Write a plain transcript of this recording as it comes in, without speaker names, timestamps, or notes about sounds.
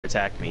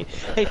attack me.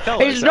 Hey,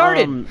 fellas. It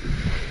started.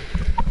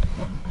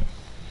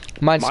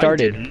 Mine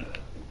started. Didn't.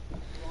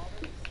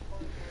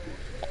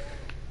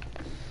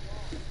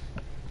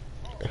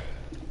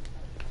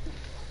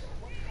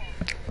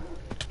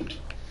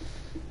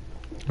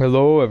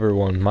 Hello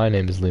everyone, my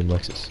name is Liam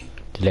Lexus.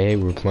 Today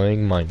we're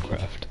playing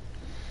Minecraft.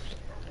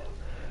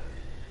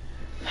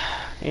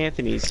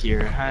 Anthony's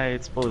here. Hi,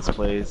 it's Bullets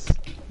Plays.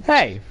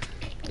 Hey,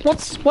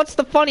 what's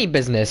the funny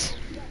business?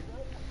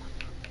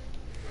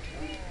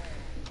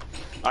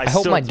 I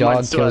hope my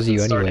dog kills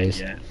you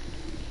anyways.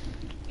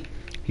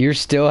 Yours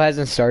still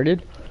hasn't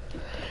started?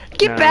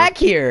 Get back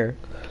here!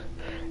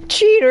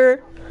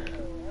 Cheater!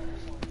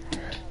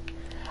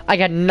 I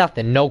got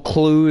nothing, no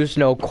clues,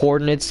 no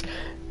coordinates.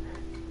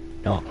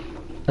 No.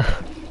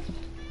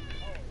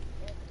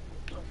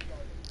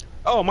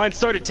 Oh, mine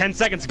started 10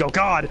 seconds ago.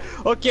 God.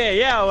 Okay,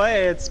 yeah, well,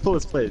 hey, it's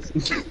Bullets Plays.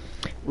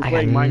 We're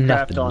playing Minecraft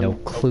nothing, on no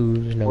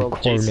clues, no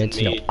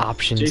coordinates, no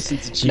options.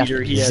 Jason's a cheater.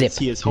 Nothing,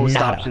 He has host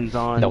nada, options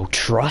on. no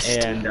trust.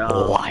 And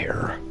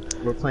liar.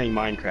 We're playing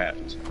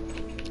Minecraft.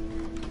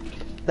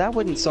 That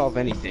wouldn't solve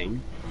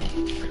anything.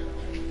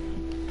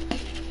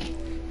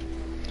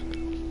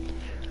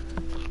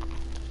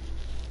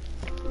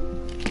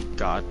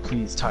 God,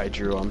 please, Ty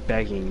Drew, I'm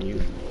begging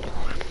you.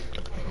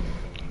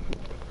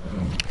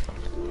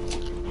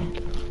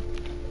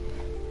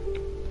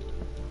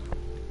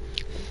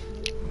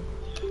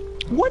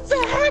 What the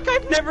heck?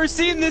 I've never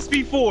seen this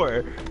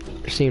before.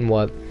 Seen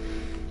what?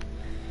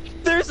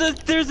 There's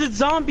a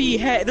zombie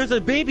head. There's a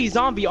baby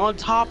zombie on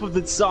top of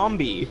the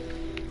zombie.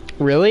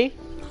 Really?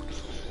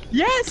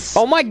 Yes.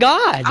 Oh my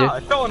God! Ah, I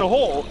fell in a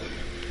hole.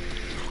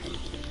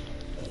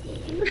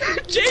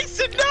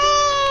 Jason,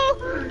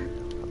 no!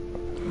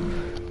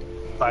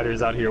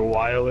 Fighters out here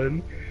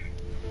wildin'.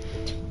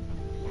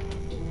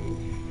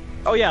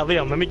 Oh yeah,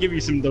 Liam, let me give you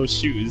some of those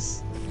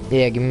shoes.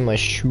 Yeah, give me my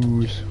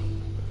shoes.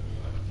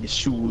 Your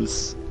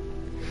shoes.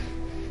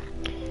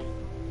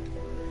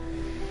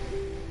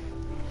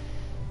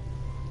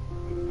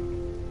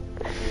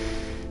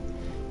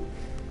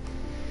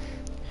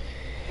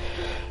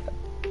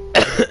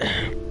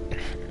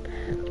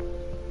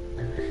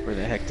 Where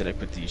the heck did I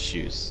put these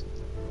shoes?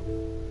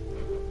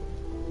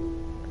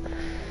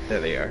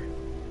 There they are.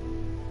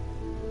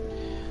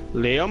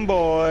 Liam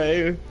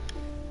boy.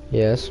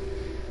 Yes.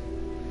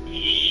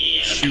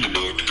 Shoot.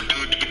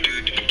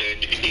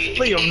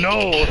 Liam,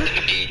 no.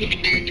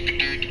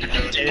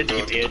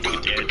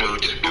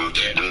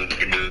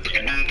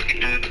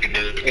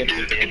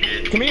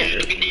 Come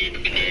here.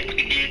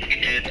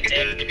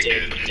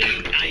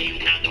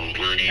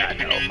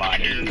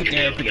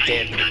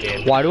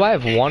 Why do I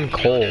have one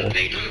coal?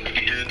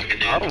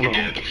 I don't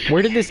know.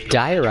 Where did this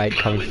diorite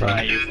come from?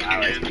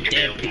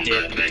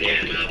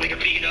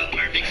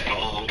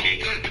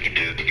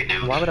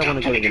 Why would I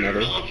want to go to the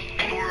nether?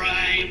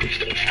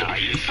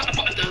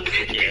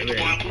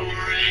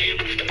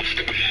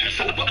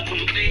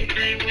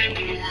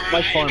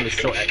 My farm is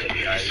so epic,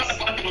 guys.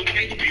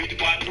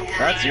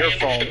 That's your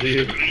fault,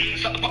 dude.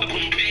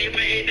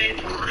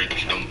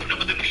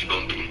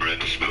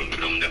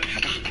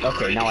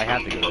 Okay, now I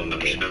have to go in there.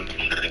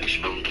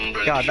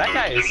 God, that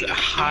guy is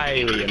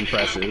highly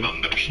impressive.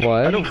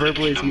 What? I know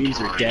verbally his memes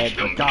are dead,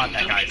 but God,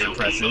 that guy's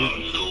impressive.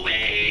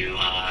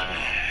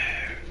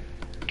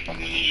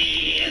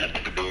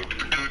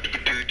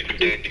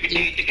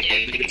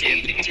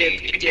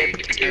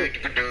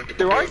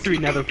 There are 3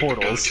 nether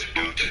portals.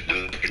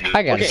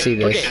 I gotta see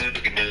this.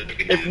 Okay.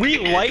 If we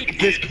light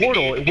this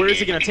portal, where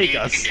is it gonna take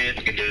us?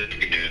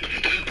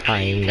 I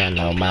ain't got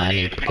no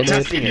money.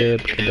 Testing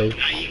it.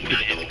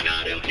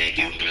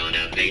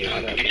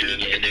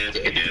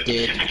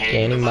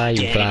 Getting my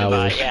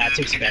flowers. Yeah, it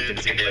takes you back to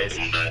the same place.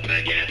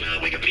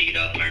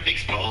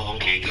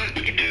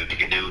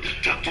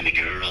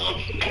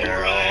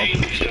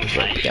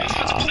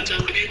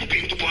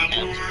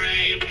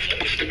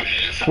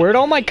 Where'd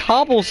all my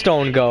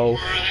cobblestone go?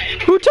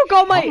 Who took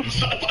all my...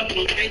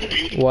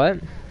 What?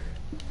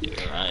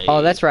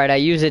 Oh, that's right. I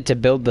use it to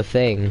build the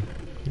thing.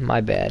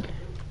 My bad.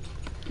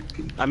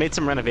 I made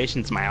some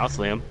renovations to my house,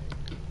 Liam.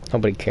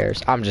 Nobody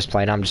cares. I'm just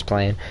playing. I'm just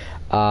playing.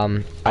 I'll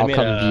come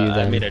view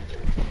them.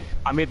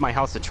 I made my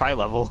house a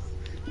tri-level.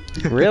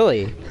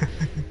 Really?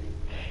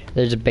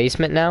 There's a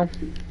basement now?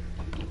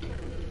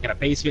 Got a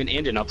basement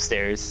and an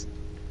upstairs.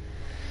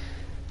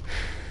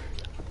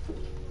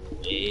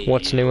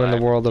 What's new in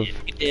the world of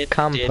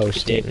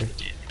composting?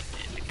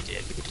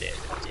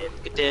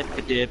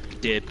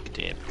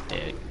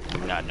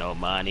 Got no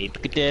money.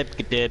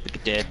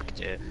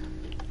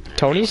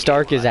 Tony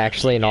Stark is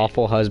actually an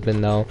awful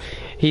husband, though.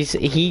 He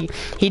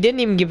didn't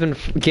even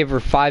give her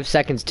 5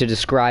 seconds to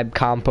describe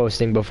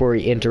composting before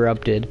he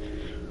interrupted.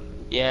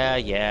 Yeah,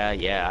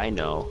 I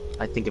know.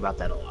 I think about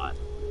that a lot.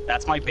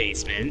 That's my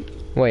basement.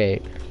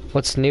 Wait,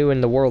 what's new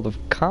in the world of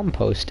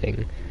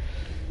composting?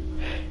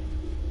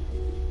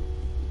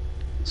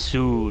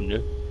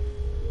 Soon.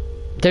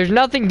 There's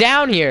nothing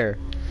down here.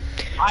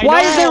 I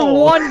Why know. is there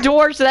one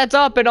door that's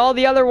up and all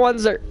the other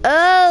ones are...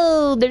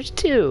 Oh, there's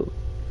 2.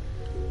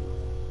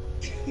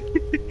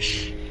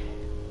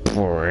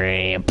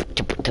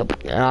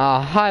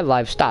 High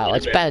lifestyle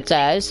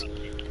expenses.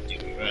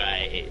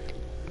 Right.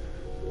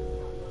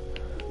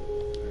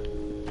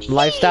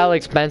 Lifestyle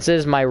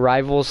expenses. My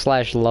rival /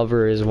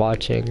 lover is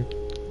watching.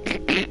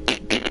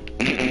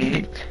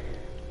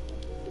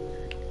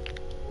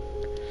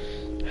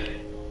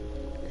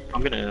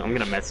 I'm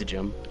gonna message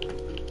him.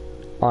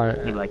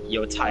 Be like,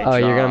 yo, Ty. Oh,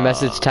 you're gonna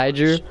message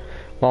Ty-Drew?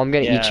 Well, I'm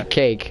gonna eat your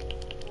cake.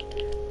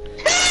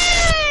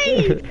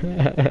 Hey!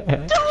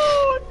 No!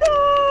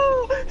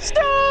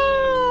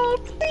 Stop!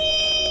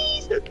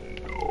 Please!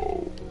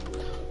 No.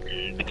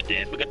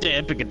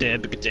 Pick a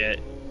dad.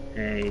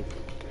 Hey.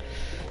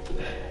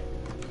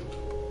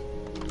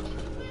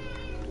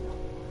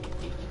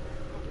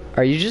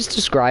 Are you just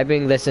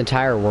describing this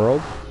entire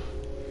world?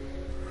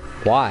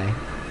 Why?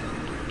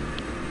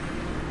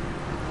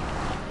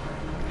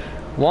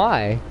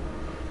 Why?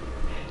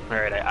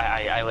 Alright,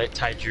 I let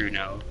Ty-Drew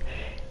know.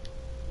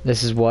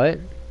 This is what?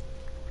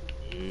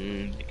 I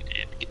ain't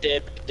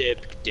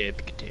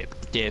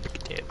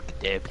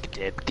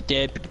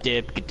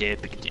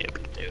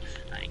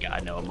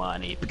got no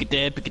money. I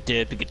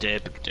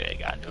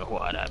got no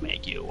wanna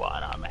make you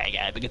wanna make it.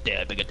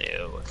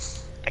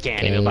 I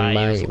can't even buy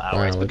you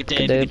flowers.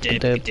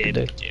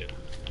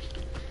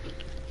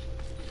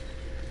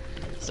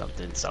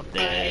 Something is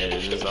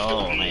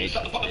all made.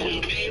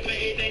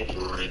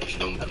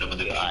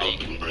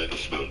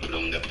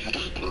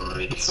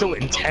 It's so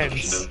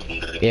intense.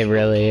 It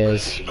really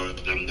is.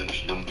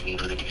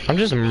 I'm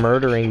just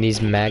murdering these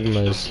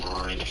magmas.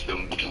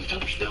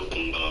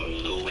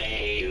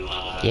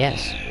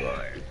 Yes.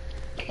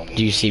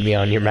 Do you see me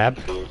on your map?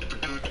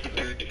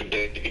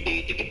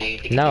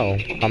 No,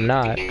 I'm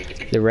not.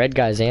 The red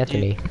guy's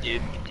Anthony.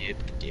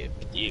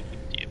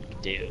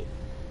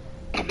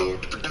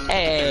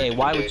 Hey,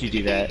 why would you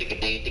do that?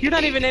 You're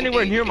not even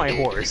anywhere near my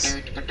horse.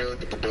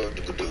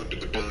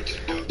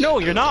 No,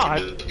 you're not.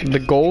 The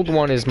gold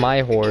one is my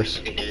horse.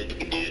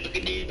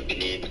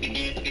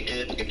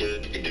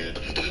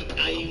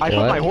 I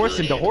put my horse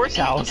in the horse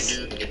house.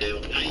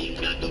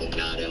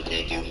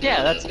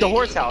 Yeah, that's the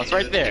horse house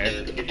right there.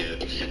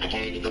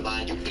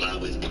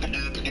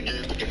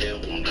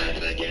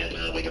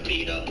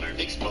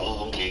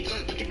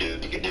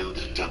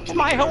 It's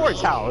my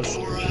horse house.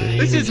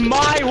 This is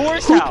my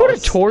horse house. Who put a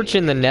torch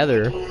in the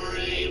nether?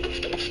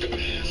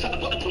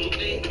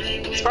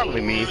 It's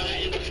probably me.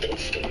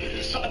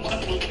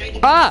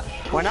 Ah!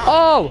 Why not?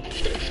 Oh!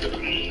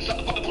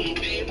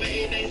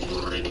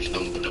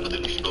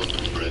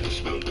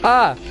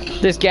 Ah!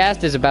 This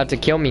ghast is about to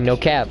kill me, no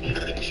cap.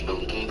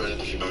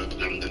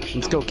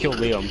 Let's go kill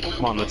Liam.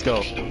 Come on, let's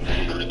go.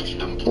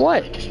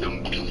 What?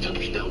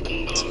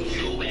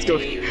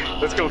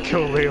 Let's go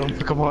kill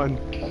Liam. Come on.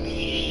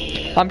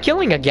 I'm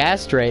killing a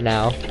ghast right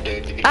now.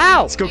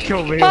 Ow! Let's go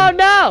kill Liam. Oh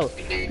no!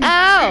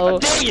 Ow!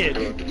 Dang it!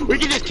 We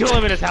can just kill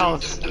him in his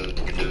house.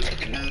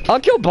 I'll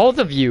kill both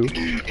of you.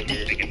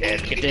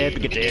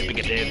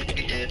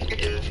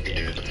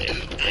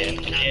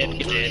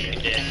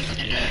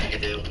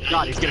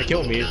 God, he's gonna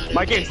kill me.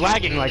 My game's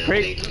lagging like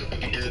crazy.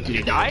 Did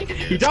he die?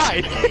 He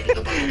died!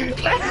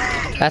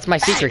 That's my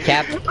secret,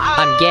 Cap.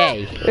 I'm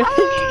gay.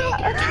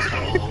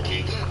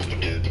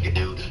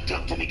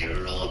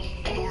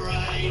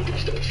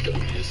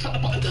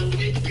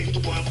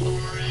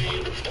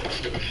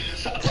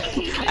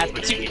 That's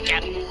my secret,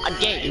 Cap. I'm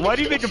gay. Why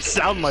do you make him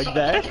sound like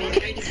that?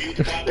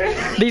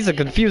 These are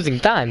confusing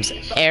times,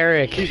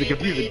 Eric. These are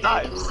confusing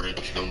times.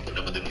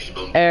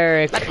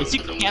 Eric. That's my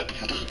secret, Cap.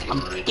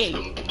 I'm gay.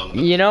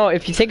 You know,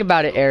 if you think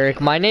about it,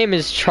 Eric, my name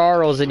is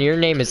Charles and your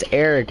name is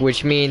Eric,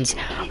 which means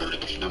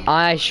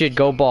I should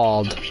go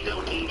bald.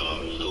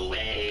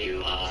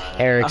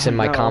 Eric's in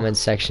my comments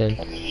section.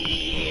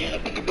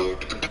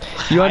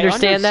 You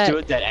understand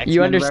that?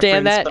 You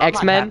understand that,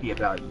 X-Men?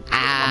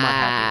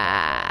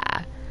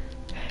 Ah.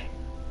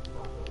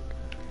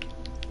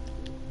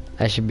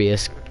 I should be a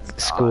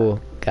school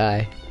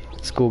guy.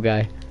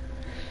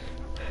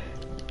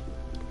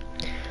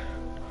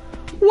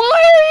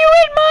 Why are you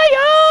in my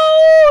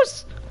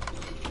house?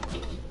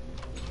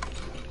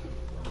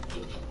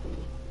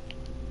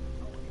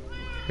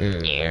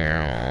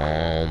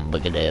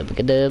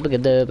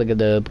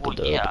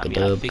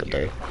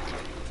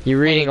 You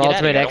reading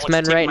Ultimate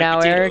X-Men right now,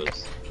 Eric?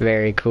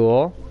 Very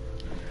cool.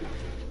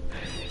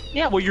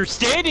 Yeah, well, you're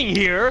standing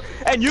here,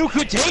 and you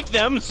could take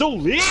them, so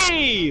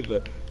leave!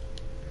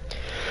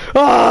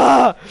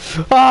 Ah!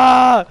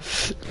 Ah!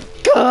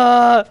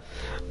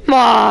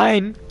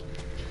 Mine!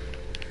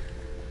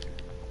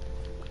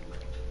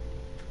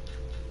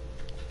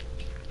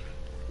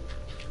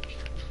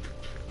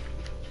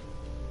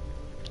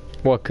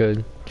 What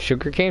could?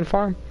 Sugarcane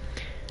farm?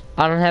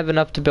 I don't have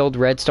enough to build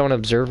redstone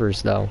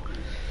observers, though.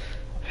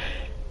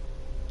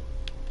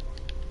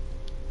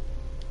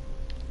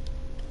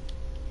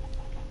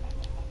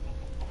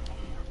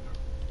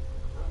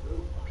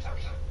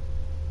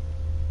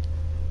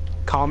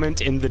 Comment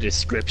in the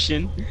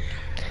description.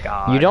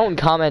 God. You don't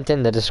comment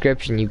in the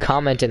description, you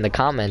comment in the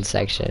comments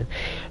section.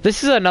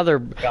 This is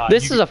another,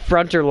 this is a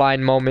fronter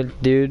line moment,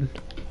 dude.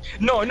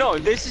 No,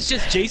 this is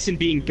just Jason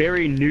being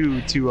very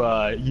new to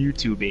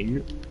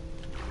YouTubing.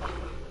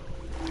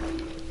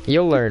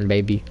 You'll learn,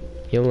 baby.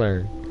 You'll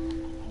learn.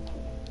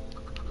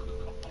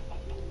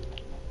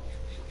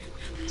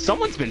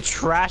 Someone's been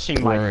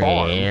trashing my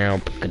farm.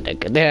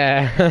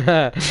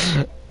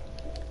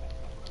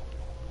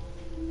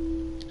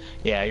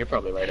 Yeah, you're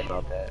probably right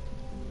about that.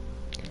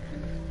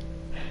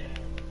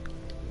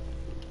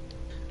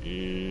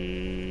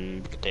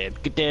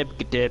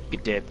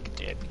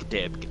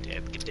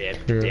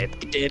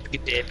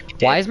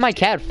 Why is my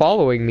cat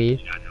following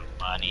me?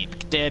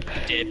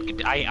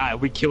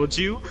 We killed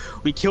you.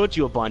 We killed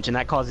you a bunch, and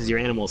that causes your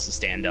animals to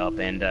stand up.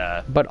 And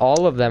but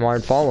all of them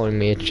aren't following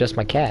me. It's just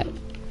my cat.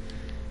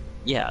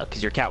 Yeah,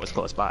 because your cat was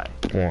close by.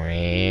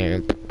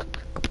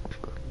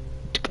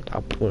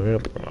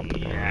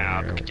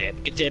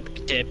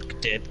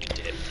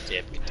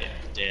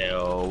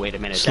 Oh, wait a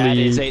minute.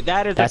 Sleep.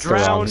 That is a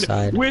drowned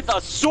with a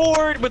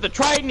sword, with a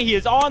trident. He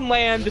is on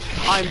land.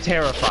 I'm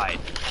terrified.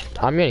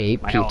 I'm gonna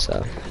eat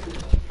pizza.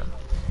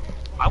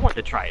 I want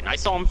the trident. I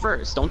saw him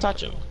first. Don't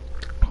touch him.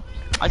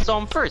 I saw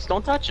him first.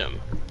 Don't touch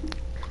him.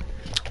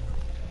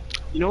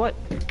 You know what?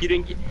 You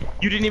didn't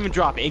even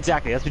drop it.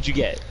 Exactly. That's what you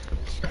get.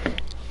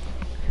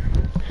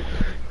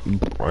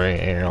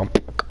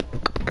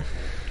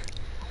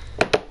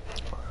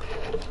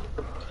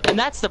 And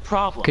that's the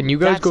problem. Can you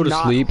guys go to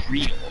sleep?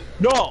 Real.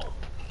 No.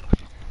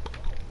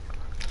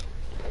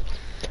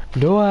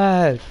 Do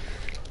it.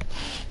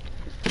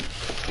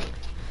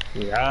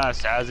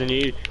 Yes, as a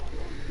need.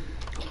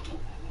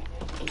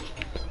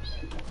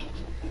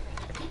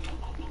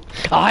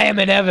 I am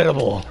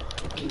inevitable.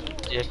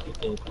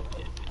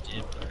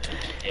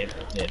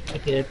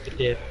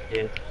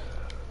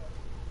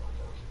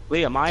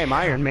 Liam, I am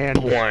Iron Man.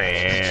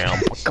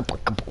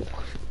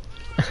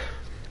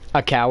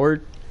 A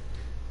coward.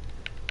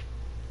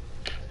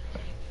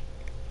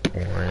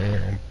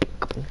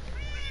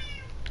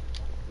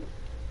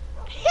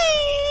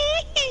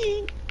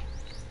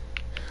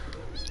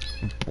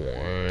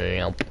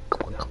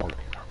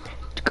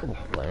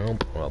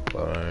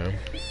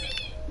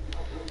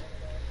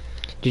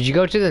 Did you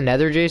go to the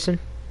Nether, Jason?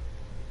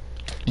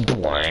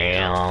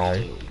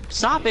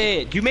 Stop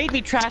it! You made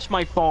me trash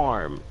my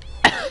farm.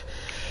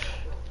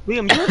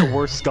 Liam, you're the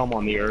worst scum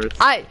on the earth.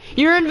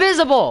 You're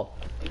invisible.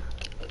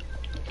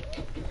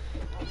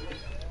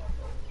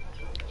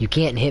 You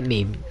can't hit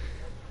me.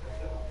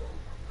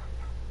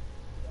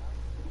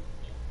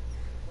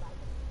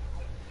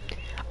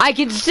 I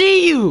can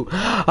see you!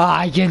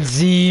 I can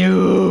see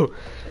you!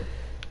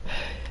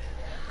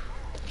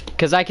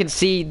 Cause I can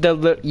see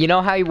you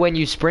know how when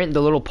you sprint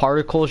the little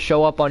particles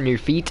show up on your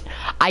feet?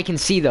 I can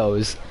see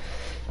those.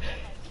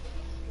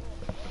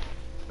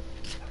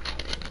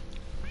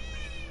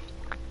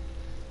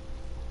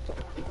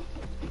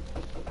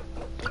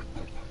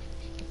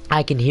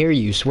 I can hear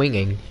you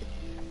swinging.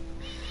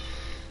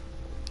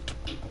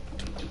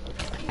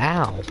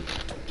 Ow.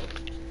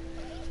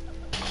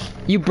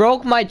 You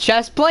broke my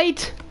chest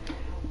plate?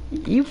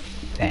 You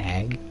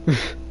fag.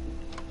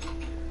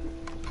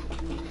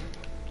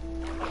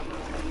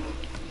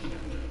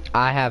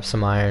 I have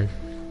some iron.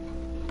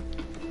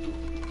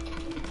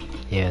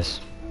 Yes.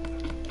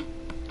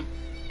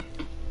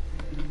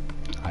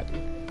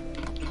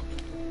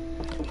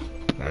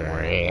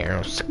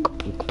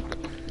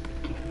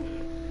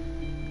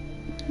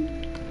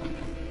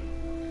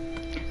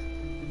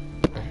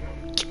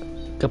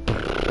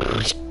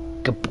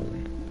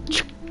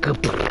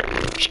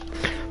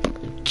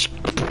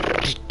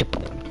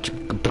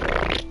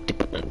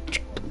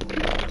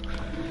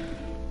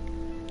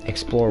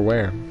 Explore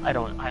where? I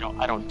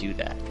don't do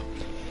that.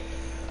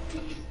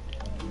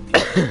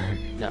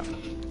 No.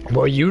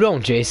 Well, you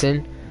don't,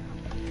 Jason.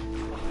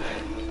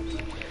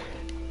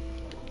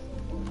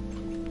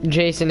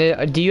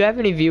 Jason, do you have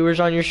any viewers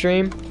on your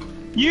stream?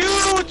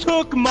 You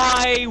took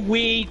my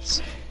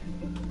wheat.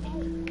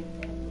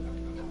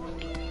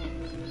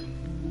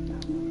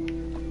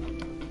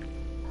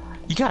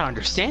 You gotta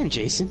understand,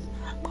 Jason.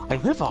 I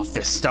live off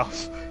this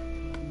stuff.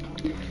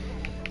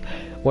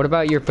 What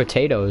about your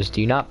potatoes?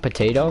 Do you not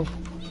potato?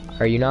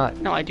 Are you not?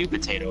 No, I do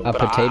potato. A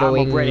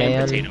potatoing I'm a bread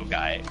man? and potato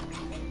guy.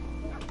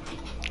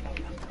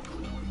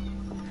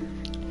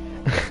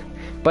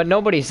 But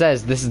nobody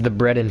says this is the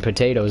bread and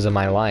potatoes of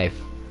my life.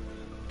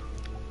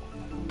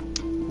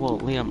 Well,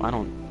 Liam, I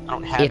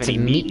don't have any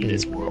meat in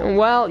this world.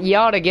 Well, you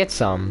ought to get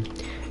some.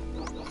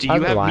 Do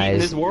you have meat in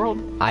this world?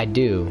 I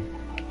do.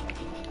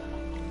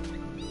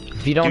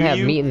 If you don't have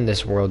meat in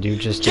this world, you're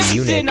just a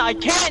eunuch. Jason, I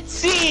can't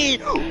see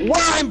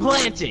what I'm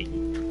planting!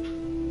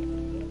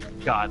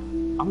 God,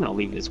 I'm gonna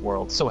leave this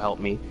world, so help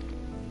me.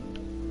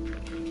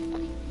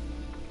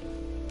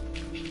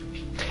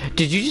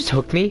 Did you just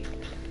hook me?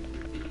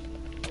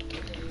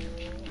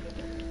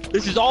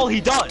 This is all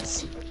he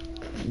does!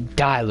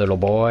 Die, little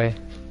boy.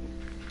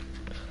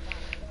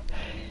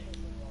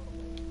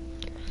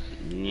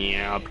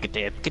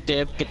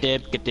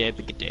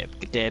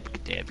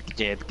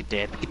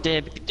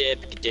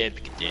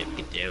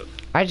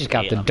 I just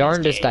got the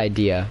darndest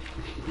idea.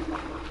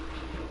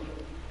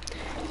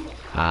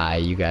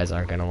 You guys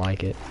aren't gonna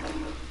like it.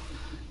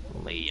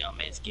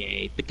 Liam is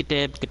gay.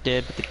 Pick-a-dip,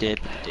 pick-a-dip, pick-a-dip,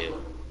 pick-a-dip.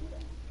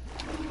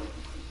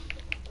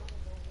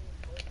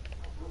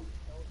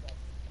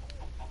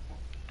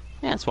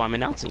 Yeah, that's why I'm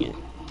announcing it.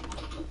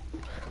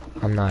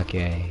 I'm not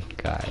gay,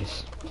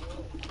 guys.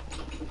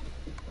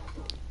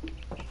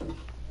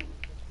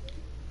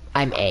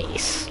 I'm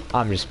Ace.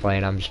 I'm just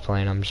playing, I'm just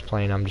playing, I'm just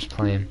playing, I'm just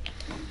playing.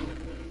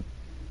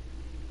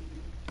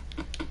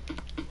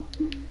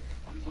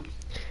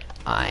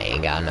 I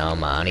ain't got no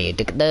money. I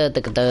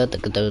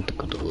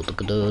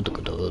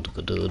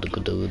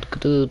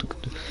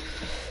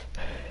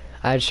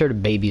just heard a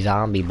baby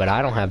zombie, but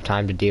I don't have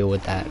time to deal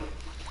with that.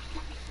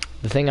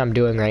 The thing I'm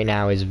doing right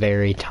now is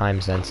very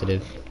time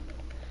sensitive.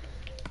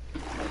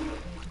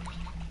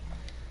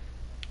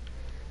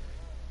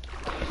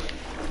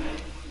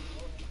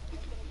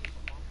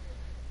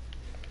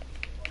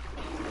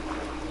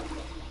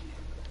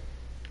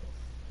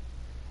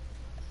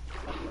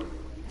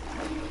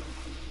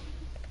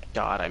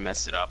 God, I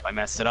messed it up. I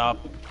messed it up.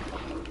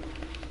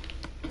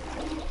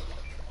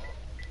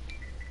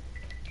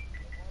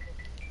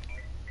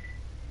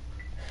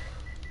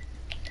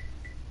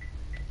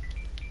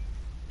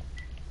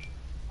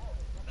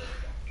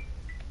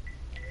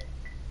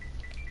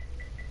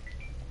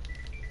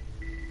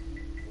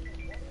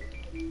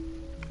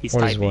 He's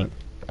What typing. is what?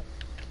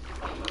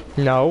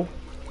 No.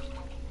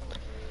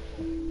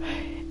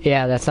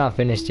 Yeah, that's not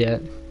finished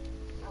yet.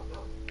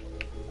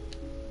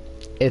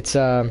 It's,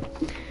 I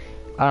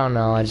don't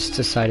know, I just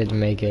decided to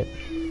make it.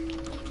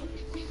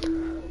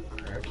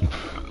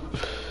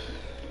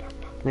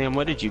 Man,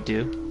 what did you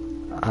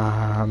do?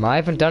 I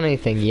haven't done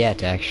anything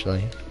yet,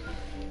 actually.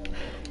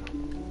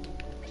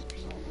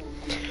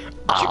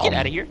 Did you get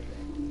out of here?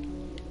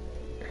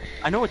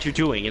 I know what you're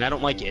doing, and I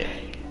don't like it.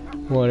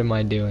 What am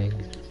I doing?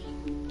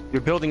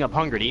 You're building up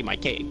hunger to eat my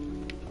cake.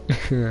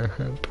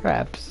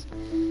 Perhaps.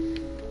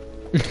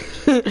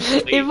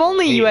 If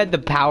only you had the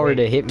power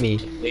to hit me.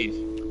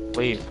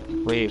 Leave.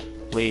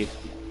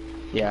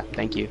 Yeah,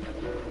 thank you.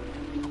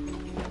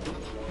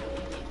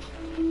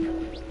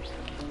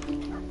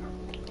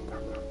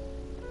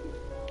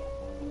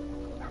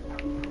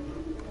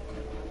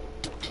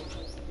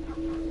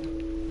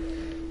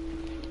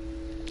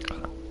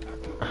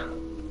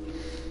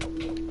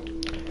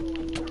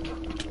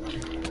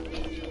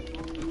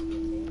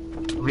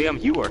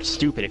 Liam, you are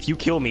stupid. If you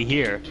kill me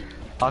here,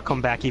 I'll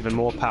come back even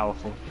more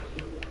powerful.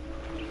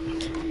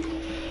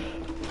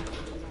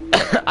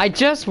 I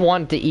just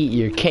want to eat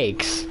your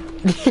cakes.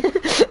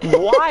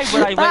 Why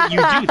would I let you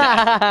do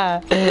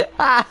that?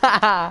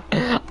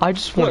 I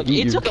just want to eat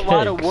your cakes. It took a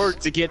lot of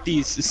work to get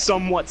these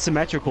somewhat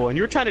symmetrical, and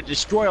you're trying to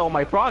destroy all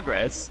my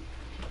progress.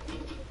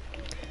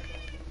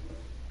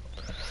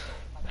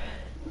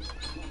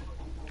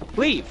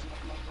 Leave.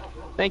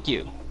 Thank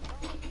you.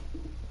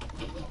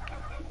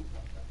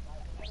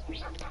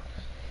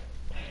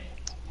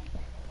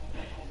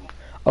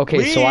 Okay,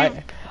 Leave. so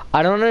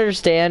I don't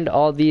understand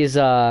all these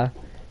Avengers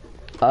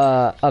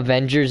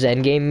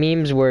Endgame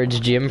memes where it's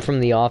Jim from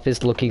The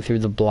Office looking through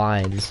the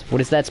blinds.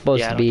 What is that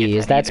supposed to be?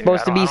 Is that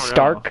supposed to be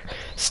Stark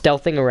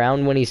stealthing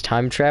around when he's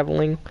time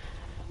traveling?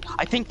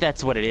 I think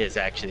that's what it is,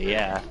 actually,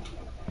 yeah.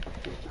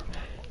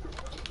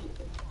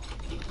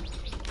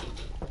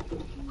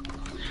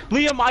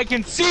 Liam, I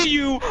can see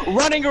you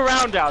running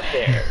around out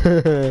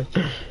there.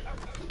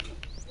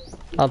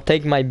 I'll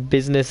take my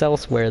business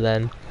elsewhere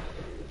then.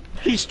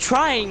 He's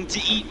trying to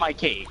eat my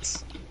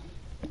cakes.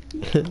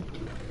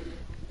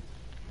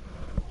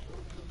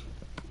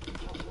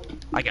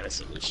 I got a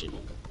solution.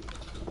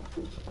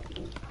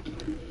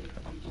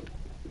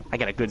 I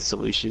got a good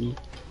solution.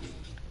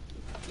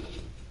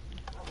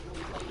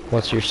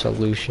 What's your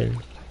solution?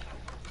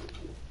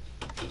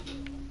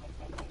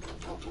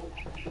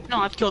 No,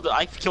 I've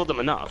killed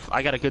them enough.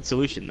 I got a good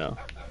solution though.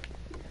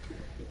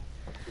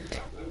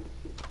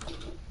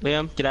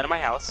 Liam, get out of my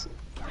house.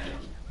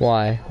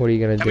 Why? What are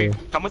you gonna do?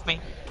 Come with me.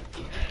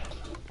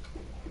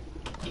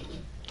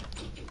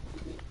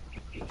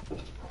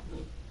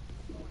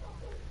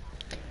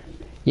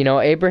 You know,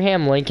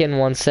 Abraham Lincoln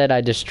once said,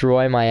 "I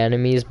destroy my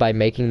enemies by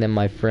making them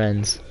my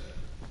friends."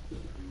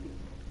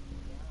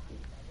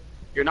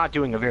 You're not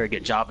doing a very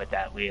good job at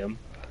that, Liam.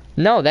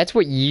 No, that's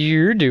what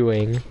you're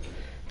doing.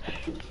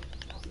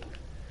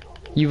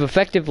 You've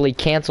effectively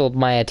canceled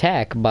my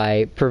attack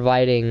by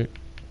providing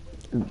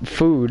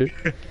food.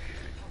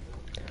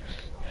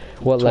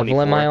 What 24.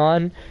 level am I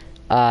on?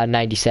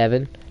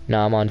 97.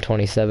 No, I'm on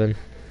 27.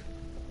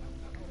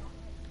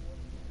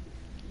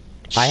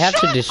 I have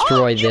to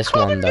destroy this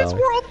one though. This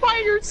world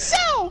by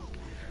yourself.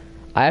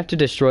 I have to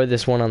destroy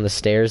this one on the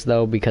stairs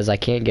though because I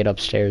can't get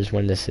upstairs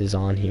when this is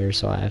on here,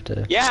 so I have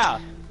to. Yeah.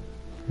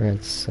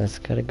 That's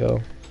gotta go.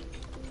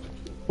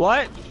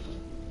 What?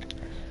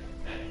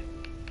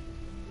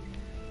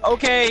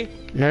 Okay.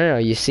 No.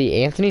 You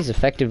see, Anthony's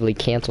effectively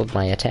canceled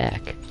my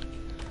attack.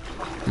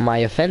 My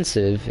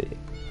offensive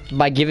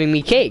by giving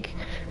me cake.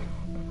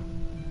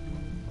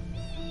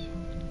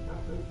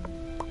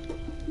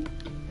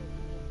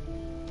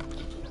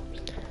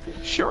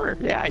 Sure.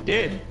 Yeah, I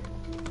did.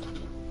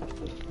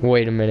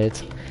 Wait a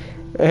minute.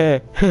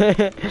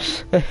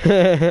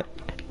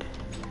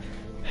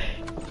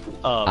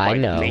 I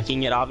know.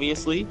 Making it,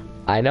 obviously.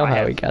 I know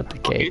how we got the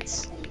cake.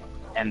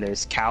 And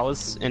there's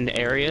cows in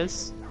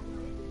areas.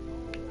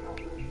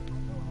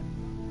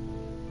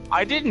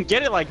 I didn't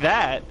get it like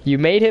that. You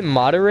made him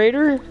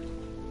moderator?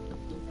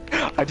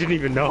 I didn't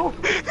even know.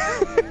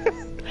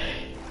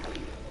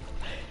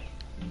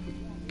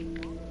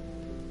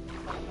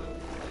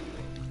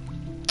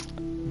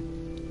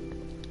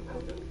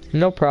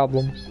 No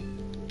problem.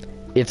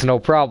 It's no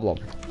problem.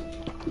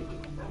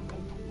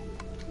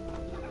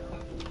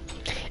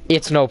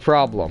 It's no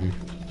problem.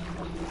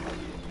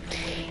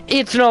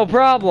 It's no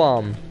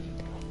problem.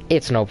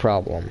 It's no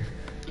problem.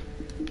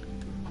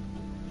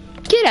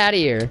 Get out of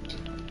here.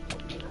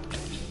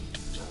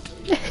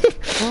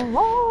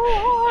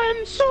 Oh,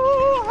 I'm so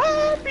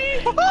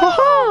happy.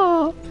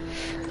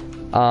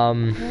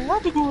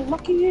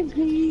 Lucky in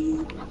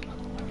me.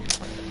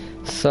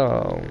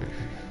 So.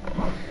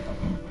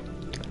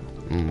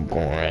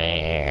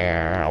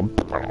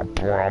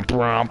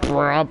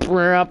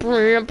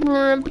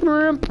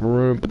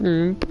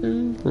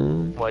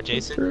 What,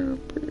 Jason?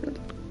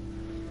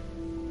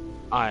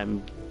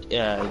 I'm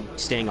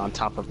staying on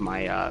top of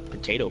my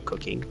potato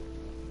cooking.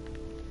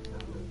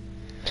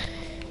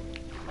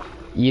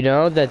 You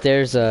know that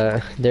there's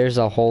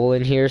a hole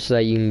in here so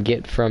that you can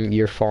get from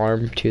your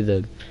farm to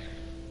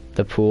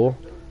the pool.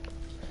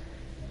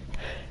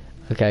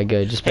 Okay,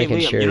 good. Just making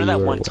Liam, sure. You know that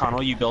one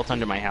tunnel you built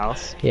under my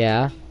house?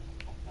 Yeah.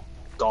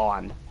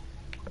 Gone.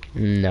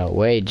 No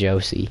way,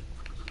 Josie.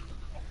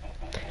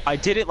 I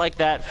did it like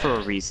that for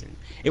a reason.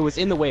 It was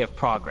in the way of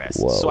progress.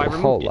 Whoa, so I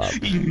removed hold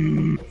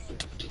it.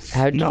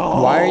 up.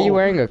 No. Why are you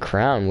wearing a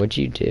crown? What'd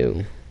you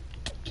do?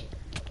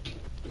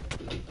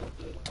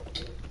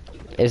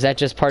 Is that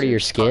just part of your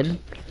skin?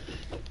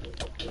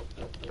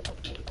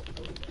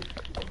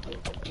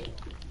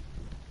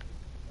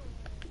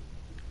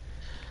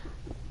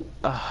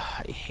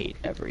 I hate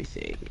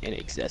everything in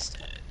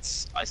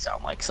existence. I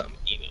sound like some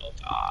emo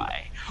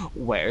guy.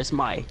 Where's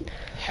my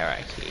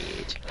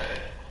parakeet?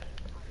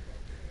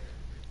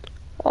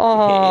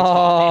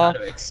 Oh,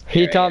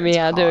 he taught me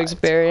how to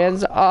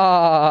experience.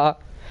 Ah.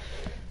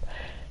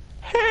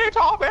 He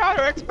taught me how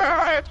to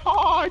experience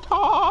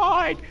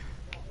high.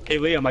 Hey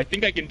Liam, I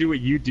think I can do what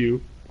you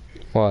do.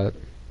 What?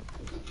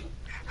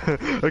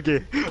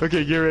 Okay,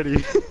 get ready.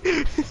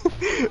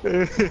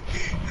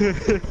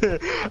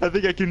 I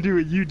think I can do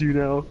what you do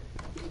now.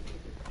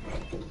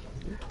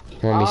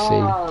 Let me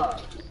see.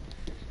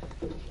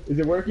 Is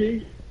it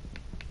working?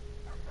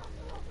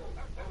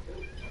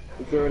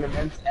 Is there an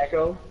immense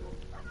echo?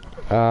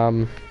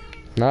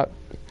 Not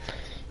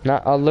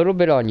a little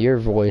bit on your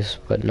voice,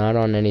 but not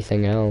on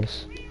anything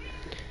else.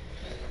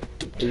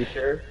 Are you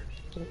sure?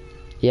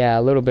 Yeah,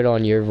 a little bit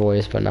on your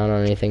voice, but not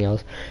on anything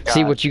else. God,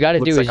 see, what you gotta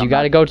do like is you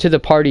gotta go to the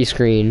party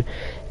screen,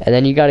 and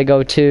then you gotta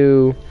go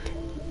to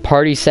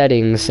party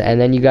settings,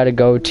 and then you gotta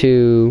go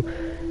to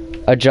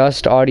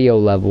adjust audio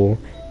level,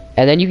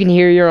 and then you can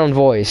hear your own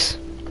voice.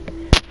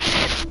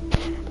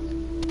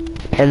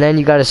 And then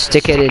you gotta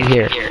stick it in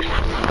here.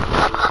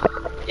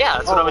 Yeah,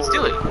 that's what I was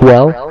doing.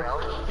 Well,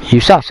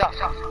 you suck.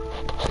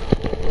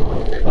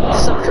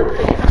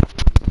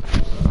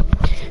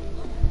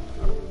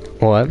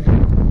 What?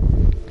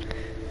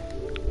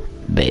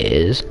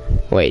 Biz.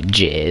 Wait,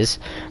 Jizz.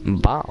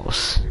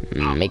 Boss.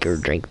 Make her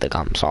drink the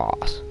gum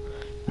sauce.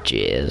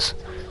 Jizz.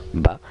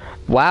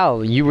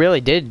 Wow, you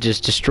really did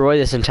just destroy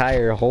this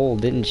entire hole,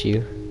 didn't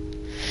you?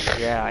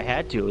 Yeah, I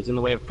had to. It was in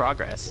the way of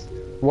progress.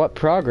 What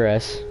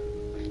progress?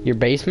 Your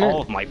basement?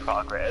 All of my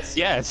progress,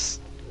 yes.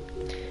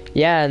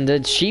 Yeah, and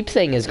the sheep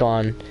thing is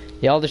gone.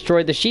 Y'all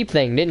destroyed the sheep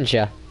thing, didn't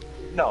ya?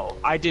 No,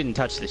 I didn't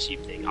touch the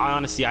sheep thing.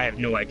 Honestly, I have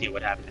no idea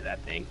what happened to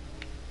that thing.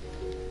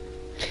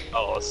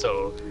 Oh,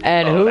 so...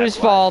 And whose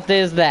fault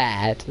is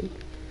that?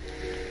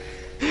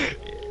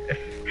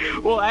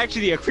 Well,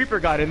 actually, a creeper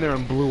got in there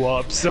and blew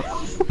up, so...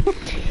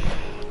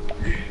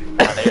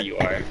 There you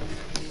are.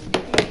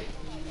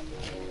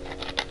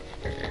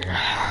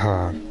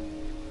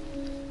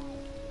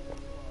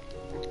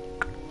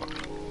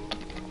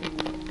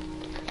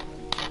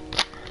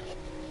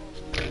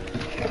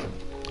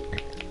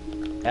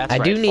 That's I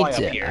right, do need fly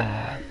to. up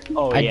here.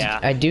 Oh yeah.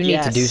 I do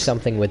need to do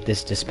something with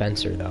this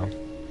dispenser, though.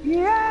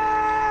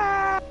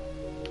 Yeah.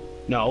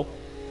 No.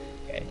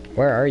 Okay.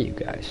 Where are you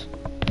guys?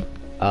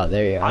 Oh,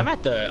 there you are. I'm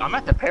at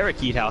the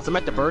parakeet house. I'm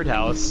at the bird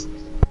house.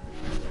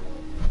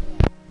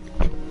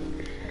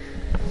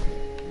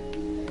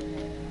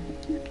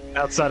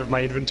 Outside of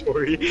my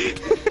inventory.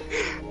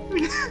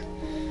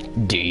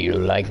 Do you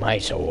like my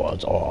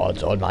swords or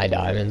odds on my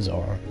diamonds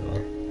or?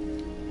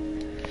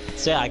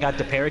 So yeah, I got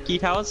the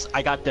parakeet house.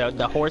 I got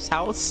the horse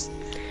house.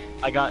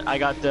 I got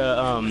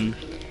the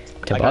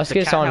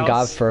Tobuscus on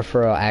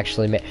Godfurfuro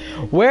actually made.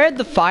 Where'd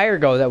the fire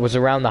go that was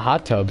around the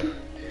hot tub?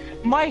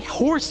 My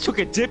horse took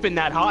a dip in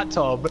that hot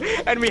tub,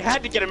 and we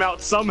had to get him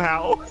out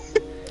somehow.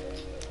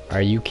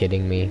 Are you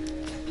kidding me?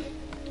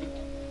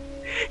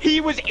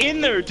 He was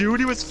in there, dude.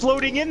 He was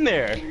floating in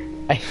there.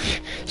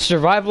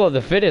 Survival of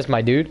the fittest,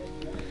 my dude.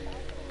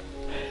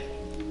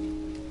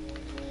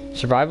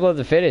 Survival of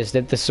the fittest.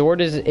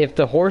 If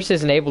the horse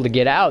isn't able to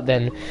get out,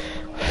 then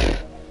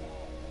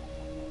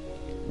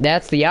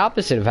that's the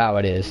opposite of how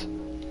it is.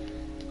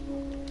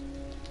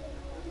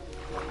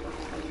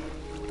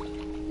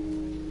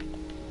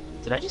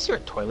 Did I just hear a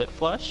toilet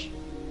flush?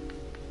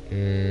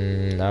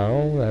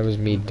 No, that was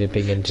me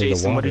dipping into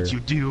Jason, the water. what did you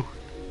do?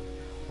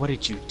 What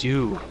did you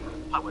do?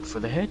 I went for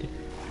the head.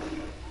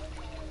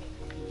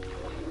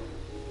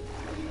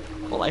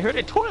 Well, I heard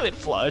a toilet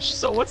flush,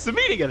 so what's the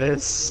meaning of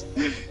this?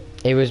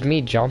 It was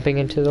me jumping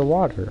into the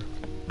water.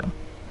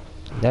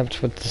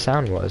 That's what the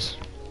sound was.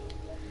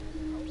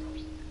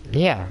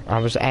 Yeah, I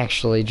was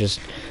actually just...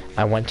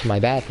 I went to my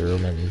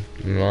bathroom and,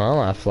 well,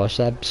 I flushed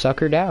that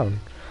sucker down.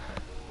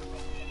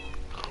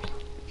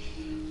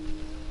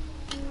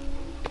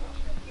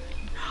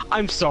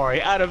 I'm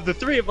sorry, out of the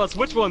three of us,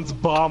 which one's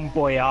Bomb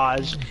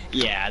Voyage?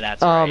 Yeah,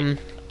 that's right.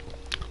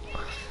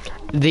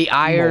 The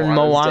Iron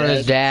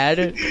Moana's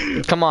dad.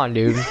 Come on,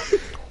 dude.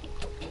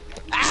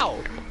 Ow!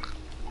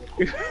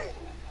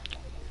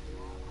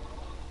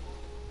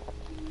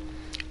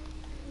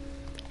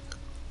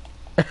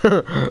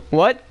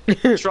 What?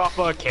 Drop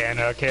a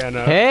canna.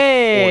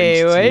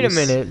 Hey, wait a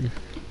minute.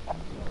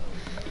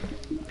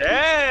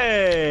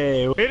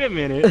 Hey, wait a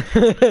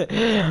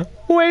minute.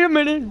 Wait a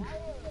minute.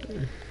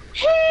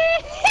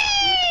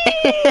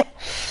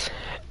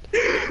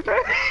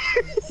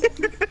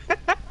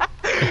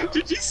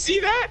 Did you see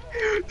that?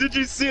 Did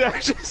you see that?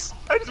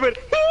 I just went.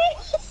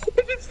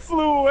 It just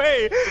flew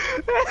away.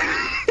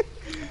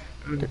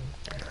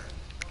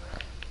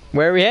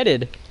 Where are we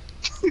headed?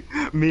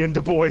 Me and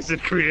the boys in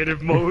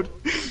creative mode.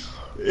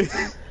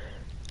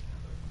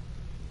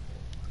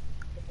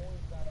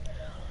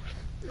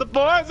 The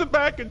boys are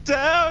back in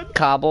town.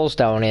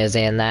 Cobblestone is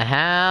in the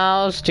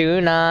house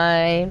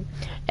tonight.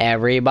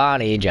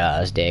 Everybody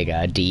just dig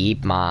a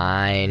deep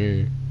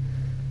mine.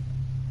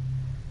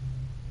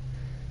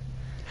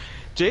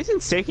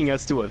 Jason's taking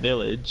us to a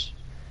village.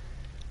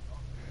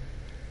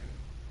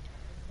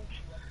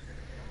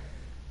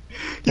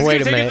 He's Wait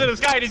gonna a take us minute. to the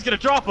sky and he's gonna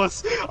drop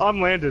us.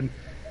 I'm landing.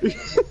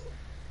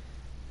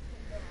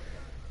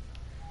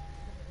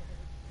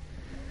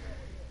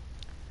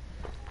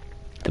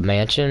 The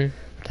mansion?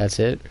 That's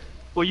it?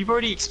 Well, you've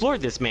already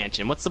explored this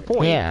mansion. What's the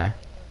point? Yeah.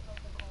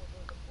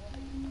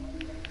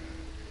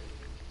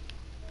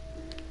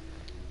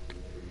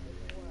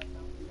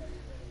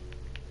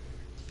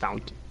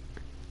 Fountain.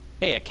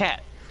 Hey, a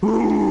cat.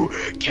 Ooh,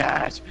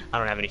 cat. I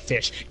don't have any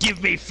fish.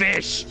 Give me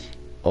fish.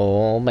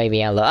 Oh,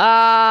 maybe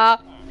I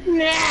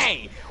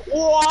Nay.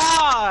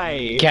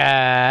 Why?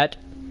 Cat.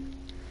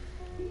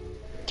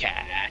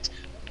 Cat.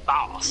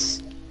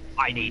 Boss.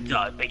 I need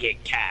the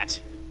big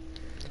cat.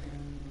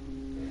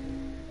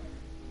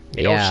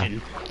 The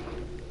ocean.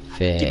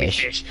 Give me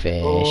Fish.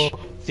 fish. Oh,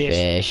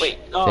 Fish. Wait.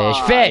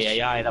 Fish.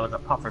 Yeah, that was a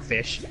puffer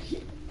fish.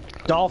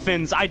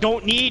 Dolphins. I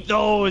don't need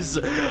those.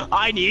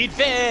 I need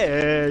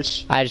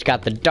fish. I just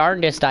got the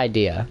darndest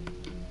idea.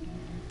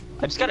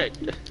 I just gotta...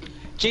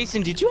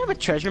 Jason, did you have a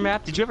treasure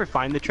map? Did you ever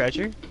find the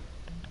treasure?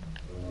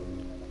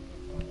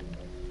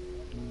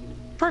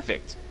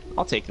 Perfect.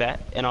 I'll take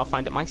that, and I'll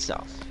find it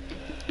myself.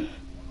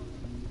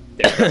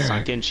 There's a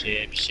sunken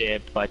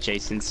ship, but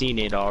Jason's seen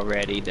it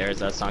already.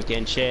 There's a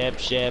sunken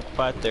ship,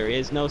 but there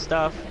is no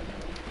stuff.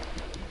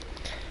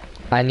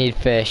 I need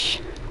fish.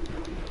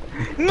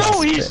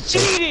 No, he's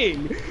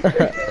cheating!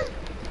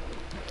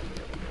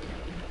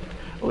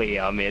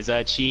 Liam is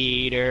a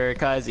cheater,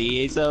 cause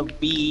he's a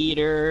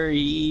beater.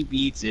 He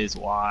beats his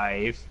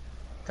wife,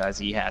 cause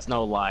he has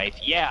no life.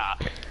 Yeah,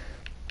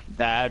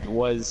 that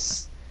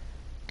was...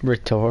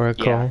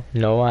 Rhetorical. Yeah.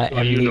 No, I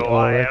am the oracle.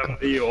 I am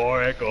the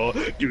oracle.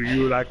 Do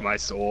you like my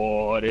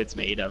sword? It's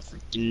made of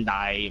freaking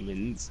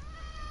diamonds.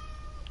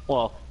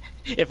 Well,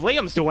 if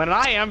Liam's doing it,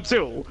 I am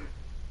too.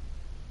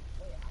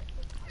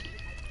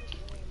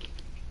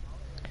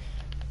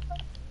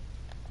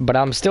 But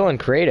I'm still in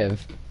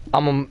creative.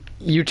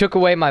 You took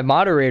away my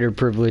moderator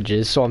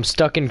privileges, so I'm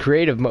stuck in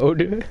creative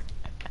mode.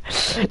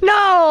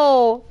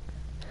 No!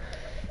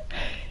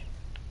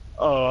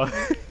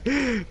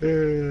 Hey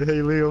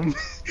Liam.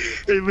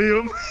 Hey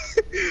Liam.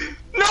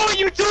 No,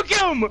 you took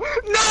him!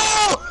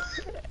 No!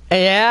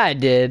 Yeah, I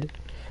did.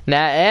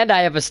 Now, and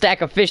I have a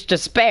stack of fish to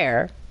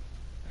spare.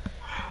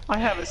 I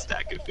have a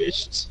stack of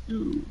fish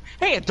too.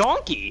 Hey, a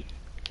donkey!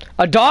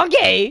 A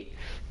donkey?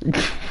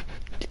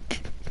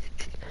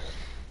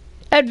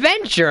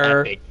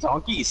 Adventure! Epic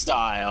donkey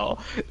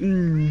style.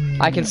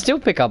 I can still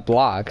pick up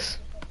blocks.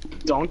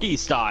 Donkey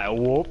style.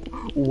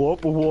 Whoop,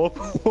 whoop, whoop,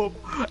 whoop.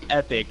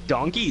 Epic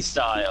donkey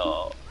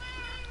style.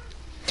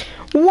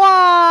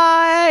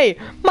 Why?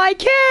 My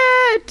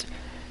cat!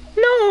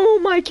 No,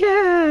 my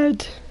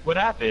cat! What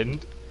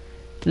happened?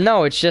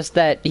 No, it's just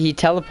that he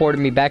teleported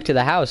me back to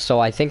the house, so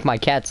I think my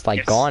cat's like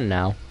Yes. gone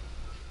now.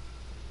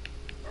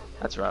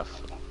 That's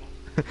rough.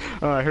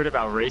 Oh, I heard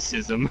about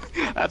racism.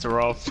 That's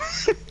rough.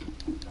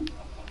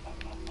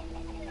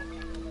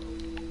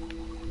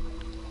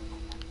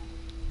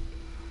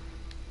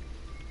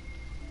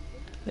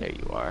 There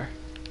you are.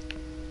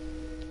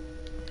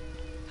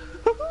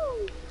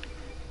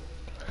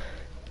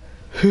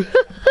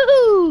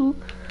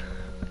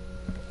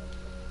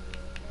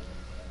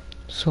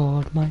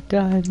 Sword, my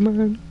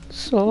diamond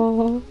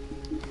sword.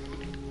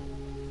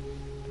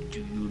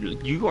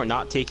 Dude, you are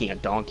not taking a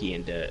donkey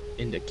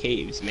into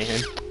caves,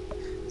 man.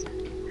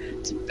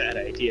 It's a bad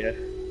idea.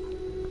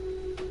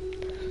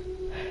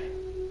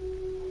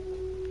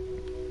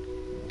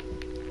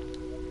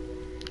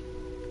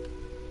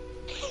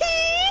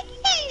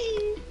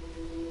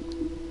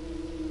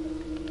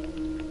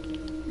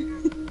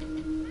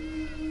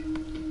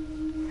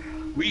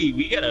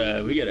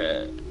 we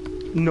gotta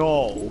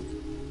no.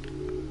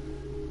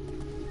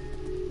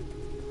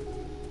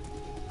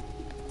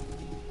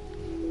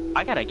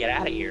 I gotta get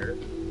out of here.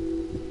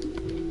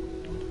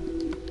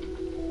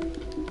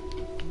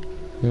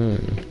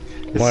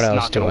 What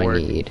else do I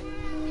need?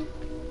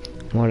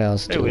 What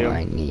else do Liam.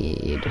 I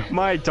need?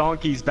 My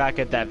donkey's back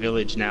at that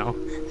village now.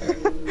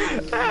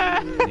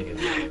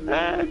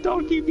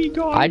 Donkey be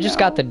gone. I just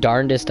got the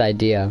darndest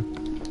idea.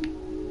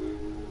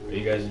 Are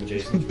you guys in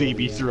Jason's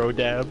baby world throw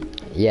dab.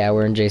 Yeah,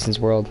 we're in Jason's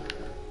world.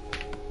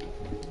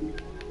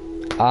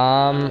 There's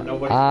a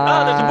witch.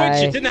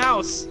 It's in the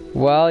house.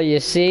 Well, you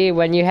see,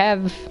 when you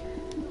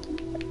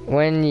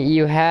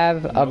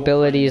have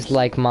abilities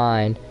like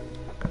mine,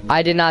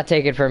 I did not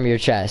take it from your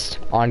chest.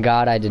 On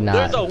God, I did not.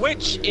 There's a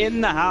witch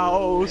in the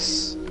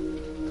house.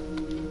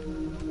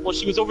 Well,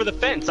 she was over the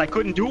fence. I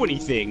couldn't do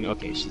anything.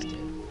 Okay, she's dead.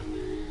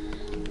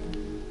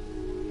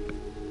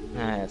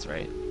 Ah, that's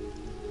right.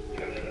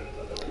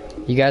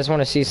 You guys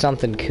want to see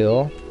something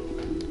cool?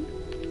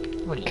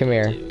 What are you Come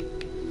gonna here.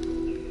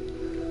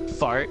 do?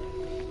 Fart?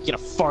 You gonna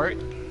fart?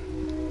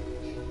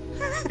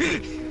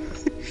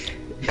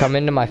 Come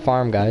into my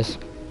farm, guys.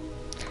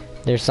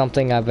 There's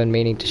something I've been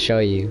meaning to show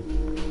you.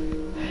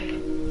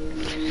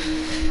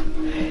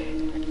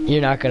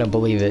 You're not gonna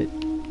believe it.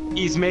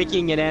 He's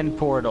making an end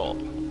portal.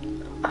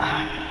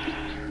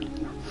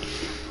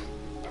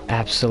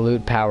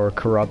 Absolute power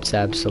corrupts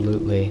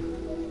absolutely.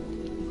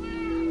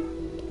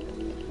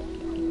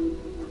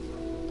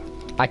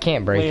 I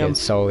can't break Liam, it,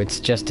 so it's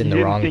just in you the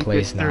didn't wrong think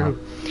place this now. through.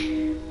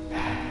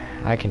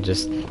 I can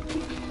just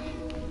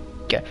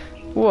get.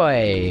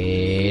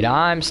 Wait,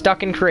 I'm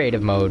stuck in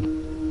creative mode.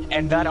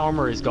 And that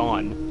armor is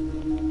gone.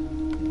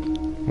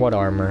 What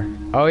armor?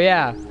 Oh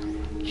yeah.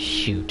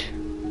 Shoot.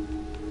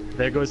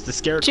 There goes the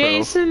scarecrow.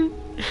 Jason,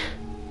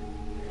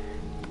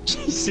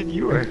 Jason,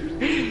 you are.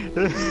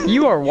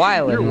 you are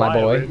wildin', You're my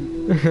boy.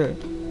 wildin'.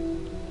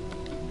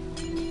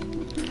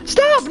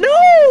 Stop!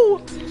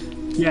 No!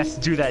 Yes,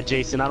 do that,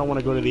 Jason. I don't want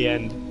to go to the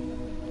end.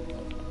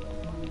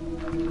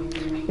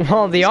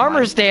 Well, the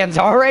armor stand's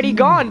already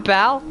gone,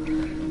 pal.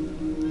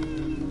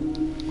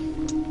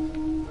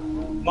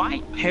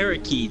 My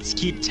parakeets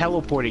keep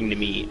teleporting to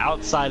me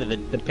outside of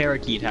the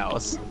parakeet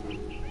house.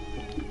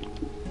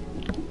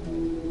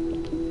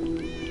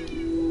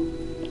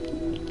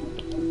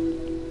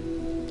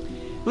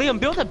 Liam,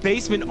 build a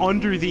basement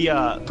under the,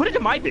 put it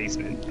in my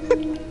basement.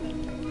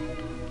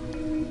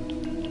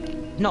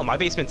 No, my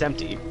basement's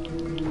empty.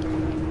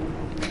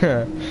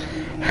 My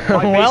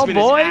Well, basement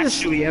boys. is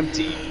actually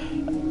empty.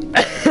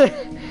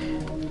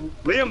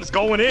 Liam's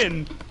going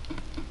in.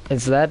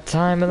 It's that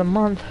time of the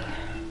month.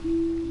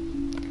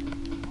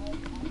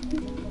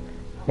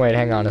 Wait,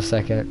 hang on a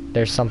second.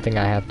 There's something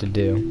I have to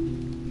do.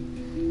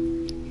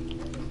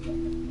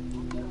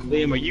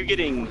 Liam, are you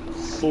getting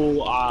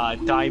full,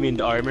 diamond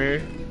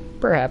armor?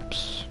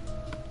 Perhaps.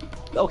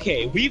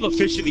 Okay, we've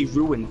officially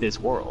ruined this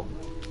world.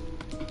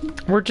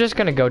 We're just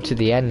gonna go to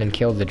the end and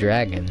kill the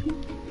dragon.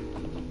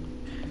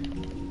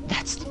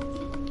 That's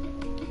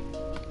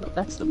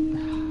the.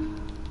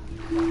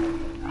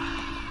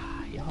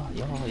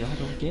 Y'all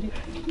don't get it.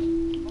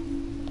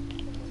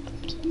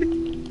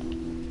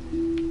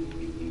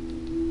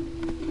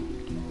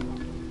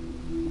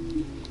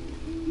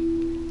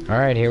 All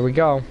right, here we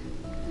go.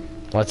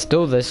 Let's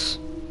do this.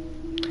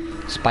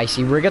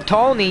 Spicy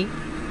rigatoni.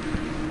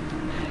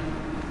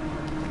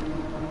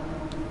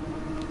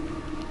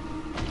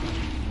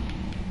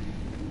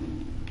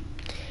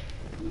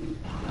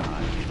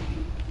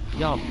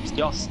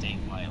 Y'all stay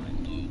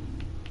violent, dude.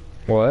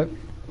 What?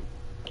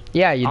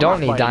 Yeah, you I'm don't not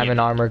need fighting diamond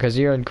you. armor because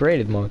you're in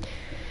creative mode.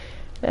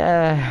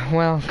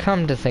 Well,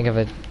 come to think of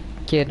it,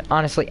 kid,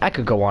 honestly, I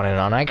could go on and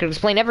on. I could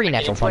explain every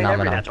natural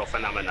phenomenon.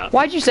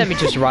 Why'd you send me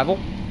to survival?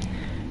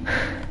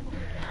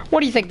 What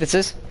do you think this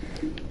is?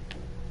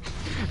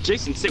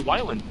 Jason, stay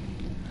violent.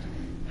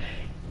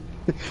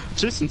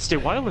 Jason, stay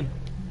violent.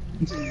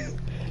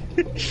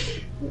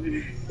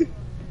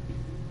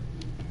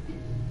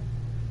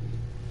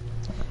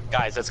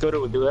 Guys, let's go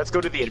to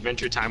the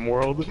Adventure Time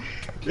world.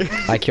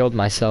 I killed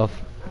myself.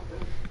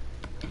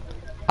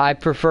 I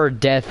prefer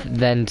death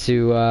than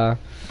to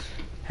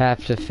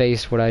have to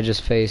face what I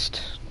just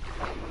faced.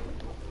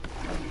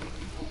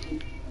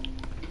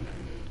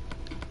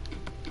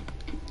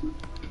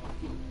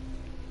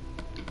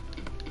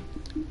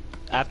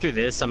 After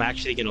this, I'm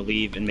actually gonna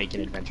leave and make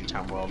an Adventure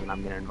Time world, and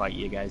I'm gonna invite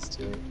you guys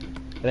to it.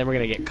 And then we're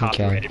gonna get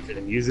copyrighted for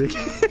the music.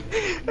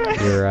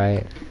 You're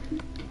right.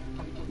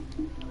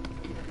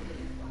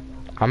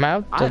 I'm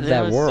out of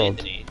that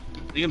world.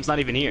 Liam's not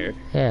even here.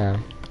 Yeah.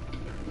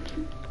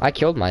 I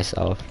killed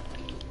myself.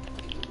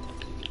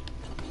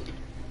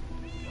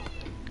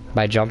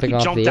 By jumping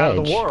off the edge. Jumped out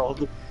of the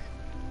world.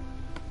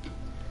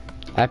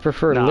 I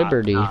prefer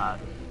Liberty. Nah.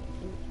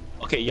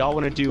 Okay, y'all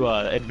want to do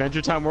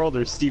Adventure Time World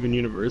or Steven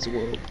Universe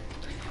World?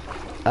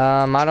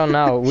 I don't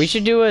know. We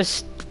should do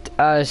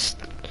a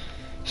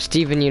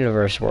Steven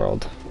Universe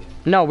World.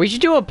 No, we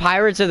should do a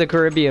Pirates of the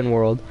Caribbean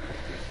World.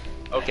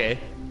 Okay.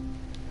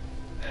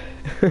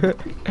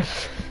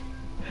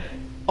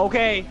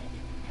 Okay.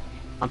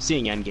 I'm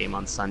seeing Endgame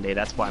on Sunday.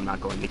 That's why I'm not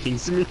going to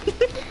Kingston.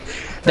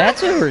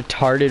 That's a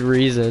retarded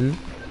reason.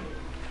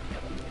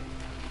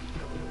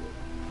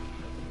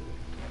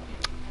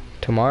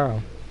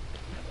 Tomorrow.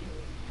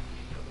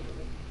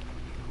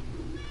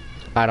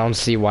 I don't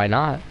see why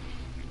not.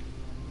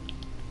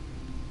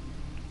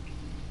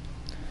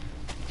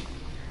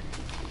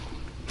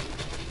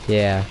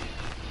 Yeah.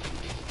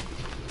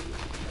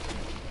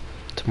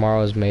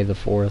 Tomorrow is May the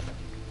 4th.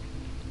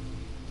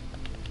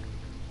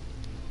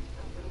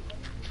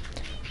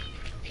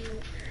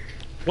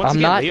 Once I'm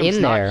again, not Liam's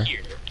in there.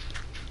 Here.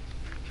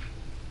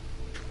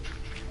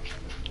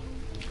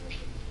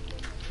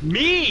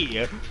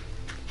 Me!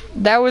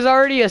 That was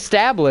already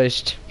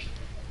established.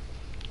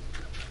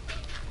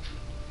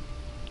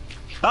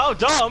 How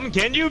dumb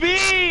can you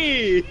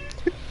be?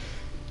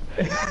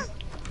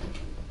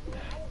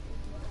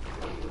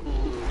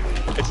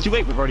 It's too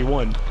late, we've already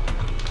won.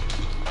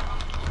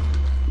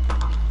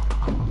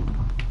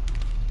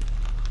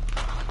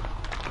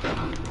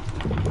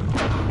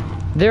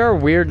 There are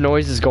weird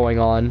noises going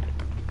on.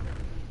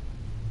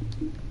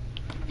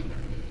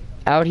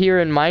 Out here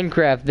in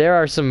Minecraft, there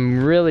are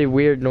some really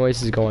weird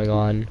noises going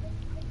on.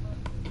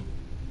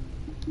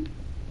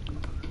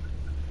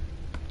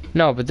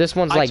 No, but this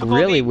one's like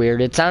really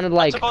weird. It sounded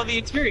like I took all the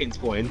experience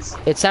points.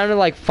 it sounded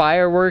like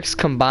fireworks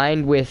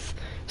combined with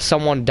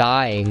someone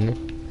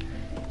dying.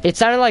 It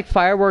sounded like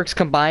fireworks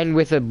combined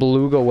with a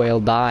beluga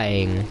whale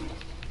dying.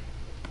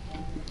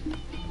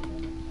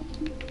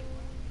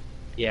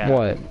 Yeah.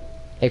 What?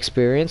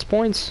 Experience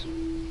points?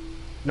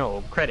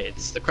 No,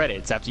 credits. The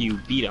credits after you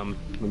beat them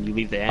when you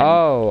leave the end.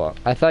 Oh,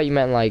 I thought you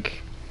meant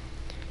like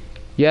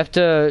you have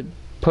to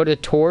put a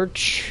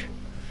torch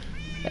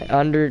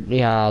under.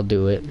 Yeah, I'll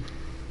do it.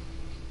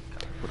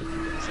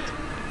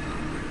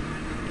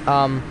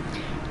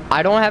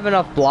 I don't have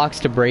enough blocks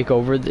to break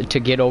over to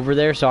get over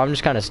there, so I'm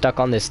just kind of stuck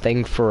on this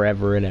thing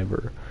forever and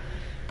ever.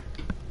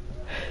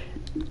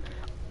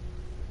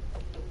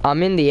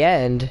 I'm in the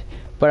end,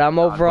 but I'm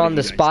over on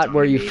the spot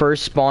where you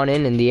first spawn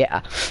in the.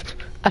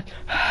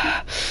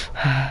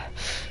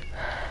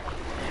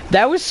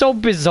 That was so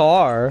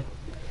bizarre.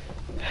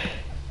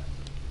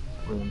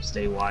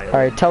 Stay wild.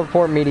 Alright,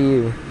 teleport me to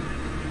you.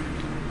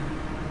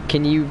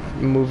 Can you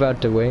move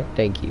out the way?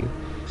 Thank you.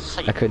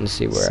 I couldn't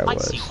see where I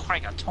was.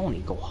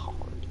 Rigatoni, go hard.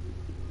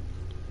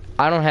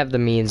 I don't have the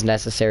means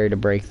necessary to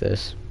break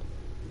this.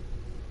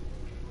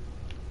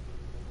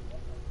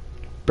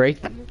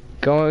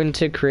 Go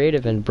into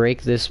creative and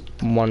break this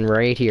one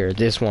right here.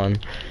 This one.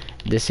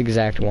 This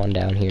exact one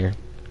down here.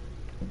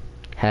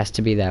 Has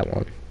to be that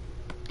one.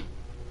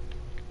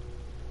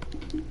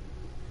 You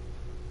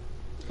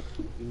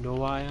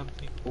know I am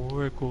the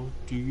Oracle.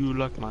 Do you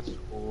like my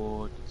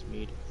sword? It's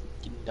made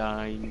of freaking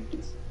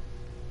diamonds.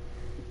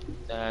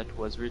 That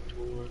was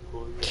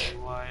rhetorical. You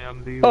know I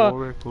am the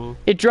Oracle.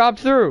 It dropped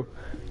through.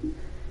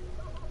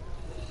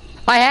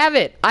 I have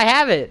it. I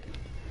have it.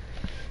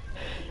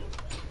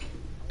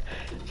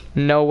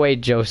 No way,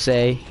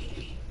 Jose.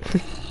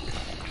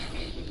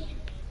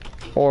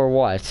 Or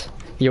what?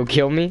 You'll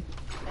kill me?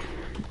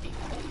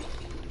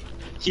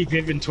 Keep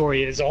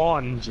inventory is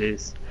on,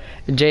 Jace.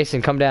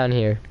 Jason, come down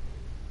here.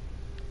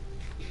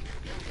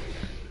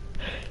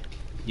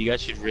 You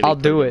guys should really I'll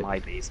put do in it. my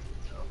basement.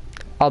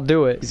 I'll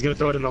do it. He's gonna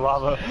throw it in the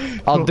lava.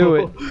 I'll do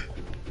it.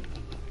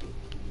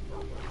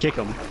 Kick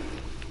him.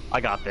 I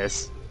got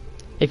this.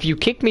 If you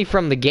kick me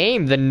from the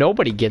game, then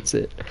nobody gets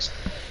it.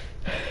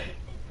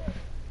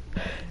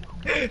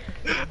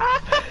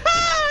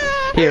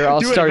 Here,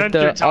 I'll start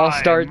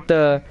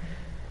the.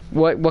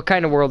 What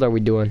kind of world are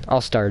we doing?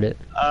 I'll start it.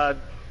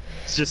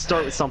 Just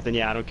start with something.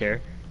 Yeah, I don't care.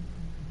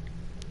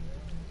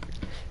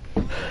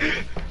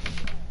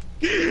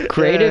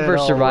 Creative or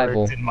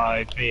survival? In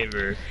my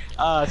favor.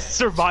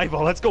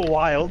 Survival. Let's go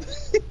wild.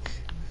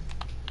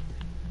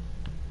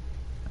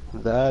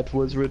 That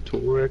was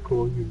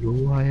rhetorical. You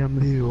know I am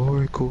the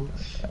Oracle.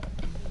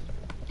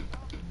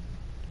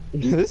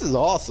 This is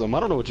awesome. I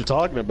don't know what you're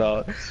talking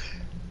about.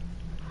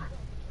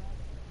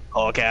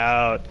 Hulk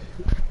out.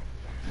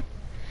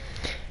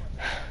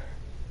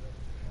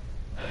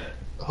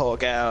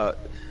 Hulk out.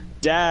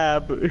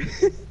 Dab.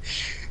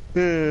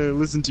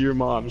 Listen to your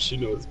mom. She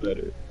knows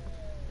better.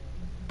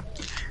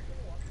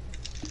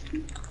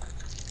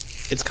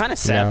 It's kind of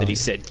sad that he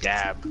said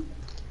dab.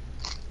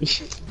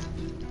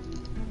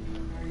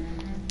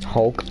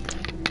 Hulk.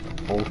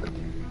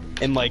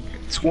 In like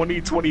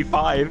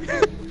 2025.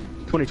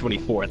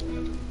 2024.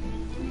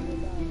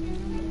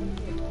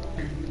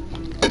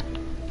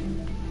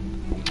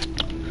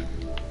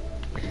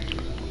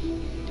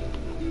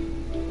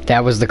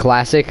 That was the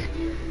classic.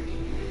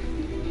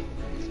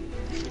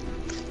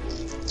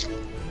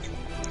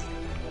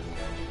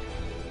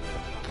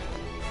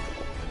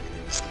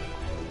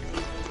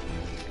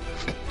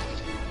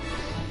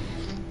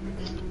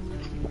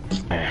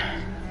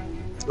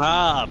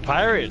 Ah,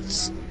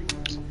 pirates.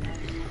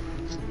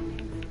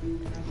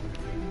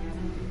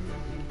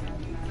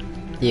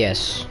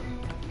 Yes.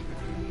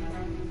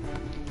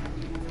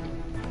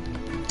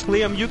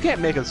 Liam, you can't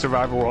make a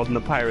survival world in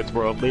the pirates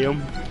world, Liam.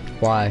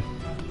 Why?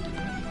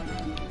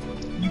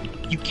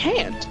 You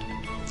can't.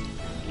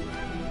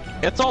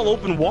 It's all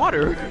open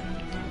water.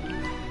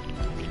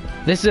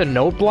 This is a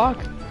note block?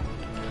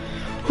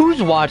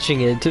 Who's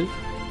watching it?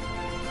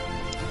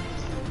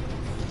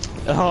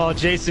 Oh,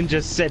 Jason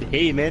just said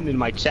hey man in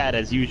my chat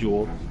as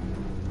usual.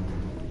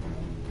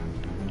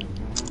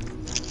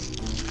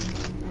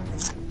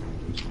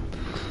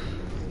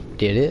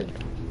 Did it?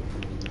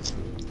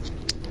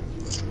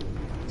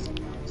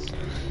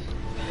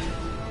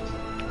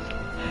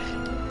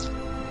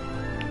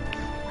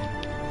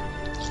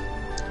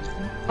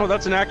 Oh,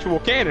 that's an actual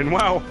cannon,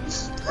 wow.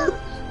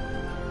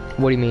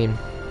 What do you mean?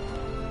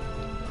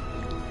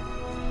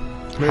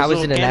 There's How is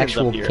little it an cannons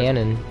actual up here.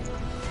 cannon?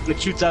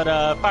 It shoots out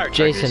fire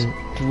Jason,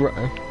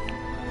 crackers.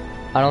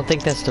 I don't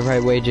think that's the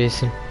right way,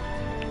 Jason.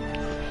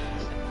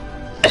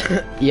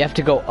 You have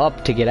to go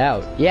up to get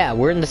out. Yeah,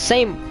 we're in the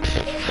same...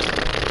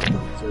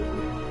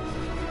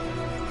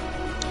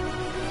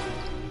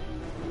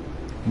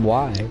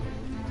 Why?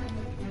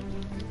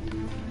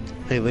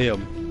 Hey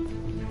Liam.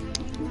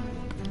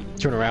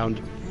 Turn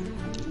around.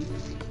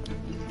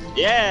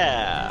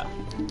 Yeah!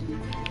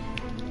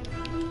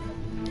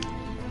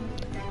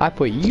 I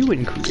put you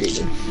in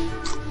creative.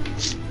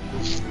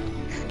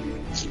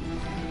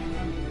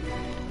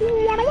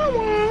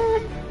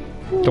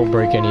 Don't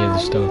break any of the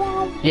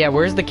stuff. Yeah,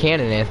 where's the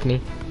cannon, Anthony?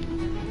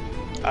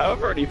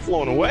 I've already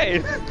flown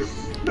away.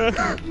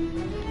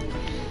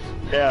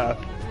 Yeah.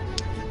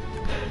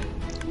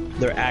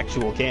 They're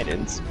actual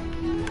cannons.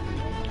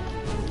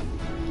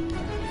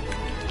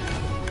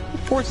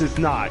 Of course it's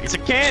not. It's a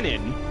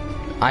cannon.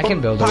 I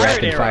can build a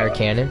Pirate rapid fire era.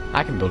 cannon.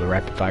 I can build a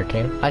rapid fire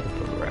cannon. I can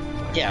build a rapid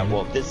fire Yeah, cannon.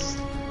 well, this...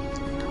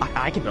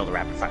 I can build a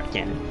rapid fire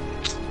cannon.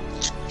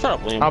 Shut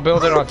up, Liam. I'll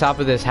build it on top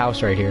of this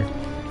house right here.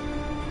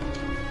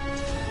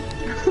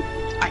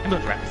 I can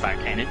build a rapid fire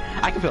cannon.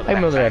 I can build a I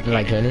can build a rapid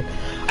rapid fire cannon.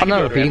 I'm can not build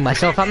a repeating rapid-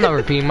 myself. I'm not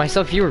repeating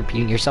myself. You're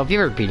repeating yourself.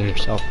 You're repeating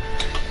yourself.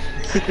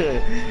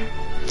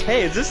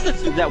 Hey, is this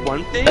that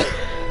one thing?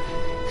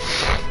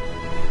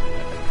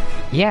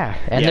 Yeah,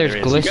 and Yeah, there's there is.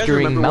 You guys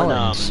glistering remember when,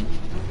 melons.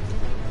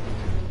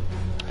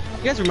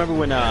 You guys remember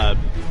when,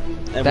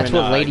 That's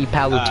what Lady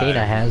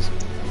Palutena has.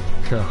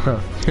 No,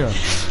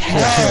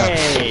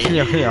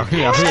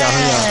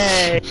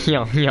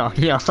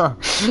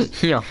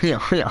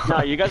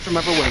 you guys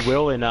remember when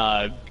Will and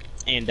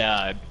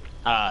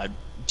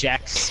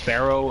Jack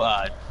Sparrow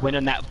went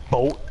on that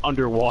boat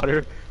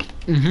underwater?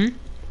 Mhm.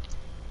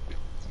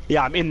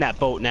 Yeah, I'm in that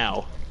boat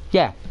now.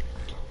 Yeah.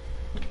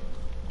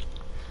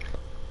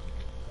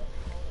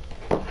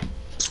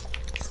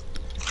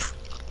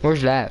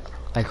 Where's that?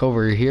 Like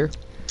over here?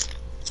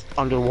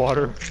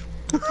 Underwater.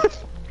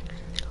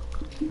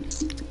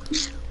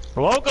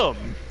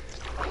 Welcome.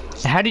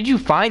 How did you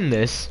find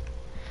this?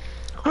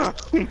 I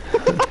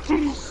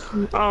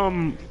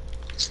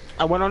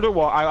went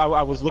underwater.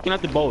 I was looking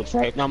at the boats,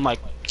 right? And I'm like,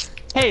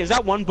 hey, is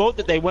that one boat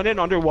that they went in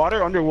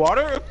underwater?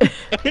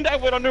 And I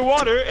went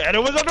underwater, and it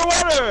was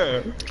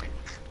underwater.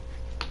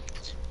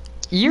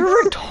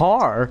 You're a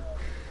tar.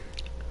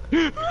 How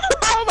am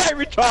I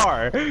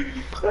retard?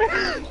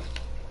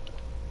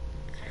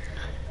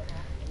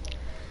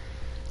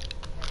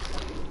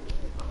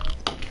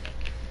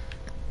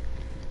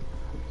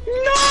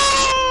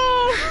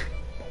 No!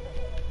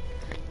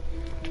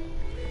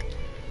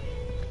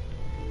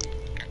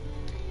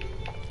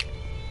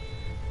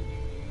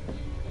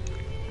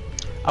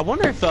 I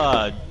wonder if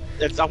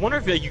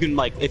you can,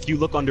 like, if you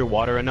look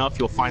underwater enough,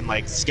 you'll find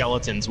like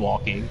skeletons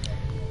walking.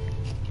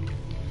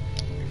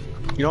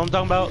 You know what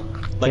I'm talking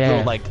about? Like Yeah.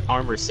 little like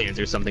armor stands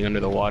or something under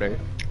the water.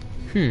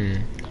 Hmm.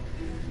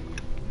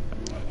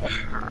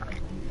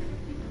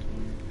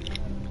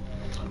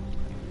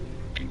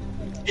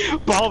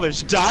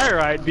 Polished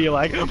diorite be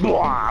like,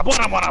 blah,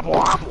 blah, blah,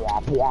 blah, blah,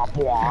 blah,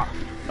 blah.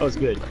 That was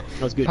good.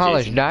 That was good.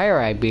 Polished Jason.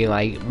 diorite be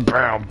like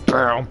brown,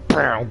 brown,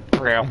 brown,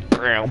 brown,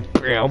 brown,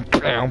 brown,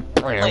 brown,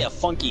 Play brown. a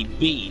funky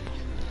beat.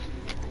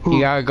 You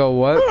gotta go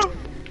what?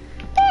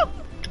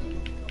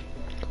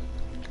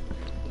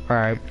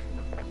 Alright.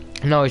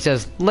 No, he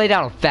says, lay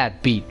down a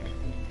fat beat.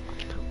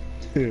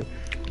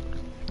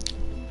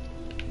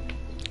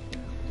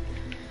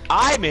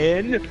 I'm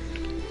in.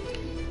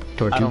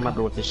 Tortuga. I don't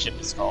remember what this ship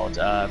is called.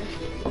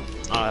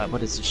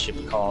 What is this ship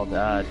called?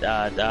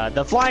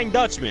 The Flying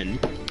Dutchman.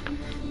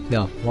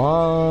 No.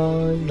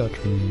 Flying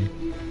Dutchman.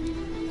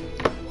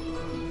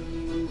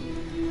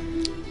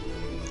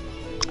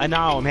 And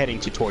now I'm heading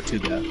to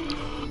Tortuga.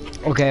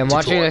 Okay, I'm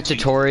watching a Tortuga.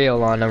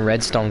 tutorial on a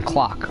redstone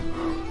clock.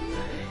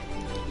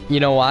 You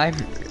know why?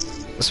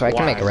 So I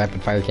can Why? make a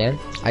rapid fire cannon.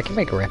 I can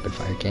make a rapid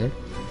fire cannon.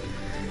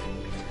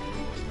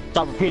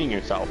 Stop repeating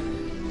yourself.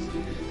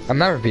 I'm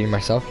not repeating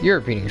myself. You're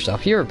repeating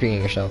yourself. You're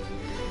repeating yourself.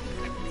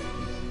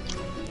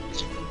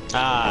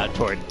 Ah,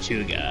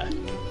 Tortuga.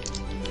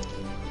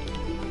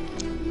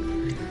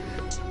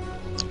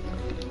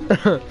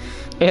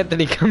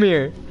 Anthony, come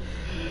here.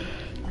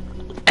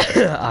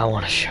 I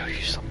want to show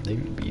you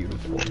something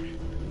beautiful.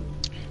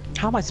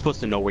 How am I supposed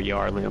to know where you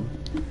are, Liam?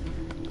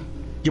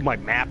 Get my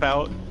map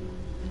out?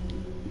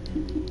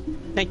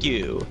 Thank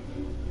you.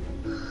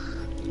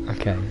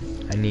 Okay,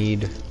 I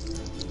need...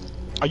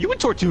 Are you in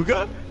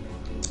Tortuga?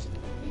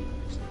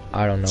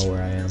 I don't know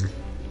where I am.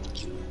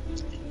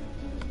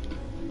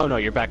 Oh no,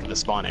 you're back in the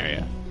spawn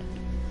area.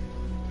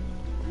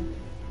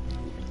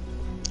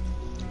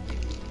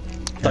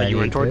 I thought you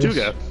were in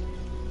Tortuga.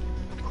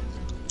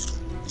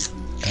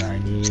 I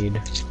need...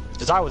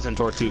 Because I was in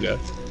Tortuga.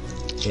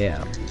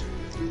 Yeah.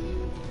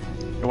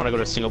 You want to go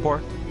to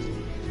Singapore?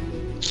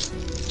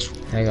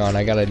 Hang on,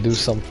 I gotta do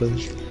something.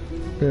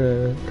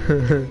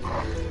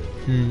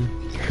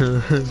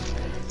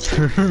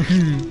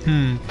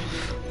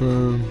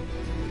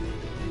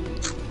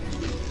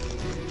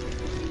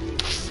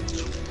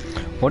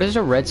 What does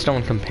a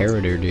redstone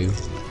comparator do?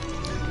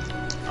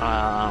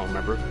 I don't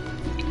remember.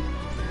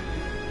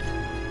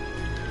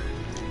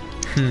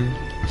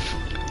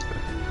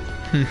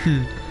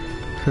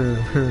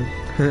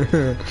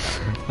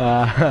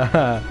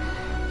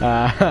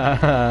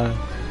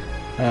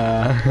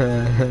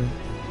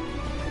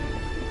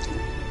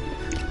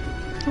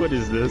 What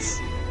is this?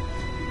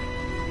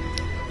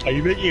 Are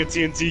you making a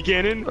TNT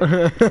cannon?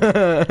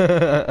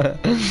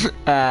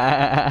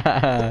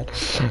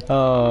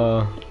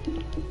 Oh.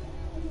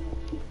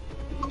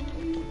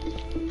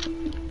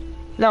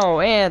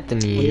 No,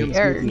 Anthony. Liam's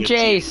making a TNT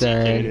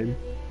Jason. cannon.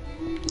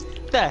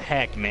 The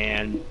heck,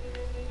 man?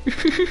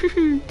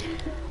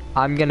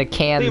 I'm gonna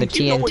can Liam, the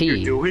do you know what you're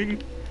TNT.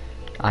 doing?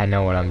 I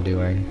know what I'm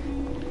doing.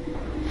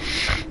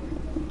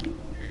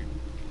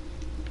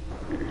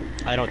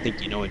 I don't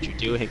think you know what you're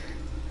doing.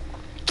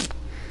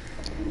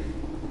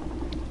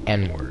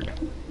 N-word.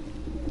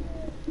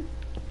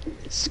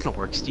 Is this gonna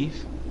work,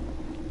 Steve?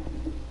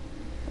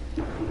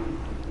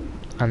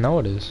 I know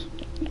it is.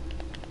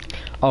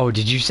 Oh,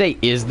 did you say,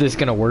 is this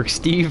gonna work,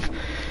 Steve?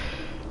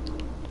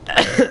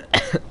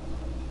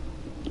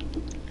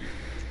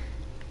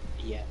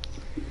 Yeah.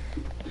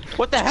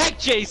 What the heck,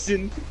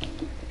 Jason?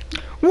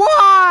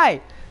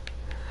 Why?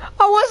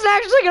 I wasn't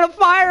actually gonna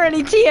fire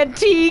any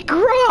TNT.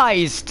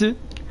 Christ!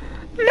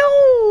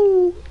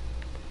 No!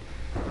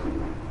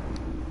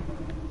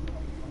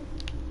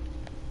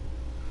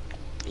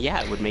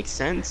 Yeah, it would make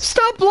sense.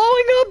 Stop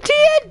blowing up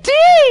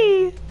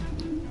TNT!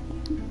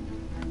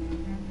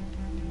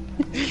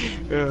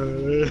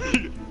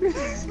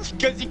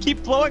 Because you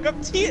keep blowing up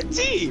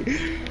TNT.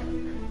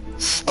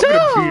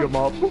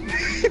 Stop!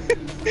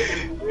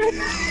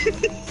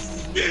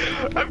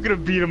 I'm gonna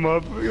beat him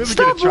up.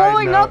 Stop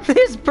blowing up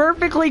this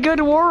perfectly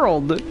good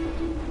world.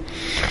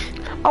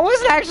 I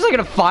wasn't actually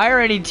gonna fire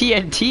any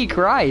TNT,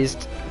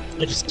 Christ.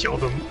 I just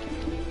killed him.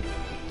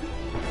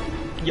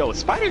 Yo,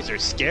 spiders are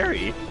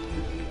scary.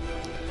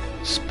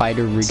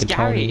 Spider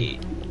rigatoni. Scary.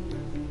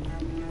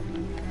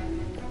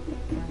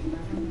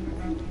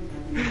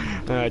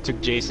 I took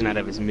Jason out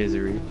of his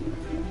misery.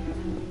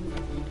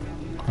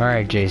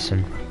 Alright,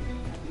 Jason.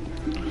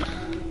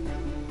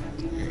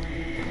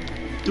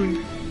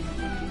 Doing.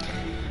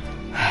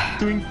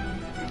 Doing.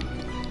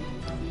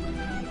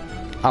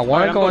 I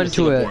want to go into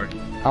Singapore.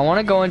 I want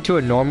to go into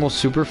a normal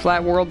super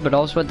flat world, but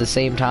also at the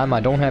same time,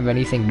 I don't have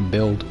anything to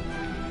build.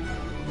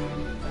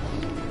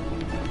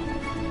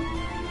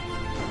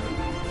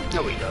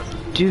 No, he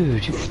doesn't.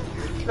 Dude,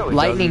 No, he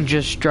lightning doesn't.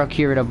 just struck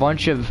here, and a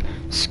bunch of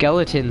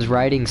skeletons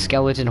riding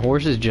skeleton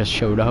horses just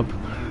showed up.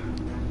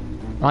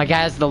 Like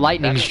as the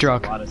lightning That makes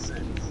struck. a lot of sense.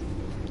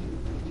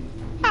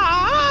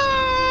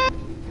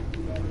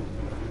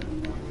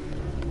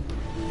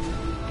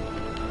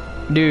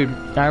 Dude,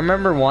 I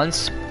remember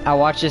once I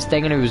watched this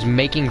thing and it was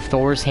making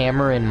Thor's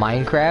hammer in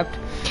Minecraft,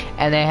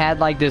 and they had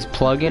like this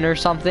plugin or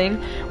something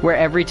where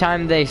every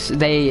time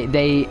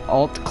they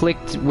alt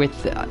clicked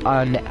with the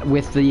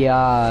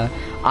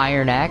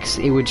iron axe,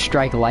 it would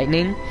strike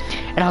lightning,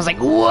 and I was like,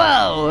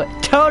 whoa,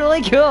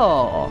 totally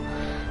cool.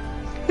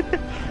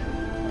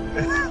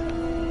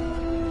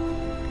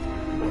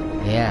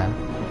 Yeah.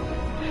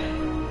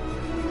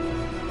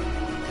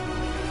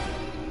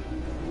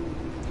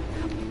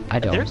 I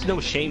don't. There's no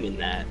shame in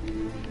that.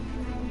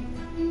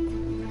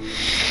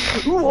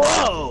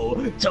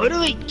 Whoa!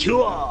 Totally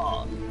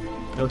cool!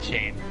 No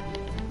shame.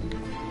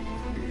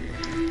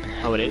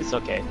 Oh, it is?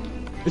 Okay.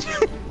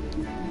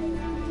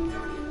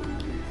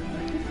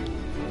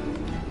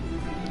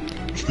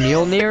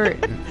 Mjolnir,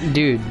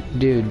 dude,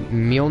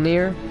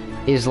 Mjolnir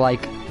is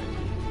like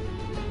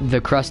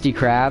the Krusty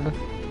Krab,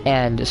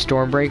 and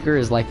Stormbreaker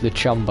is like the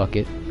chum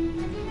bucket.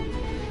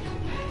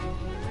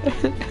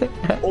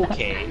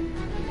 Okay.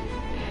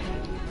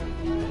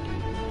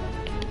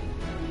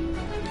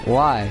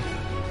 Why?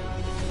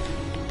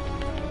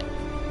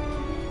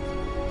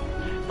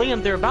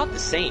 Liam, they're about the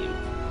same.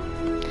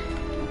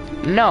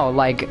 No,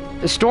 like,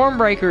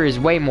 Stormbreaker is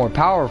way more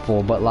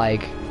powerful, but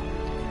like...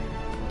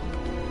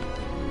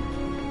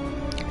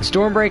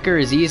 Stormbreaker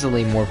is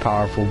easily more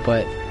powerful,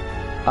 but...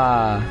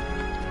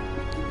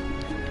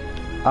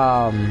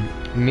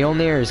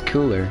 Mjolnir is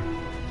cooler.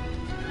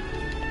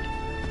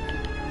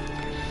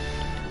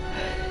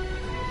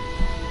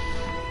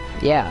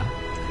 Yeah.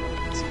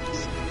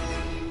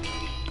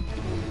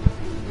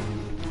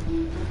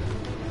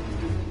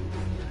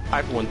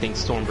 I, for one, think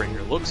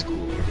Stormbreaker looks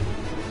cooler.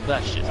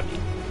 That's just me.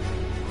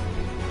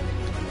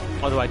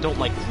 Although I don't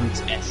like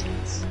Groot's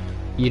essence.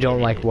 You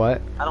don't like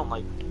what? I don't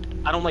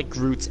like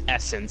Groot's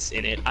essence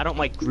in it. I don't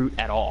like Groot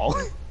at all.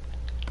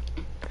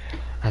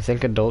 I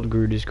think adult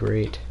Groot is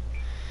great.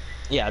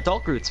 Yeah,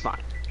 adult Groot's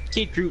fine.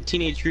 Kid Groot,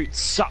 teenage Groot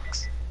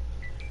sucks.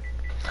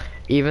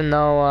 Even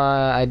though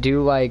I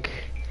do like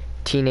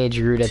teenage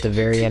Groot at the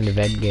very end of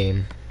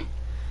Endgame.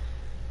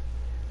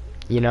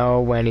 You know,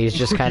 when he's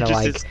just kind of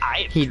like,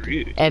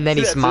 and then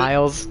he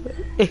smiles.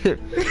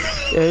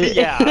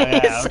 Yeah,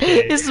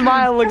 okay. His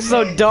smile looks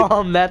so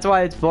dumb. That's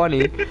why it's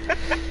funny.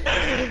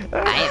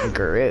 I am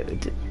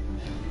Groot.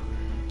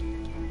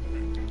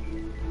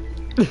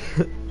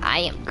 I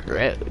am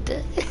Groot.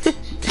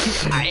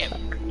 I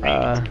am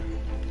Groot.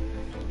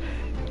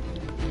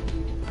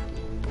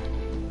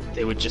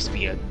 They would just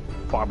be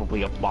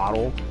probably a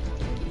bottle.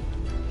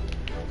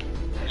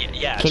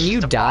 Yeah. Can you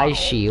dye bottle.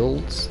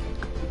 shields?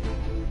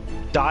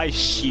 Dye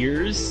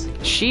shears?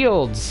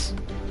 Shields.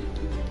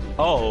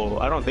 Oh,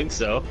 I don't think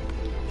so.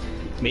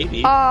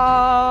 Maybe.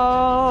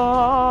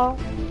 That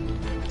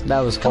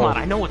was Come Hulk.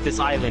 on, I know what this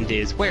island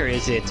is. Where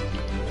is it?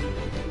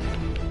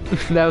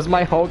 That was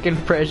my Hulk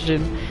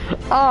impression.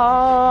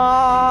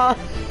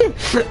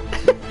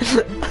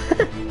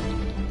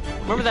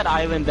 Remember that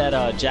island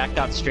that Jack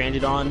got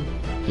stranded on?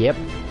 Yep.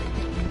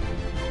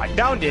 I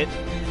found it,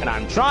 and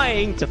I'm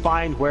trying to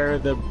find where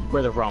the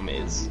rum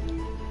is.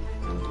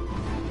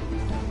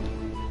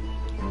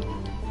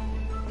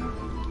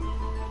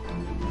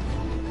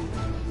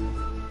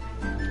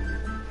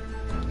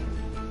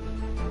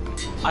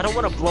 I don't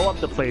want to blow up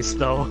the place,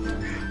 though.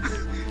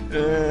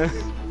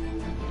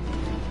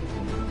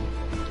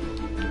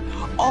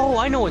 Oh,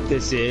 I know what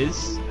this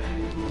is.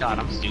 God,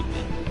 I'm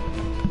stupid.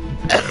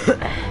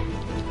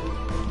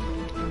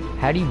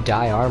 How do you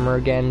dye armor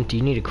again? Do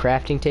you need a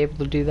crafting table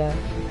to do that?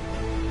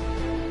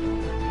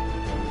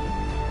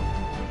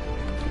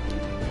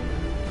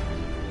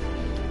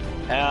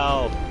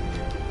 Help!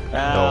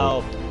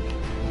 Help!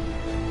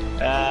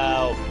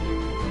 Help!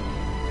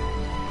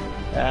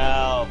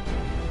 Help!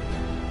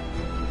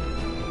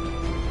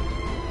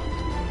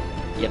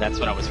 Yeah, that's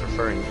what I was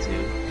referring to.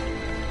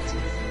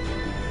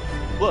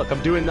 Look,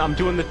 I'm doing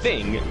the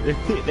thing.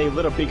 They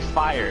lit a big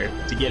fire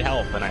to get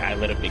help, and I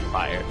lit a big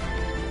fire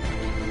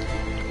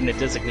in the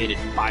designated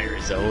fire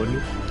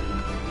zone.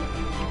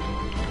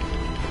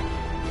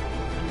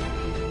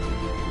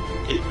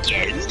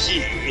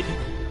 Genji.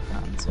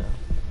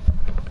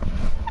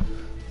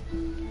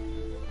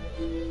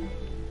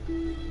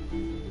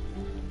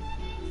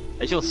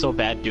 I feel so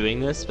bad doing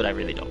this, but I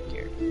really don't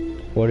care.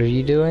 What are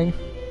you doing?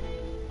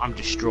 I'm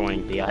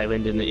destroying the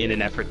island in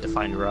an effort to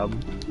find Rub.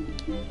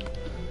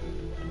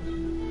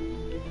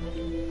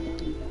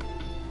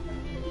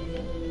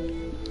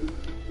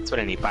 That's what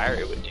any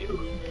pirate would do.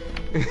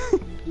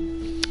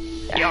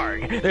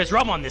 Yarg, there's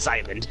rum on this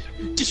island.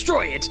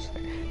 Destroy it.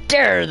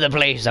 Tear the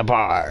place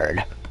apart.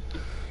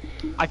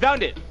 I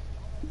found it.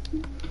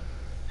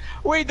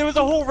 Wait, there was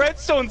a whole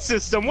redstone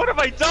system. What have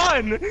I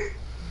done?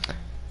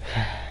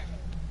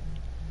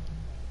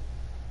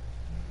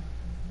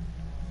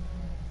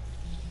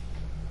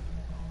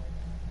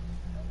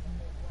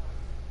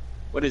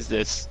 What is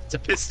this? It's a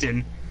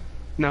piston.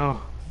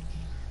 No.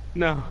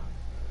 No.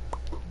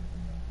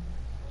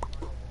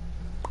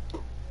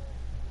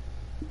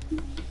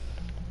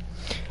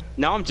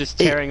 Now I'm just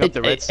tearing up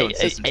the redstone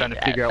system trying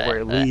to figure out where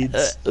it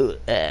leads.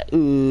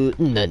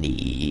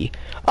 Nani.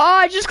 Oh,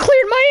 I just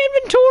cleared my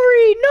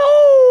inventory!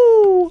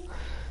 No!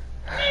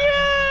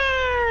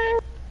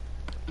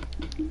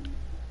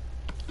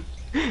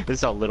 This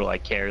is how little I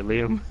care,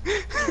 Liam.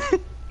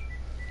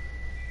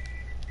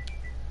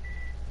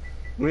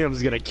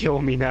 Liam's gonna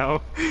kill me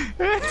now.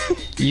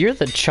 You're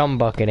the chum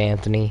bucket,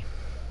 Anthony.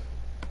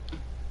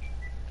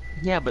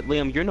 Yeah, but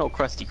Liam, you're no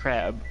Krusty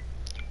Krab.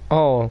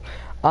 Oh,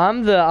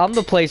 I'm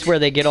the place where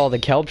they get all the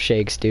kelp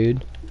shakes,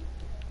 dude.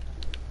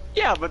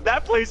 Yeah, but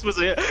that place was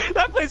a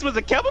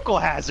chemical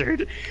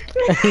hazard.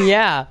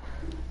 Yeah,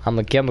 I'm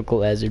a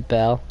chemical hazard,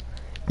 pal.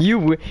 You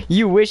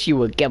wish you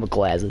were a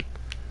chemical hazard.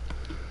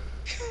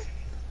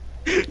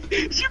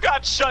 You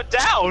got shut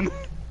down.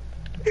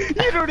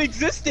 You don't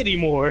exist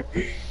anymore.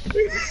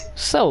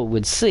 So it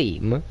would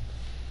seem.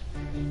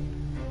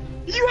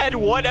 You had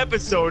one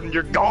episode and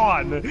you're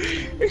gone.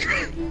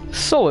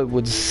 So it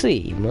would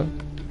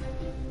seem.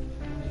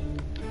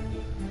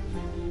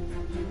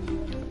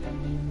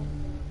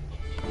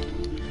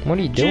 What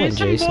are you doing,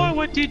 Jason? Boy,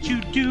 what did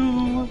you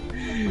do?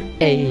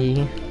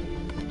 Hey.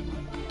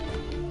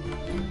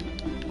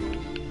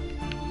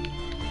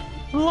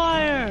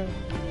 Liar.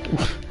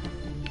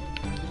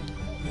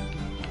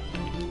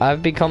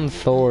 I've become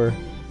Thor.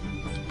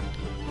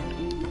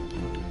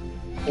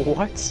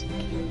 What?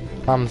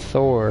 I'm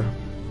Thor.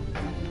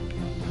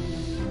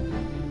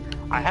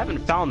 I haven't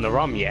found the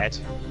rum yet.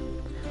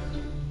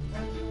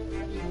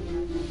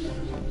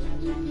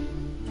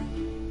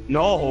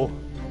 No!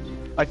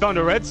 I found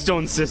a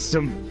redstone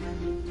system.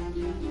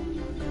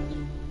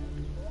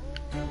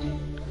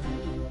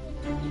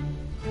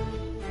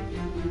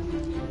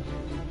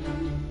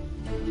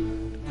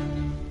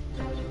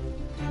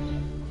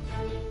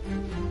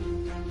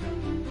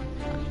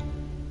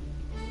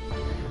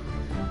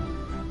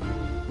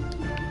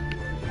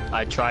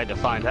 I tried to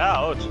find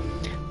out.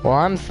 Well,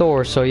 I'm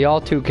Thor, so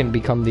y'all two can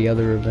become the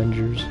other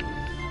Avengers.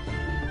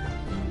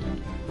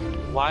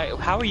 Why?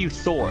 How are you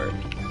Thor?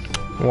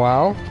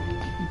 Well,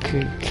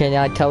 can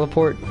I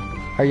teleport?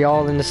 Are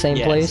y'all in the same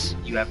Yes, place?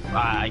 you have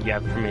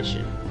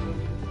permission.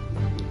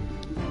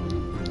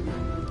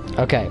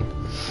 Okay.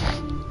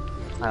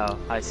 Oh,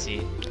 I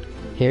see.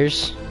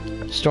 Here's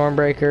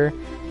Stormbreaker,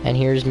 and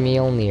here's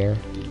Mjolnir.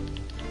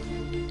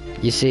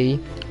 You see?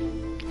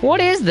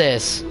 What is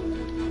this?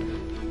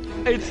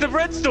 It's the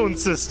redstone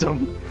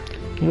system.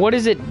 What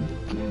does it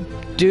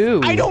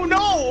do? I don't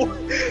know.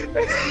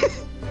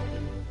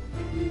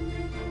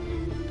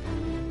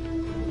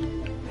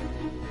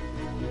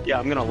 Yeah,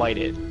 I'm gonna light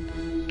it.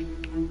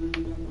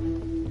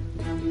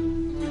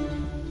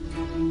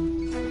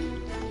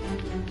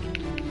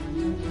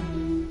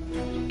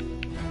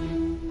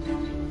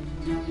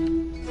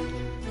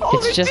 All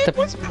It's it just did a-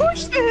 was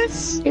push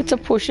this. It's a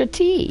Pusha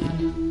T.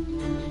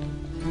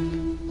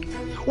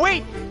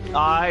 Wait,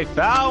 I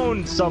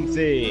found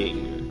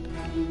something.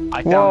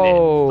 I found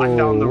Whoa. it. I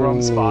found the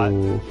rum spot.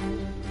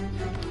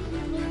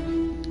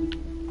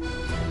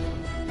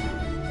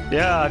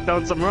 Yeah, I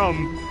found some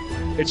rum.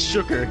 It's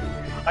sugar.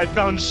 I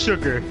found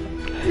sugar.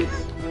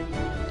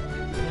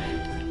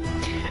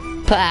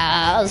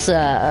 Pour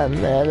some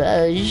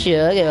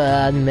sugar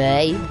on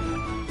me.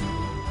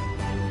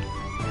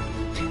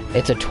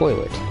 It's a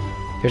toilet.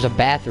 There's a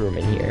bathroom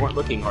in You here. weren't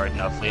looking hard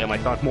enough, Liam. I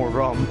found more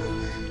rum.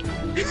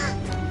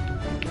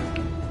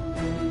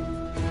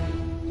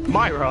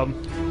 My rum.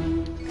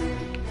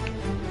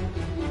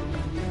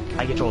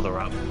 I control the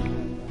rum.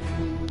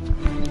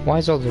 Why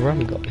is all the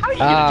rum going? How are you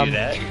gonna do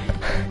that?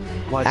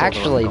 Why is all the rum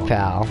Actually, going?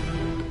 pal.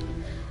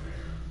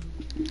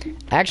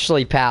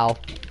 Actually, pal.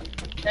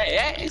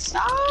 Hey,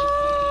 stop!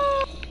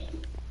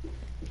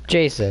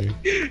 Jason.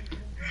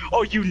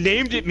 Oh, you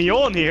named it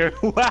Mjolnir.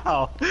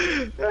 Wow.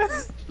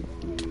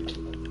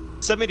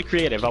 Send me to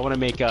creative. I want to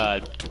make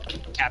a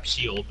cap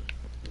shield.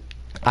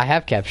 I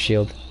have Cap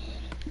Shield.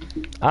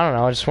 I don't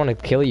know, I just want to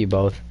kill you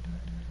both.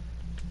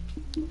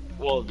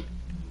 Well,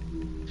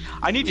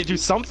 I need to do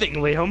something,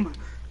 Liam.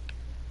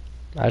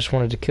 I just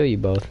wanted to kill you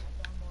both.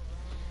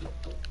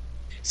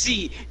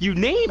 See, you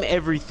name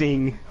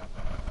everything.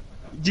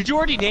 Did you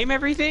already name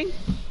everything?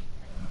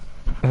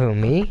 Who,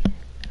 me?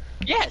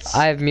 Yes.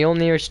 I have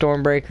Mjolnir,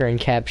 Stormbreaker, and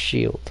Cap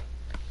Shield.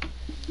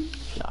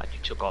 God, you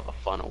took all the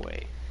fun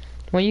away.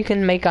 Well, you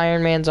can make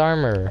Iron Man's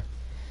armor.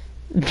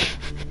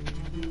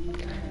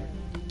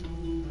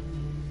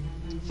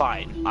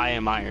 Fine, I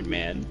am Iron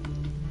Man.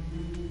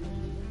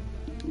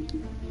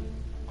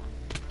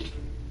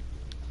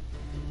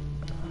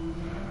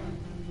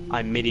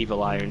 I'm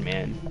medieval Iron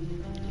Man.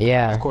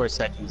 Yeah. Of course,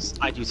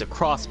 I'd use a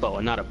crossbow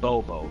and not a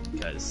bow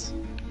because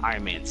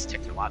Iron Man's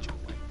technological.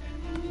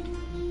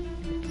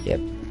 Yep.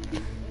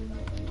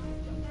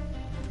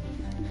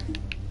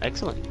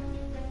 Excellent.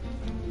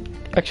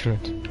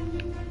 Excellent.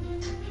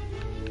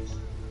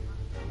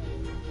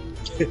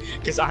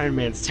 Because Iron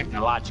Man's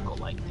technological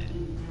like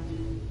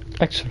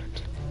that.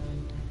 Excellent.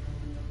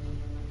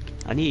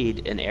 I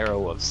need an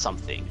arrow of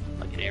something,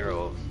 like an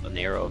arrow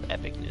of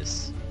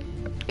epicness.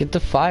 Get the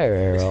fire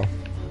arrow.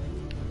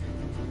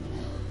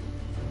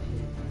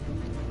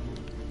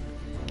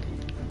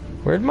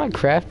 Where'd my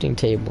crafting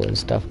table and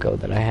stuff go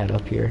that I had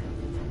up here?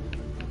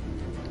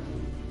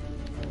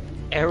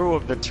 Arrow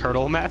of the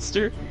Turtle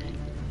Master?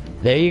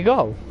 There you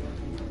go.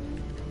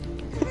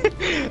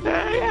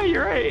 Yeah,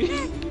 you're right.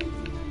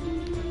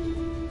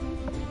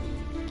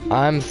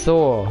 I'm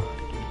Thor,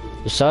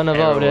 the son of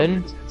Arrow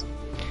Odin.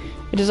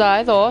 It is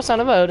I, Thor, son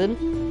of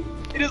Odin.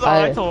 It is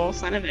I- I, Thor,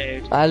 son of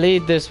Odin. I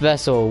lead this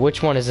vessel.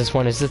 Which one is this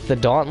one? Is this the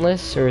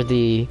Dauntless or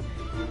the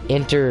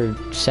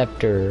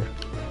Interceptor?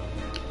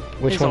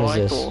 Which one is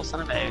this? Thor,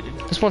 son of Odin.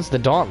 This one's the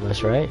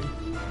Dauntless, right?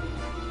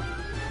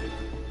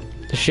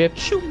 The ship?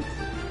 Shoo.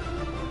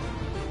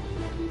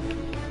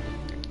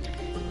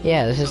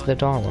 Yeah, this is the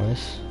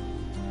Dauntless.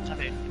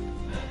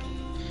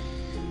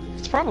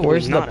 It's probably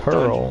Where's the not a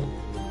pearl? dungeon.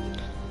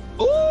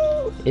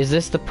 Ooh! Is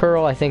this the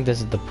pearl? I think this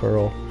is the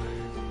pearl.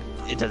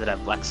 Does it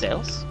have black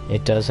sails?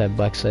 It does have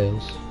black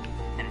sails.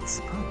 And it's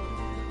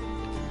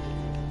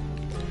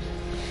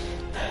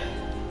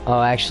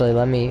Oh, actually,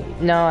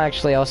 No,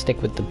 actually, I'll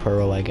stick with the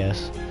pearl, I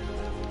guess.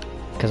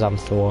 Because I'm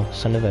Thor,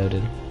 son of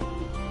Odin.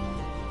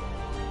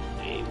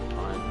 a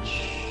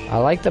punch. I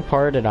like the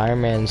part at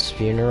Iron Man's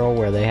funeral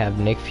where they have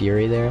Nick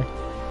Fury there.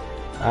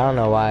 I don't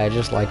know why, I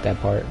just like that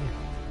part.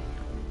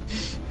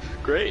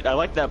 Great. I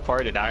like that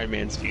part at Iron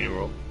Man's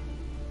funeral.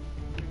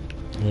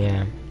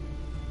 Yeah.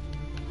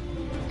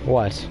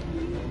 What?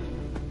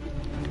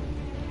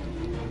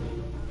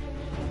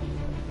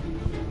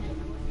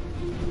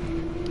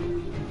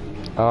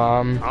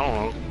 I don't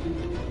know.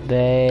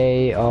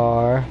 They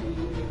are...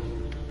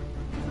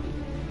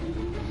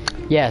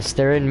 Yes,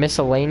 they're in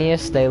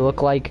miscellaneous. They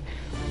look like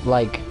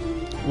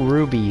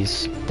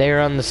rubies.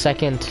 They're on the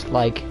second,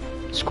 like,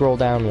 scroll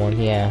down one,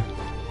 yeah.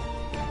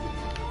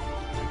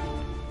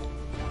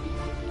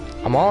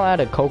 I'm all out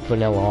of Coke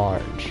Vanilla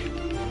Orange.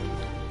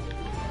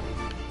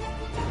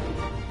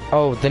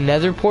 Oh, the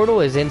nether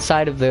portal is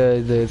inside of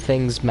the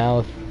thing's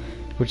mouth,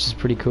 which is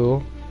pretty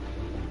cool.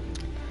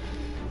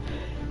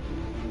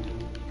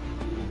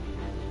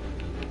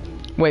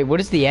 Wait, what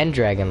does the end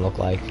dragon look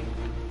like?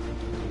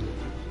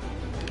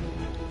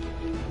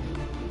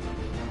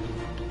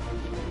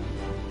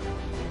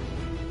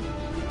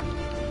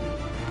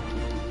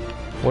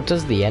 What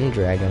does the end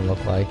dragon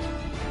look like?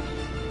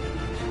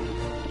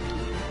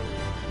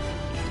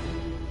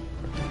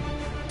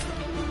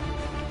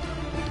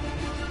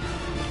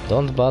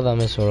 Don't bother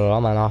me, Mr.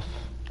 Romanoff.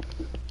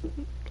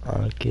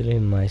 I'll kill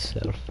him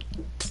myself.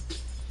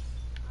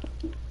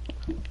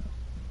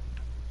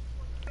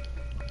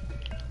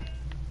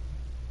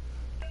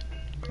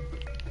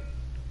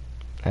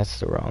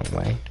 That's the wrong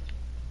way.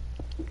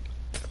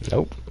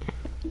 Nope.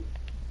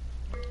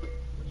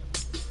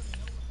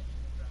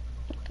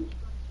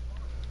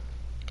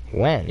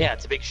 When? Yeah,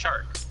 it's a big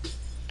shark.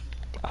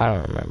 I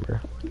don't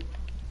remember.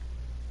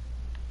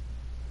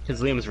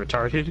 His Liam's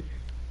retarded.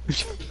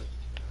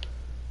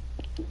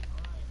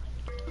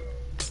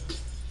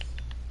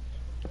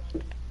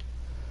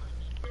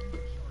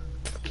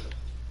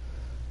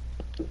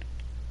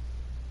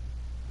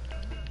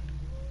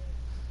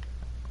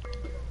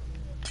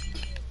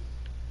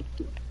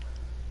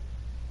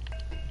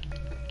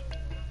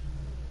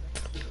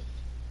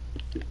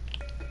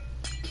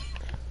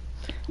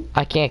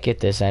 I can't get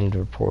this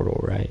ender portal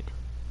right.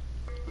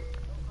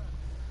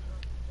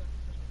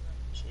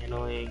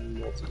 Channeling,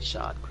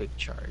 multi-shot, quick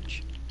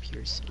charge,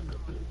 piercing.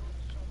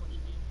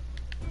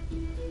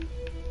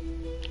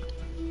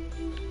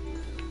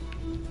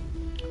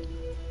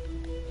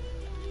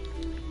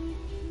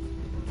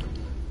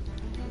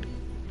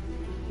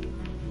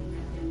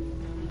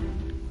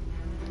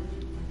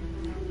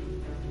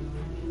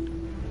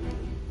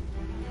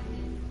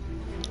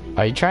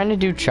 Are you trying to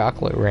do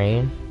chocolate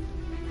rain?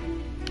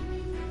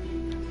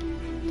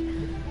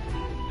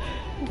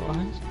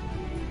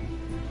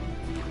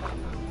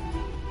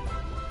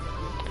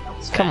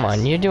 Come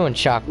on, you're doing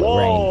chocolate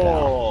rain,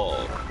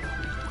 pal.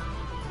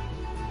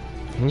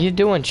 You're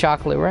doing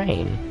chocolate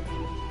rain.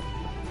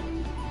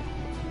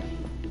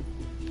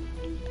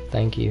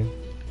 Thank you.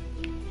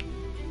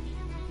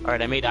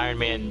 Alright, I made Iron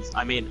Man's.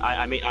 I'm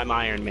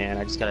Iron Man.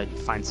 I just gotta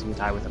find some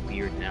guy with a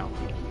beard now.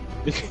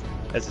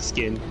 As a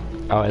skin.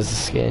 Oh, as a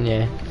skin,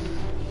 yeah.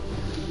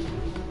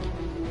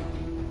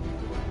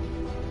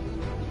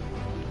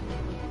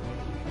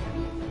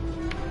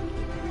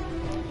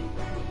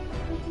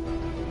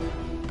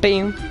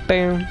 Boom,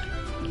 boom.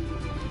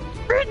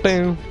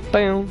 Boom,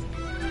 boom.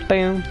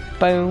 Boom,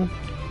 boom.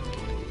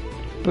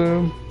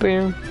 Boom,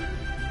 boom. Boom,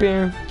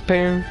 boom.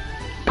 Boom,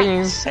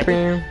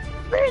 boom.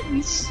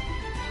 Beans.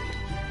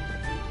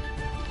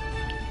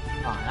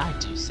 Oh, I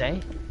do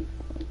say.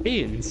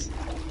 Beans.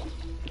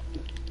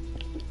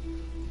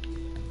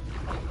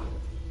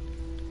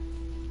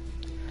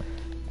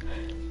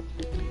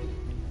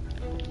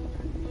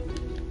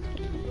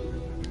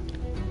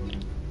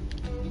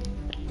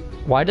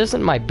 Why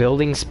doesn't my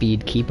building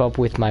speed keep up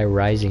with my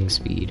rising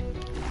speed?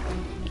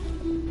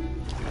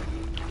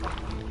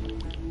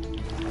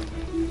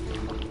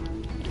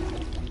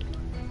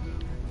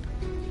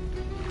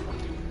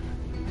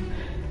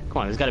 Come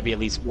on, there's gotta be at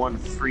least one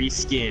free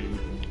skin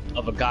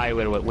of a guy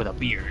with a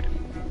beard.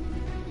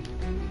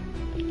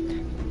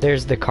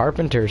 There's the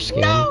carpenter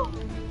skin. No!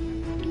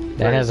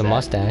 That Where has is a that?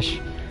 mustache.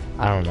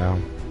 I don't know.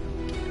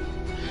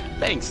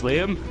 Thanks,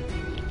 Liam.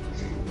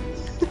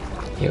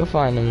 You'll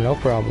find him, no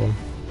problem.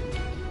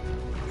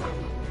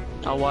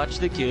 I'll watch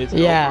the kids.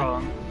 Yeah. No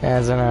problem.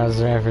 That's what I was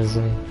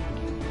referencing.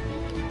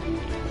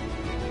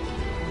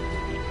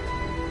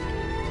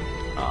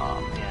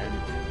 Oh man.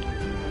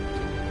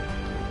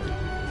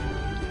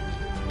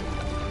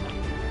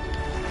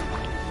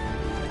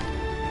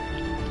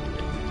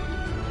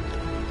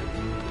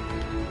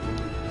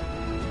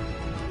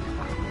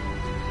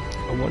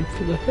 I went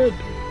for the head.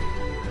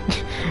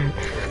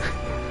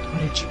 What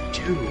did you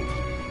do?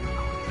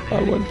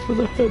 I went for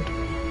the head.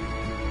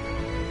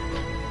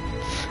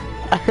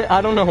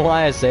 I don't know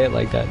why I say it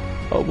like that.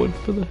 I went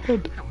for the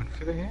head. I went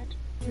for the head.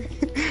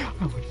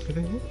 I went for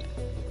the head.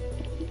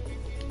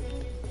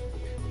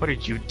 What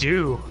did you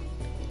do?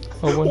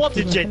 What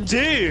did you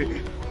do?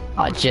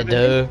 What you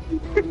do?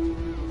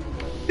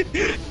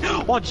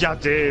 What'd you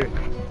do?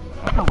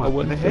 I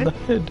went for the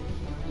head.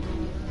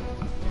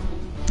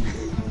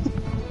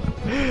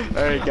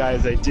 Alright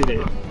guys, I did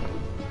it.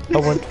 I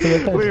went for the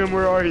head. Liam,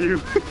 where are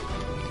you?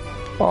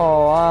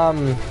 Oh,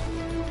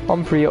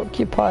 I'm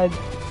preoccupied.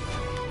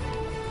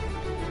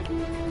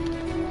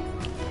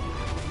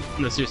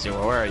 No, seriously,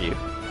 where are you?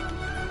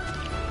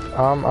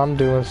 I'm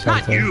doing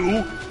something. Not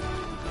you!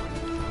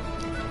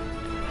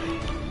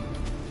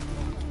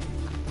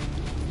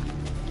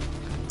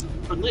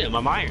 But Liam,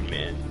 I'm Iron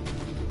Man.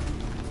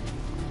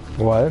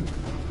 What?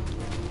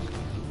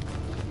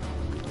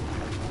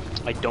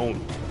 I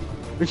don't.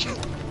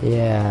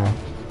 Yeah.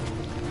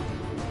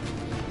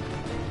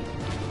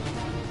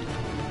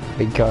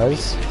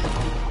 Because?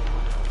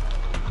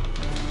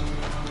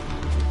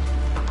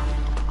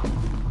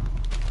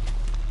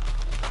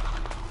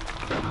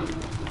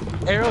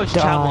 Arrows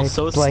travel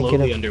so blanket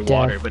slowly of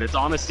underwater, death. but it's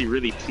honestly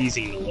really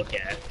pleasing to look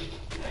at.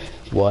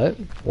 What?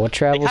 What They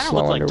travels kind of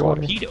slow look like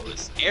underwater?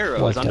 torpedoes.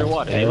 Arrows What does?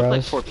 underwater. They look like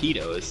Arrows?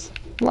 torpedoes.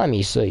 Let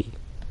me see.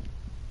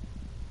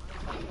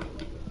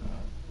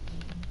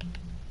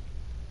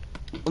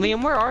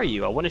 Liam, where are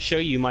you? I want to show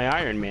you my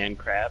Iron Man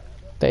crap.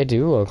 They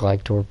do look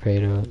like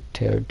torpedoes.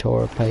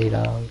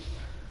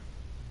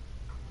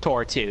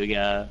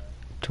 Tortuga.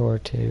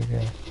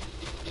 Tortuga.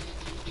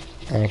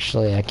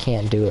 Actually, I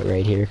can't do it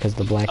right here because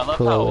the black I love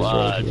pearl is how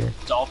right here.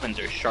 dolphins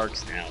are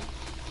sharks now.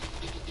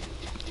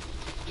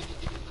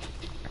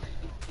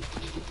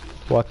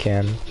 What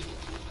can?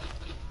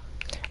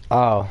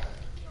 Oh.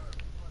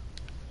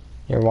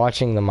 You're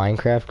watching the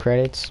Minecraft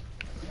credits?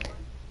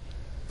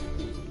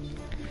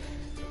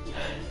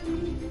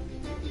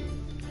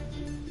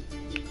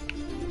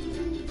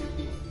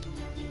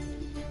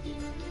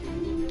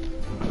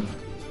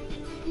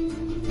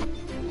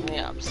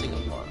 Yeah, I'm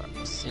Singapore.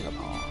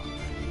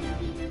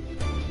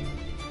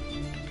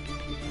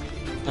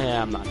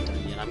 Yeah, I'm not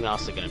done yet. I'm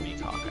also gonna make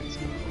Hawkeye's.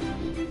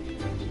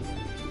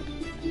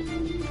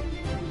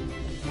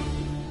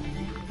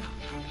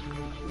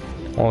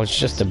 Well, it's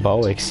just a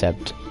bow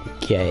except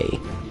gay.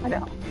 I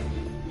know.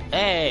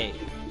 Hey!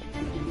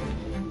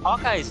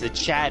 Hawkeye's the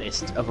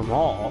chattest of them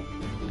all.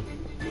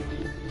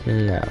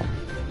 No.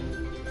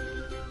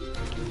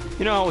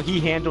 You know how he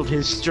handled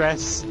his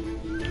stress?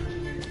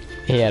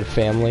 He had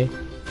family.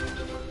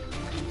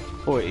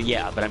 Oh,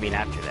 yeah, but I mean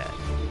after that.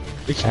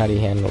 How'd he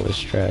handle his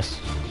stress?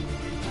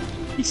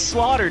 He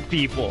slaughtered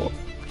people.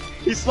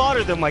 He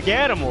slaughtered them like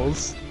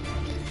animals.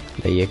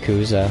 The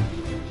Yakuza.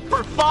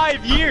 For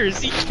 5 years,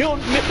 he killed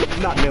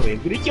not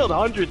millions, but he killed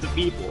hundreds of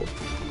people.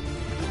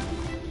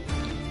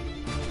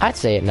 I'd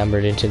say it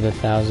numbered into the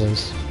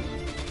thousands.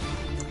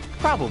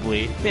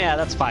 Probably. Yeah,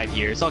 that's 5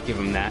 years. I'll give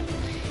him that.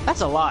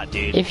 That's a lot,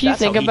 dude. If you That's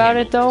think how he about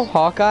it handled though, this.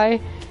 Hawkeye,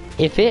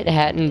 if it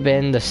hadn't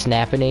been the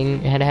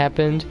snapping had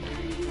happened,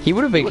 he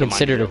would have been would've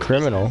considered a minded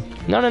criminal.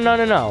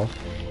 No.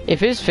 If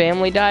his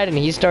family died and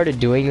he started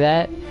doing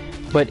that,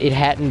 but it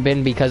hadn't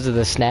been because of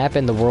the snap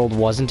and the world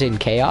wasn't in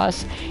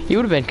chaos, he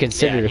would have been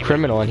considered a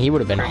criminal and he would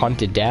have been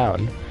hunted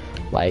down.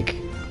 Like,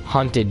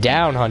 hunted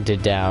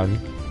down.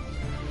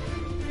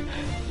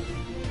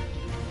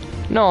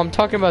 No, I'm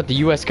talking about the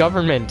US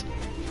government.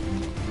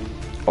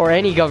 Or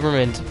any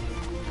government.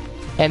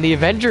 And the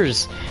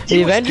Avengers.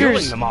 He was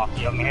killing the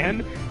Mafia,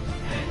 man.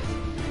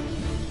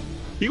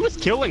 He was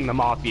killing the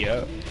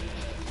Mafia.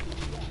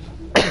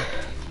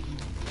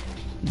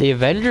 The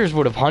Avengers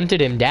would have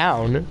hunted him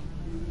down.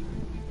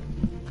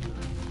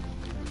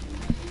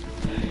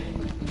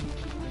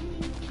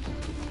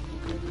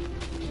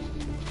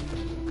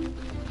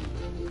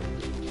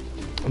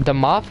 The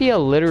Mafia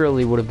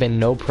literally would have been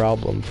no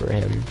problem for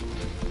him.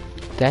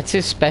 That's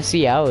his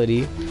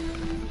speciality.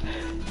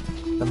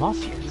 The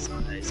Mafia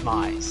is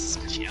my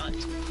speciality.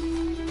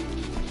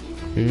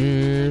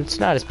 It's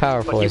not as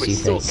powerful But he as you was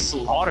still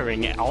think.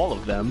 slaughtering all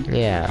of them.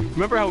 Yeah.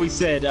 Remember how we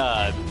said,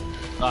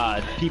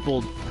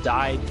 people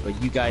died,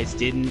 but you guys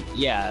didn't?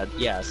 Yeah,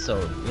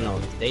 so, you know,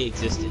 they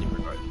existed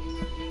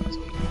regardless. So,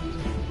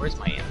 where's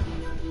my ammo?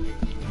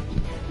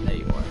 There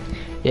you are.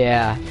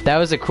 Yeah, that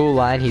was a cool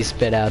line he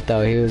spit out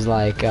though. He was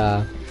like,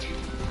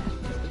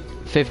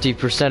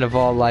 50% of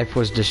all life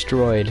was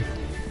destroyed.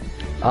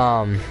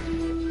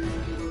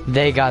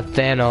 They got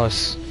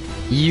Thanos.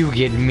 You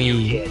get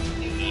me.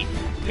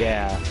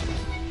 Yeah.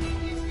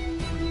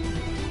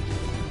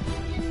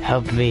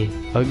 Help me.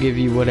 I'll give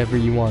you whatever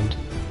you want.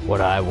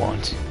 What I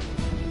want,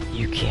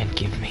 you can't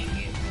give me.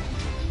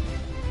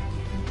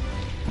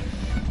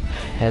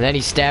 And then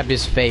he stabbed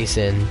his face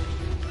in.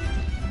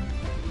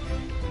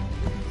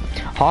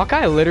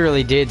 Hawkeye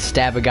literally did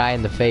stab a guy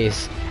in the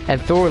face,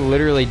 and Thor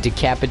literally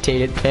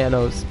decapitated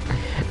Thanos.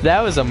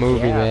 That was a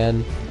movie, Yeah.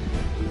 man.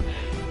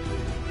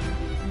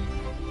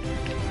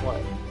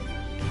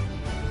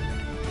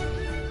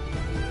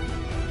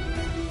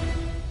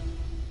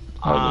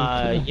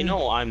 You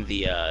know I'm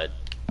the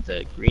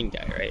green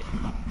guy, right?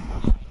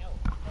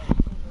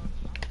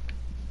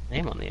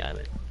 Name on the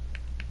island.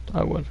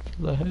 I went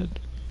for the head.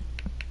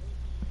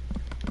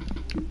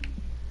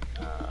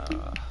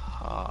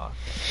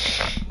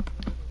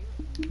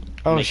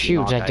 Oh Making shoot,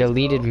 I Hawkeye's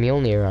deleted bow.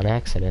 Mjolnir on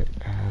accident.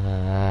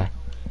 I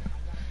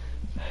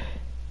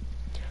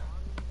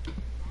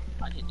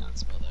did not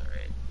spell that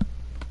right.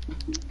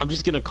 I'm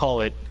just gonna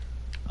call it,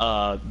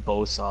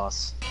 bow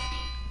sauce.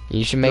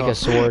 You should make No, a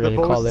sword the and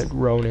call bows- it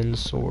Ronin's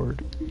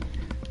sword.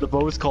 The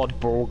bow is called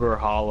Burger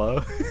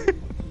Hollow.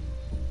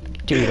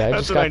 Dude, I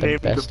That's just what I got the named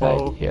the best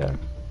bow. idea.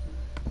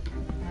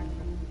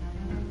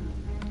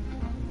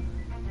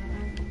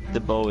 The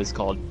bow is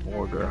called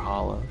Burger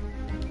Hollow.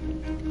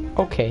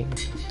 Okay.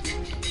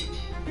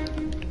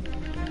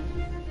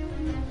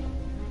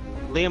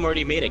 Liam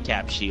already made a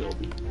cap shield.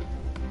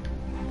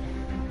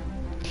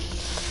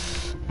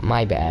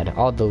 My bad.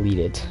 I'll delete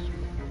it.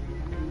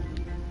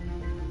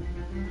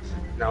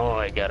 No,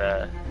 I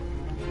gotta...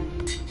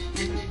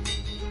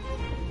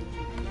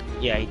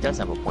 Yeah, he does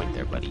have a point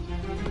there, buddy.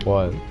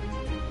 What?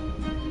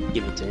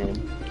 Give it to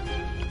him.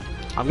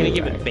 I'm gonna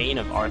give it Bane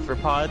of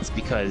Arthropods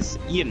because,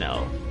 you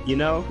know. You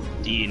know?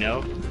 Do you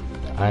know?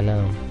 I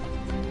know.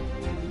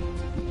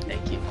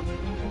 Thank you.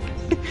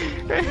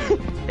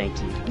 Thank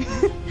you.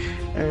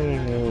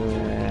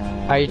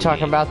 Are you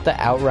talking about the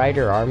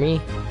Outrider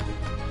army?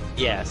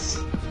 Yes,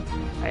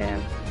 I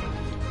am.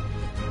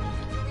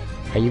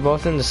 Are you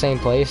both in the same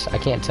place? I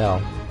can't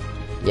tell.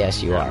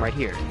 Yes, you I'm are. right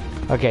here.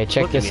 Okay,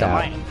 check Look at this me,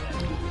 out. I'm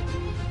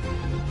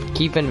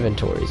Keep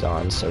inventories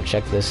on, so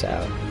check this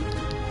out.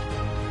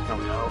 Oh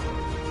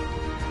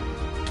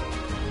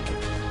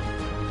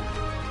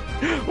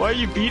no. Why are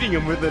you beating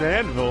him with an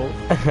anvil?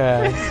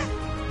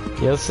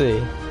 You'll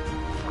see.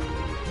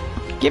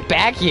 Get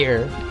back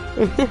here!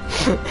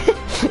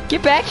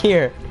 Get back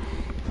here!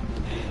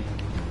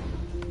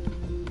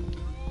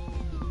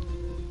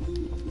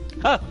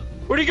 Huh?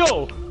 Where'd he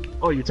go?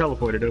 Oh, you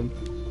teleported him.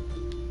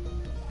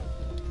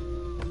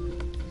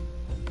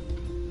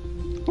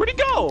 Where'd he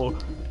go?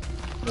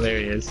 Oh, there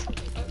he is.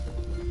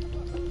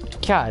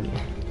 God.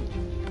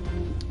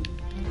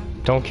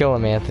 Don't kill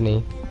him,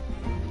 Anthony.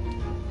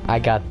 I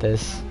got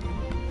this.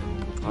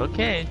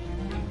 Okay.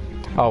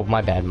 Oh,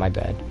 my bad, my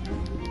bad.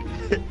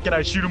 Can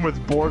I shoot him with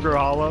Burger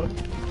Hollow?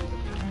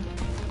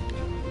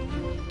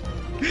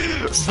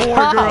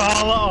 Burger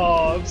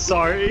Hollow! Oh, I'm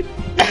sorry.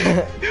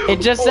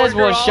 It just says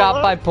was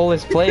shot by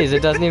Police Plays.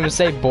 It doesn't even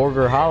say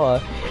Borger Holla.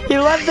 He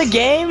left the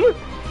game?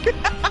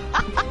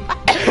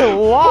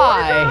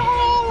 Why?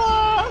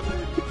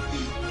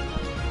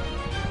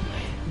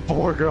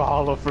 Burger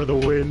Hollow for the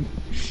win.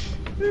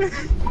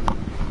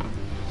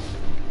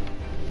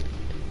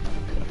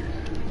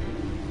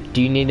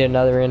 Do you need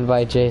another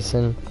invite,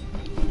 Jason?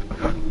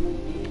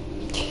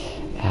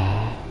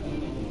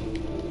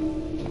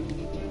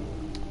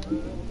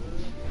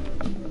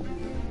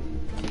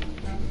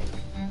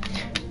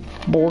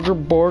 Borger,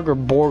 Borger,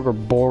 Borger,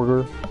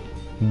 Borger,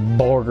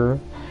 Borger,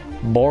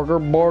 Borger,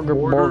 Borger,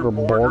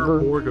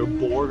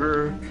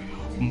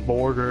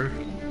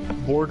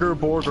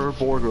 Borger,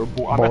 Borger,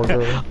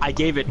 Borger. I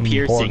gave it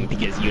piercing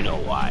because you know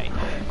why.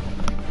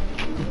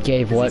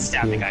 Gave what?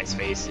 Stab the guy's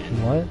face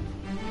in. What?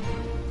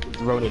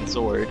 Ronin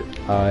sword.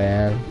 Oh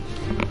yeah.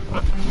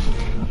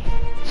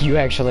 You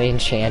actually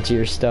enchant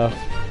your stuff.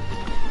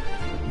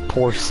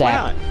 Poor Why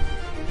sap. not?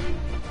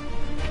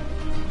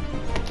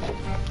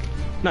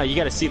 No, you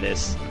gotta see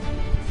this.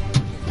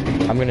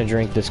 I'm gonna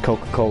drink this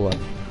Coca-Cola.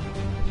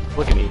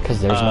 Look at me. 'Cause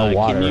there's no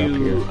water can up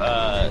you,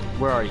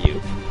 where are you?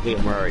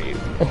 Liam, where are you?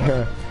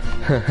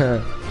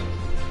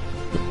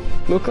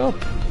 Look up.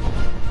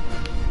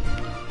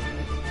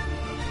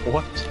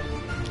 What?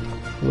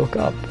 Look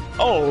up.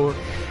 Oh!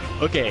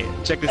 Okay,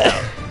 check this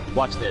out.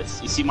 Watch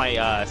this. You see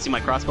my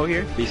crossbow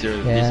here? These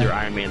are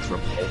Iron Man's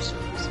repulsors.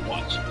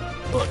 Watch.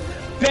 Look.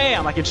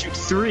 Bam! I can shoot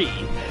 3!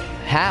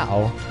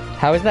 How?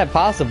 How is that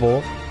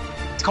possible?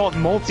 It's called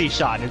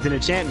multi-shot and it's an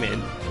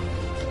enchantment.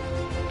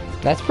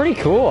 That's pretty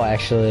cool,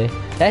 actually.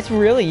 That's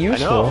really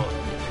useful. I know.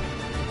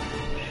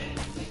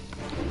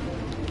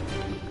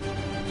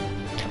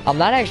 I'm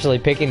not actually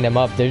picking them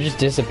up, they're just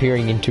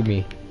disappearing into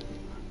me.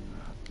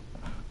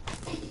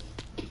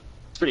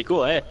 It's pretty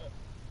cool, eh?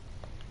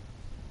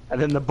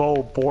 And then the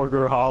bow,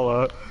 Borger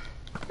Hollow.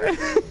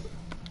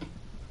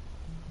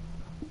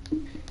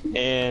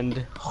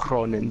 And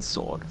Ronin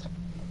sword.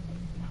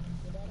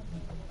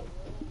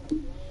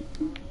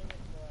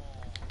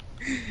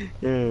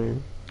 Yeah.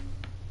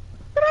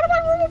 Get out of my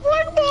room, I'm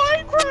playing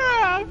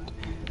Minecraft!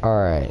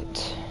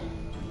 Alright.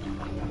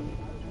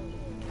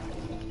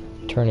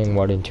 Turning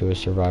what into a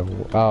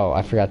survival... Oh,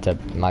 I forgot to...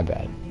 My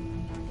bad.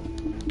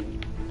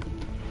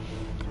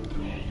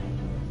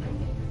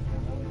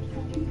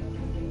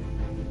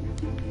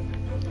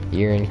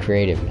 You're in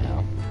creative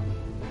now.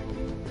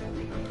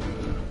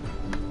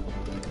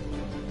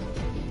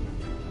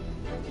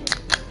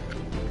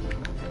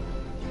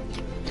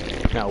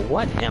 Now,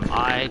 what am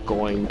I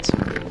going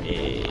to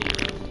make?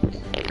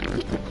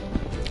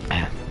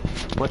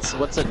 What's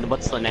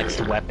the next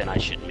weapon I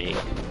should make?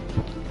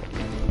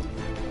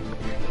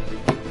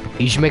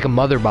 You should make a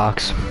mother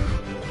box.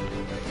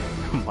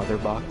 Mother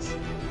box?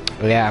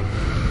 Yeah.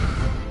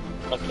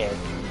 Okay.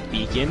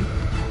 Beacon?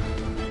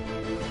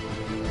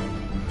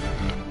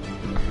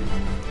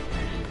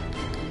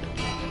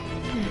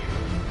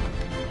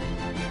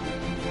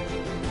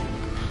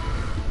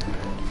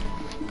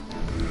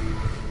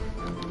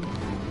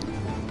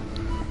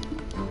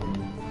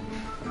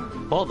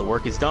 Well, the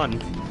work is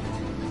done.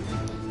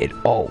 It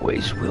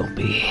always will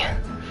be.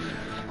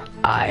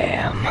 I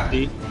am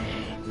See?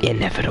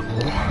 Inevitable.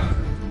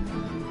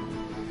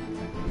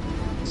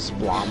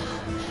 Splomp.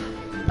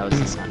 That was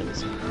the sound of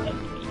his enemy.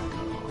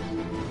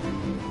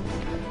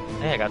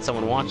 Hey, I got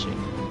someone watching.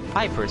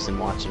 Hi, person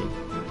watching.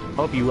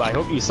 I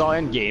hope you saw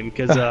Endgame,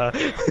 cause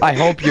I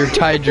hope you're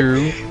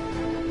Taiju.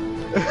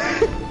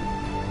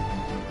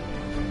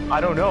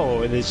 I don't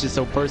know. It's just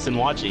a person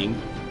watching.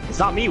 It's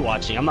not me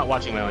watching. I'm not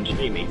watching my own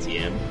stream,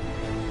 ATM.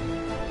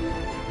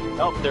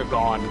 Oh, they're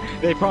gone.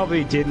 They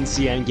probably didn't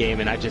see Endgame,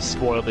 and I just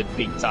spoiled it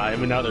big time,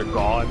 and now they're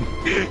gone.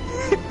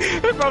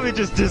 They probably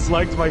just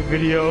disliked my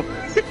video.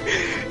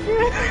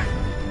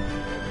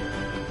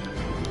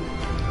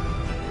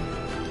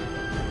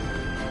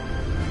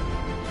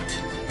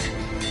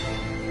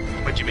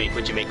 What'd you make?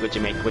 What'd you make? What'd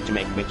you make? What'd you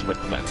make? What'd you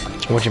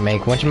make? What'd you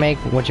make? What'd you make?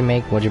 What'd you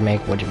make? What'd you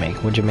make? What'd you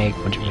make? What'd you make?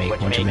 What'd you make?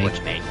 What'd you make?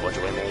 What'd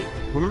you make?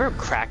 Remember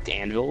cracked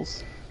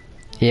anvils?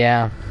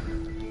 Yeah.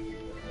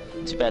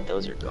 Too bad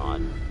those are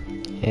gone.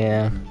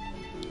 Yeah.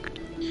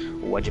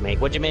 What'd you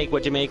make? What'd you make?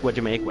 What'd you make? What'd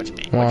you make? What'd you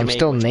make? Well, I'm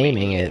still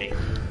naming it.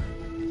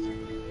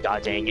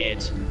 God dang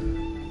it.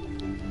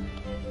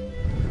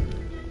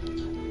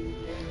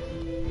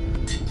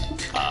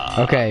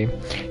 Okay.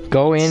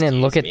 Go in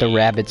and look at the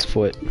rabbit's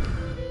foot.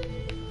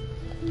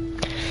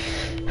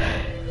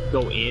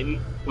 Go in?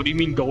 What do you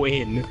mean go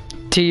in?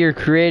 To your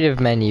creative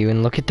menu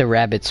and look at the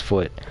rabbit's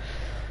foot.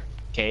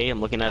 Okay,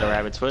 I'm looking at a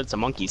rabbit's foot. It's a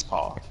monkey's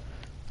paw.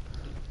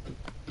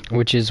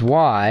 Which is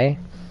why...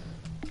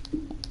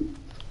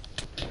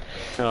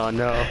 Oh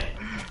no.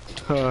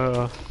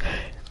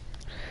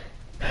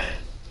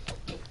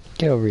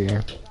 Get over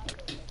here.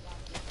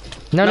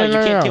 No, You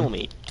can't kill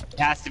me. It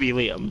has to be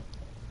Liam.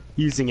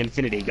 Using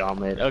Infinity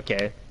Gauntlet.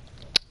 Okay.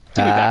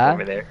 Get me back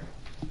over there.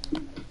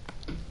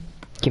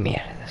 Get me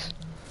out of this.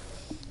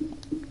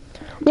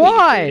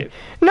 Why?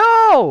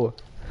 No!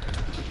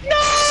 No!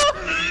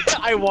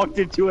 I walked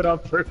into it on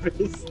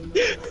purpose.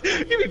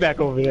 Get me back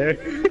over there.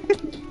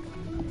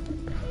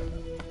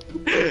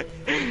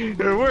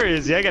 Where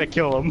is he? I gotta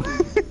kill him.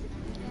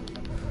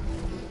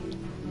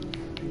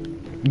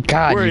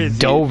 God, Where you is he?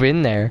 dove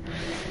in there.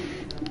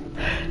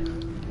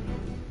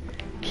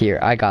 Here,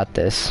 I got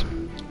this.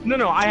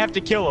 No, I have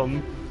to kill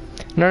him.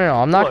 No,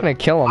 I'm not Look, gonna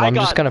kill him. I I'm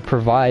just got- gonna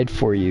provide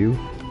for you.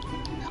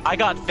 I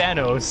got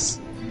Thanos.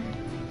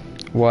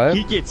 What?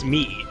 He gets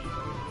me.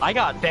 I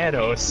got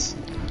Thanos.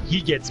 He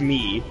gets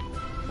me.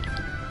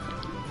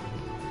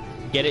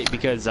 Get it?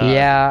 Because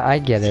Yeah, I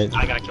get it.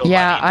 I got killed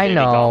Yeah, by the I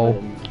Infinity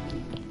know.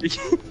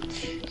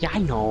 Gauntlet. Yeah, I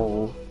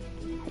know.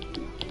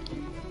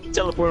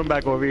 Teleport him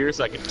back over here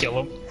so I can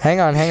kill him. Hang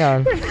on.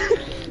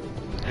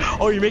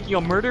 Oh, you're making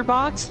a murder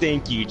box?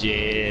 Thank you,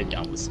 Jid.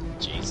 That was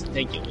Jason.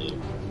 Thank you,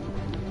 Lou.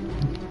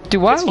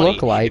 Do I It's funny,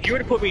 look like? If you were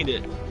to put me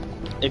in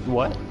if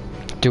what?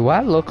 Do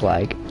I look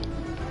like?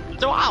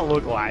 Do I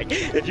look like?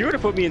 If you were to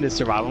put me in the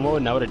survival mode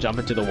and I were to jump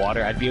into the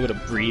water, I'd be able to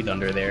breathe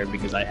under there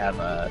because I have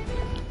a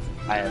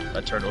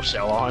turtle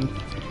shell on.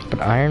 But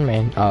Iron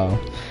Man. Oh.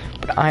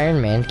 But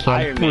Iron Man can't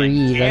Iron Man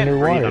breathe can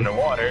underwater. breathe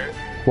underwater.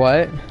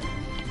 What?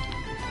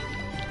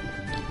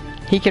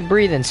 He can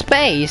breathe in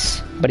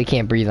space, but he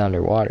can't breathe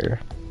underwater.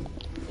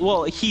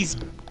 Well, he's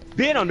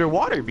been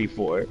underwater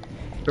before.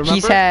 Remember?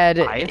 He's had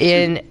I-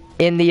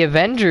 in the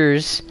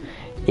Avengers,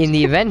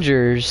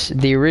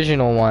 the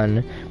original one,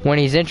 when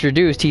he's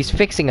introduced, he's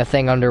fixing a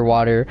thing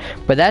underwater,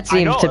 but that I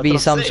seems know, to that's be what I'm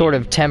some saying. sort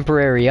of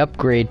temporary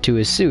upgrade to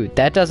his suit.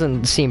 That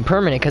doesn't seem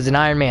permanent because in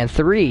Iron Man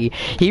 3,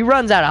 he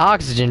runs out of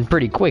oxygen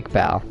pretty quick,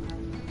 pal.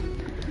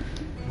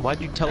 Why'd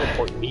you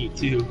teleport me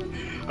too?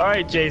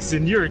 Alright,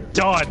 Jason, you're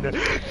done.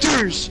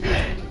 Douche!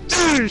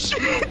 Douche!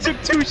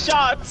 Took 2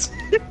 shots!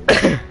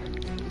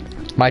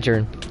 My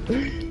turn.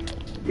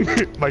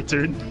 My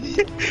turn.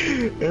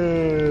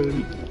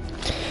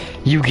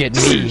 You get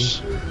me.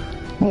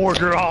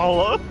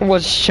 Borgerhala.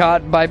 Was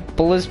shot by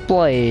Bliss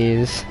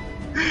Blaze.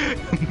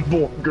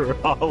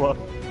 Borgerhala.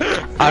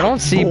 I don't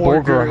see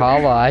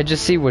Borgerhala, I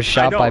just see was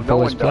shot by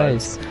Bliss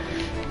Blaze.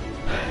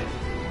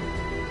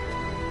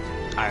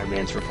 Iron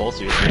Man's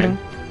repulsors, man.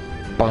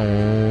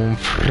 Boom.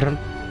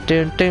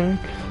 Dun, dun.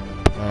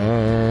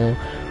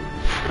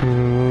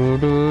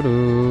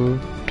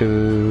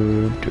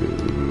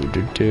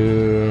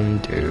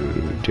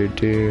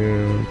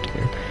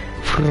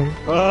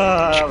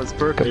 That was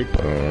perfect.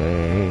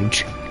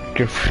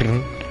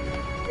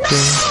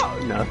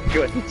 No,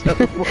 go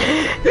ahead.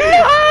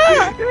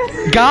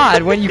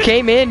 God, when you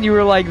came in, you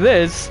were like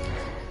this.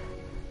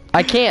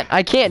 I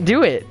can't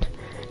do it.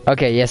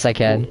 Okay, yes I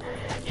can.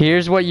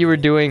 Here's what you were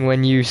doing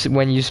when you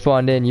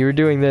spawned in. You were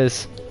doing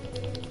this.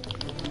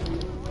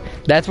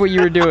 That's what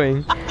you were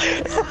doing.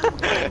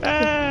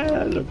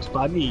 Looks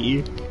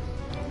funny.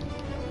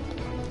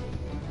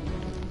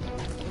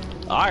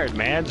 Iron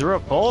Man's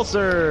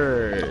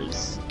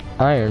repulsors.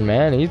 Iron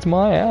Man eats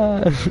my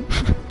ass.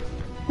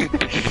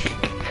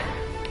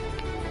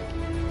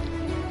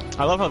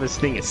 I love how this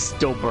thing is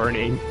still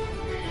burning.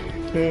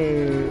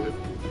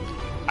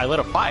 I lit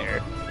a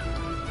fire.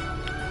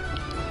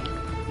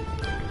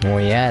 Oh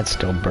yeah, it's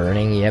still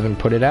burning. You haven't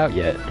put it out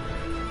yet.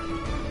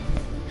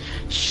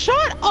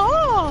 Shut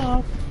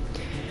up!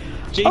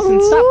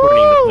 Jason, stop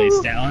burning the place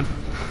down.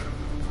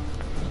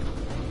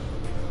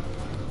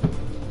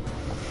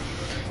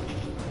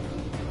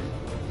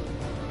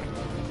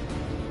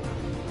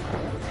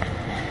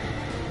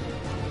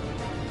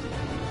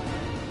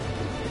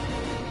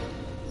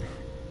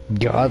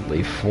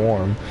 Godly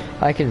form.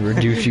 I can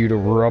reduce you to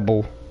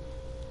rubble.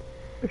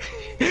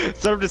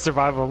 Serve to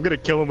survival. I'm gonna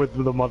kill him with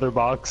the mother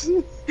box.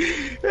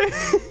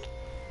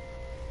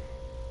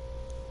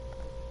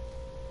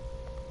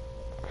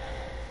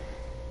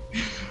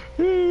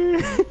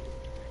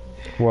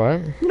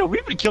 What? You know,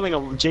 we've been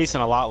killing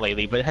Jason a lot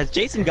lately, but has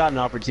Jason got an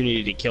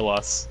opportunity to kill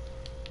us?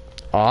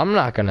 Oh, I'm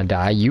not gonna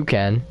die. You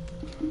can.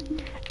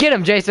 Get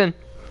him, Jason!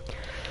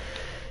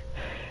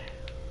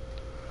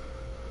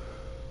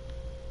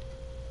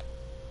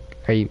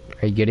 Are you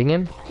getting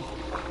him?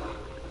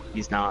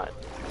 He's not.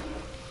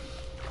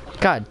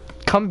 God,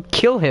 come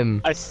kill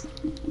him.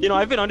 You know,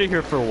 I've been under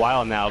here for a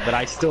while now, but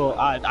I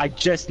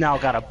just now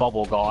got a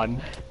bubble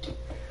gone.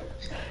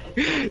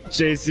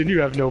 Jason, you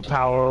have no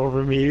power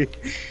over me.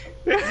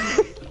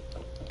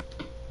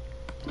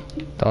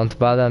 Don't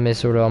bother me,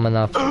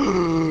 Romanov.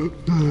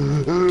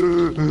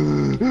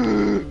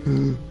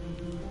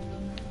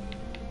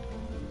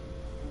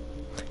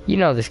 You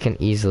know this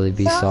can easily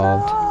be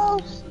solved.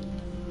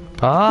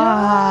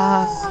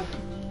 Ah!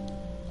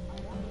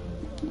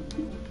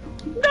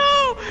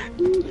 No!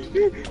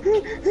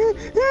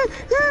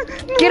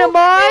 Get him,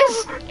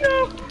 boys!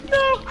 No!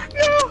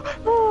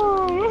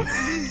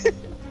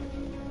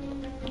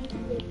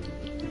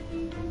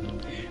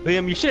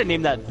 Liam, you should have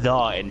named that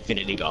the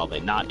Infinity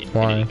Gauntlet, not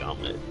Infinity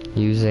Gauntlet.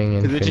 Using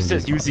Infinity. Because it just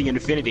says using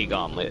Infinity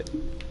Gauntlet.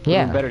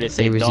 Yeah, Better to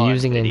say it was the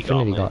using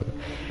Infinity Gauntlet.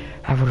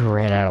 I would have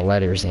ran out of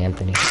letters,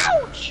 Anthony.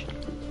 Ouch!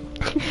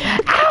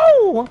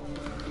 Ow!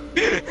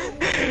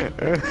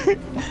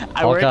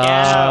 I work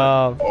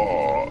out.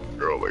 Oh,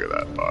 girl, look at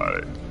that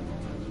body.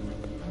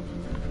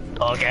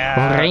 Look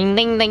out. Ring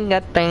ding ding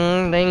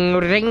ding ding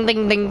ring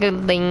ding ding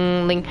ding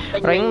ding ding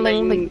ring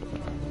ding ding.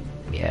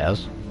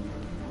 Yes.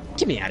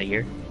 Get me out of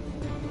here.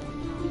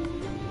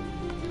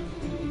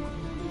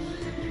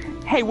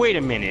 Hey, wait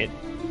a minute.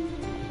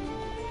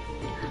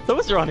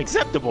 Those are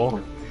unacceptable.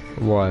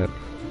 What?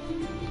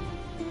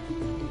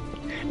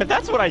 If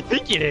that's what I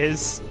think it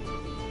is.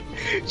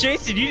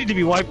 Jason, you need to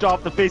be wiped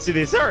off the face of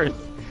this earth.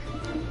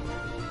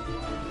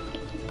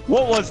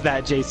 What was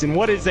that, Jason?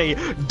 What is a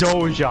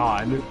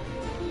dojon?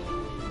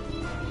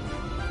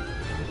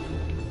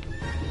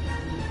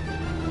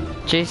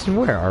 Jason,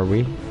 where are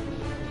we?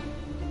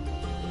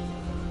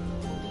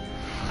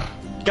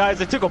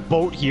 Guys, I took a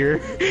boat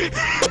here.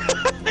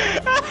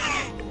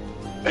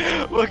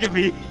 Look at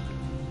me.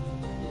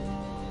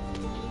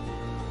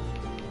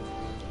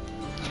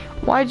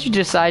 Why'd you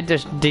decide to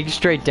dig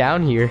straight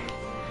down here?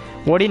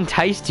 What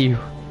enticed you?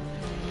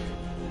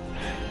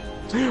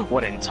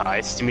 What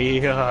enticed me?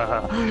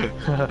 Dirt.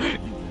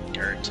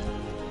 Dirt.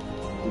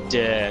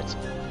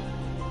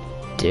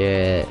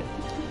 Dirt.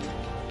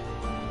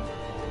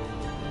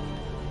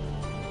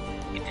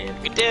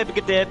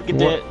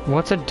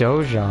 What's a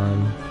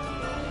dojon?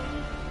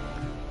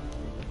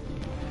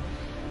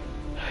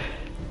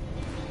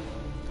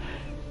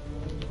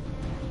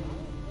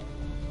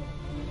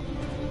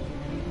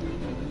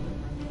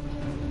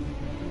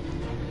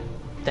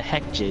 The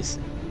heck,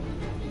 Jason?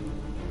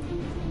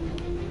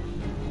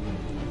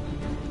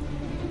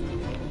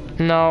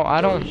 No,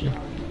 I don't.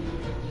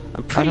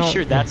 I'm pretty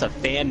sure that's a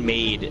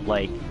fan-made,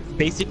 like,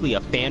 basically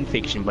a fan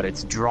fiction, but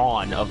it's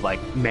drawn of, like,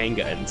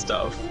 manga and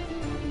stuff.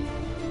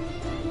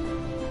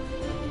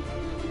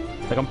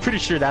 Like, I'm pretty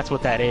sure that's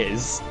what that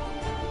is.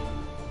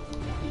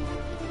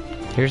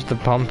 Here's the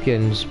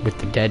pumpkins with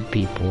the dead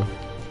people.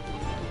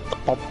 The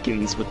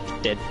pumpkins with the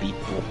dead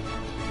people.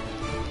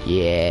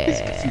 Yeah.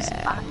 It's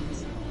confusing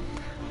times.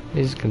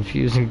 These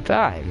confusing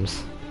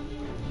times.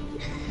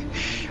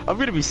 I'm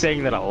gonna be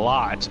saying that a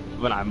lot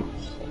when I'm.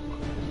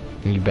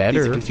 You These are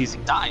better.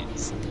 confusing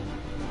times.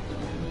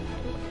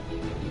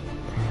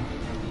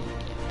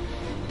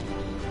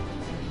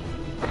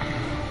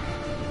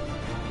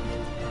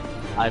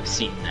 I've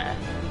seen that.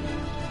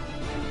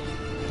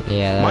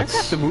 Yeah, Minecraft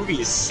that's. the movie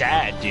is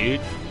sad,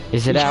 dude.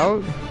 Is it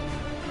out?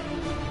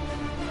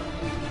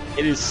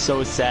 It is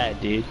so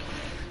sad, dude.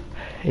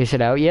 Is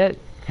it out yet?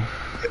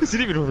 Is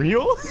it even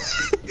real?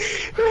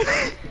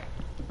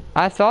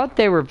 I thought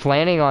they were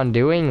planning on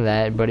doing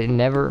that, but it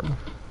never.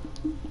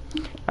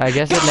 I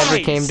guess it never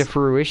came to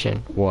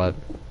fruition. What?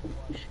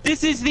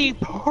 This is the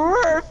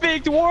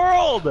perfect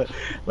world!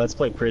 Let's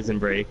play Prison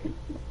Break.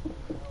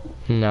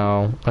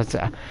 No. Let's.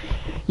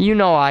 You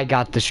know I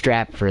got the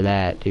strap for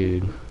that,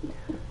 dude.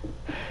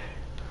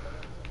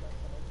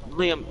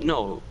 Liam,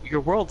 no,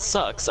 your world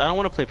sucks. I don't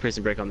want to play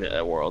Prison Break on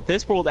the world.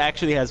 This world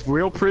actually has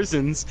real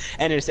prisons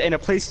and a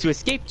place to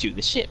escape to,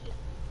 the ship.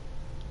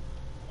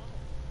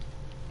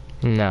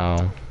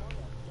 No.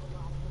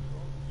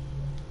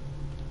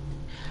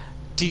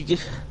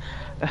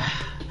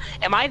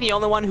 Am I the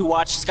only one who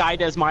watched Sky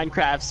Does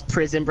Minecraft's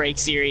Prison Break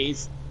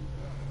series?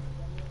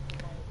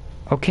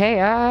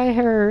 Okay, I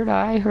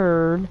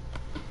heard.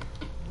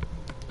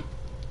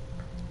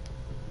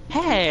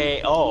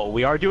 Hey, oh,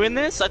 we are doing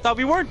this? I thought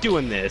we weren't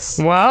doing this.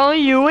 Well,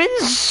 you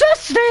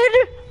insisted!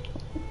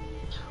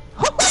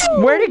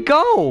 Where'd it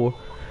go?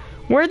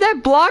 Where'd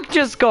that block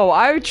just go?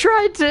 I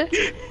tried to...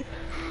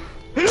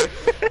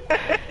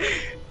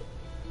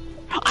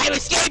 I'm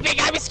escaping!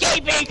 I'm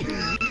escaping!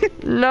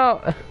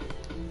 No.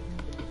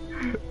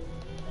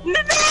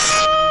 No!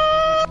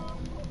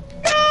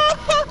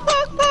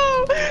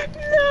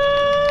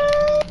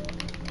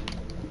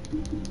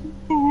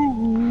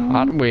 No!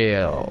 Hot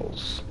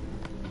Wheels.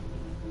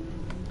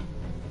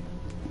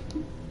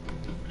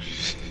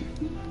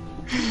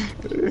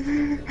 No!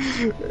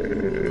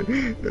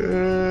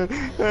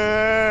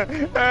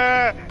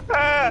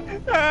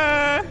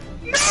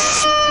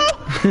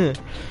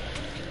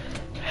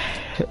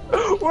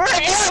 Where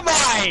am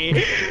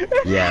I?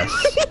 Yes.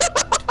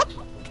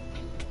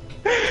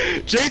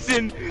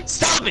 Jason,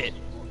 stop it!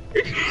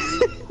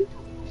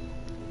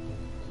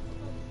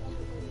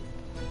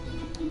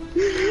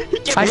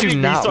 I do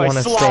not want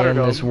to stay in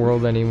this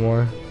world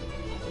anymore.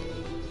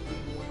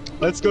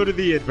 Let's go to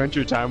the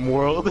Adventure Time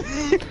world.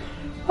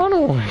 Oh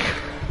no.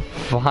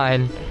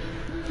 Fine.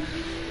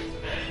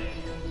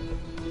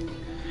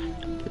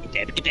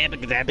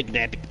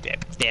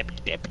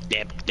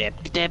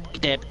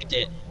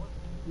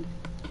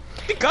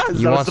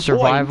 Because You want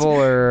survival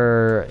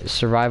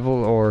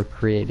or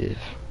creative?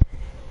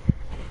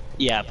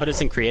 Yeah, put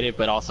us in creative,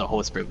 but also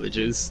host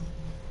privileges.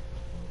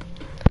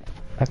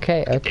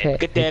 Okay. I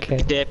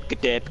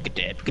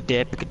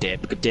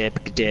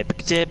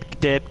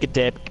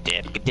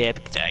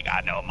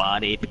got no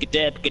money.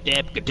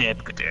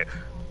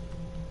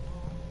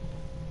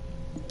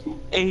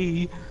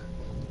 Hey,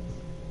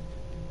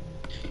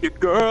 your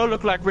girl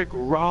look like Rick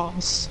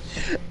Ross.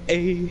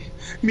 Hey,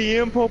 me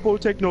and Popo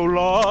take no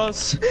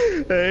loss.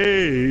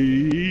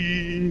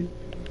 Hey.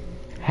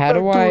 How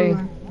do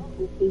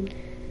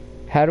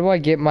I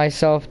get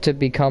myself to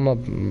become a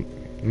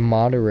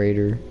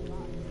moderator?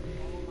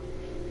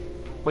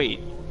 Wait.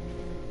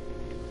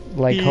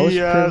 Like host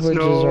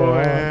privileges are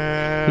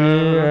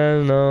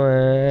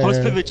on.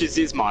 Host privileges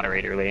is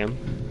moderator, Liam.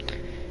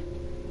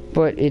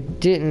 But it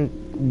didn't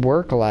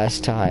work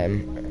last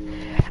time.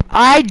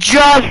 I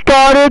just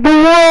started the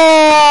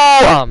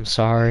wall! I'm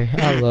sorry.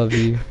 I love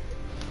you.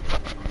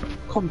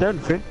 Calm down,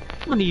 friend.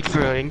 No need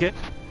for anger.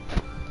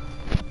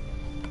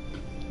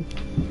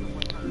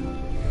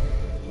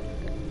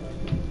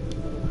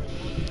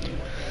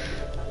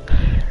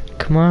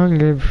 Come on,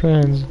 good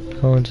friends.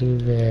 Going to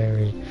the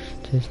very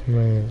just a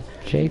minute.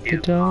 Jake the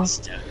dog.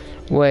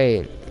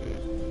 Wait.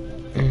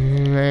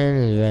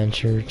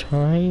 Adventure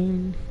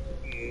time.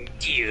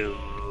 Hey,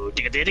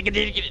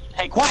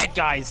 quiet,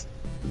 guys.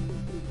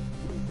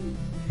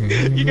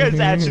 You guys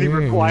actually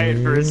were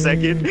quiet for a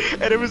second,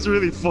 and it was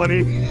really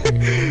funny.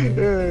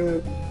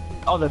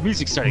 Oh, the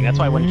music's starting. That's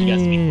why I wanted you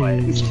guys to be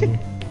quiet.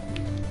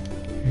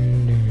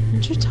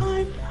 Adventure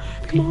time.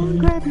 Come on,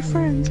 grab your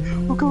friends.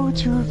 We'll go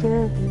to a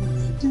very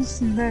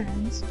distant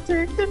lands.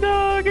 Take the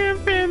dog and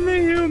feed the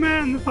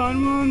human. The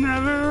fun will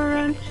never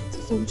end. It's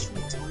adventure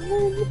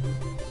time.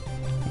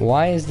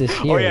 Why is this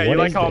here? Oh yeah, you what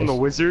like is how I'm this?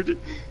 the wizard?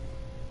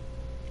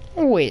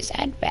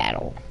 Wizard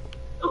battle.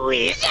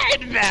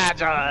 Wizard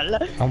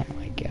battle. Oh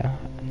my god.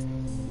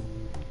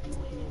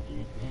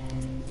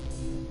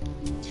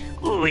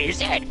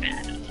 Wizard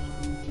battle.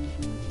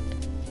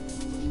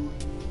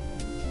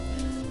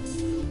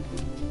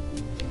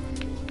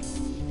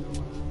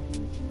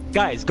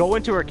 Guys, go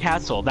into her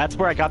castle. That's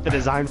where I got the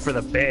design for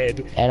the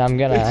bed. And I'm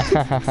gonna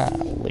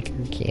liquor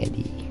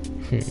candy.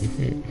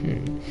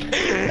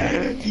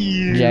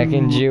 Jack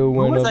and Jill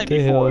went up the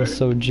hill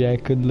so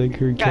Jack could lick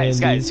her candy.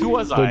 Guys, who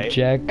was I? But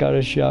Jack got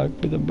a shock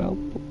with a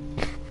mouthful.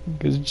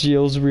 Because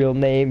Jill's real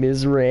name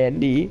is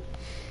Randy.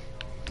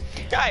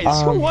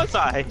 Guys, who was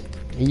I?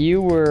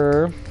 You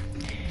were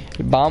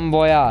Bon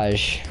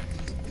Voyage.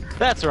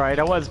 That's right,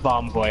 I was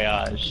Bon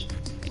Voyage.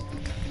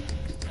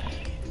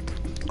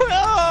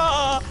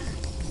 Ah!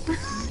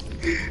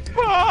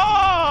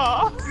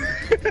 Ah!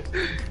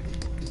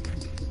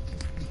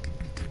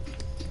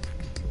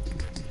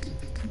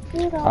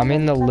 I'm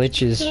in the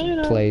Lich's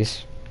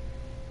place.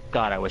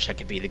 God, I wish I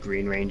could be the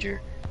Green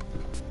Ranger.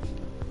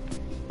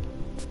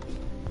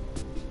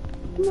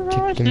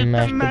 Chicken,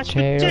 mashed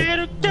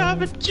potato,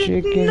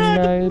 chicken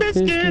nugget,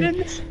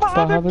 biscuit,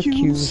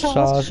 barbecue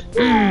sauce.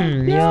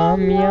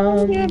 Yum,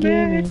 yum, give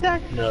me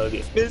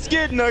nugget,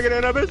 biscuit nugget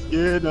and a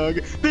biscuit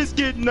nugget,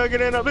 biscuit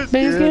nugget and a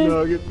biscuit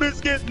nugget,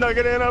 biscuit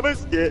nugget and a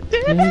biscuit.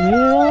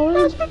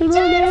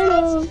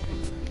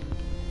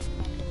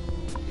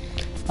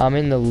 I'm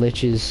in the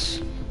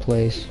Lich's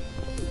place.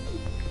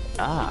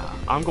 Ah,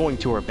 I'm going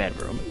to her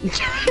bedroom.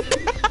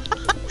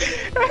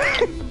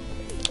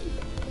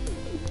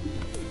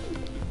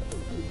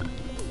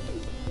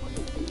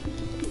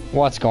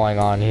 What's going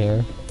on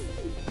here?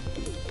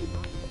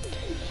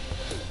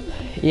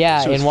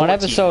 Yeah, in one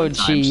episode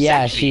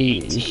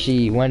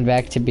she went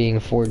back to being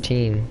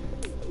 14.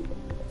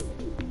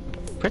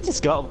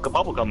 Princess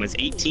Bubblegum is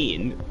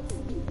 18.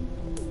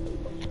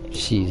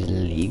 She's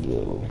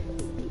legal.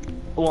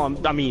 Well,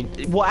 I mean,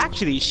 well,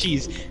 actually,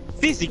 she's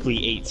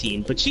physically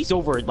 18, but she's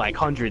over like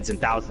hundreds and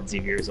thousands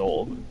of years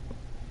old.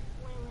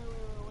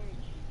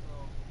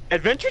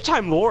 Adventure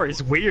Time lore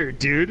is weird,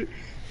 dude.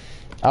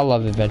 I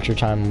love Adventure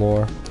Time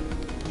lore.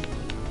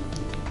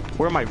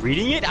 Where am I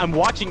reading it? I'm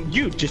watching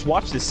you. Just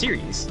watch the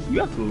series.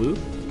 You have Hulu.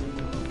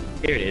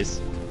 Here it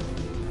is.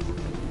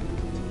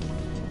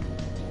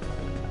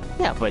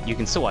 Yeah, but you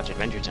can still watch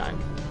Adventure Time.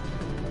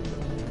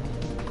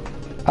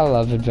 I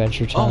love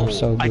Adventure Time. Oh,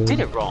 So good. I did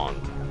it wrong.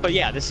 But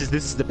yeah, this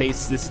is the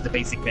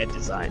basic bed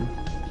design.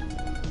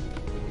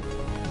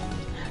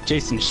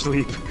 Jason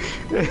sleep.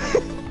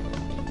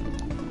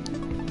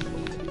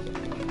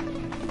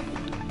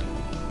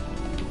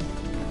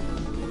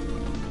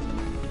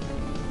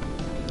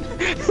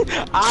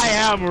 I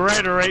am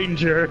Red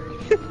Ranger.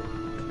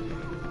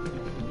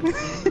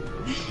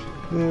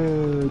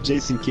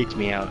 Jason kicked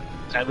me out.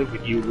 I live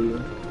with you,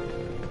 Lou.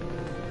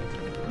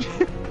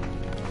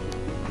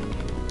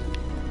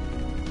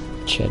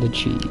 Cheddar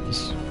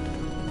cheese.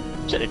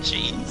 Cheddar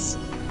cheese.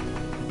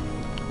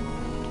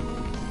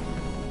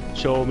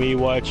 Show me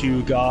what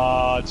you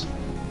got.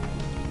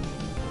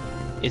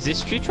 Is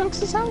this Tree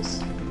Trunks'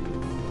 house?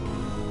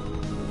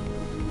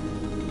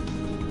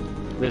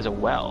 There's a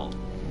well.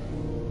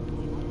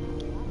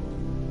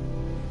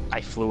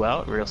 I flew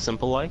out, real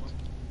simple like.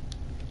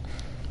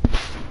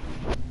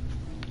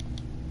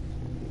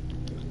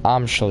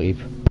 I'm sleep.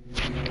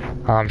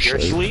 I'm You're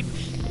sleep.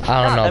 asleep?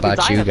 I don't know that means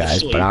about I you have to guys,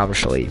 sleep. but I'm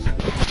sleep.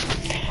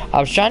 I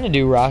was trying to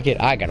do Rocket.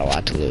 I got a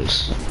lot to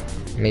lose.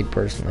 Me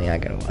personally, I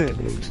got a lot to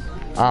lose.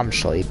 I'm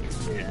sleep.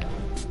 Yeah.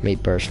 Me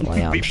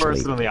personally, I'm Me sleep.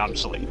 personally, I'm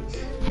sleep.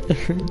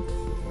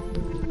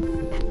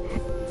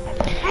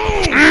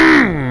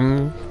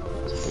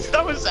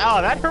 That was,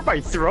 oh, that hurt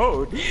my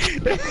throat.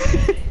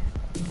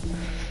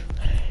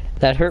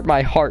 That hurt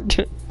my heart.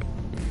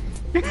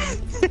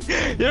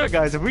 You know,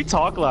 guys, if we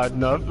talk loud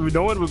enough,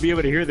 no one will be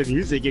able to hear the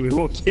music and we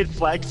won't get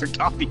flagged for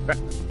copyright.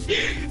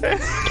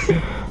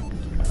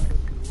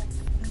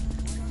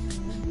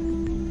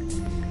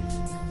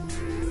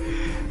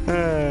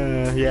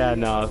 Yeah,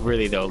 no,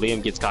 really though,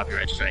 Liam gets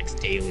copyright strikes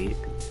daily.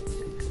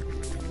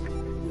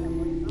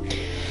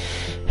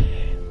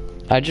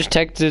 I just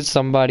texted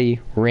somebody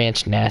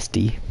ranch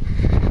nasty.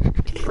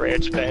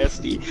 Ranch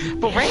nasty.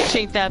 But ranch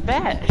ain't that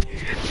bad.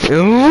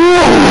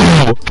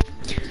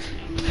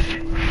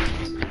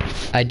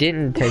 I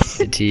didn't text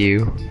it to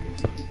you.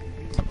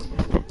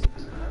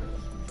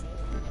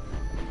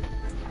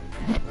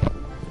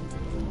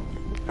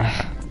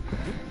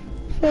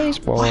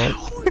 Facebook.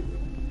 Wow.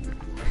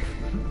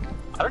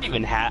 I don't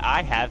even have,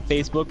 I have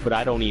Facebook, but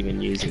I don't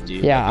even use it,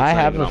 dude. Yeah, Like, it's I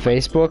not have even a on my-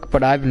 Facebook,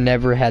 but I've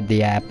never had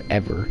the app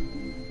ever.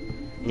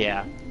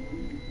 Yeah.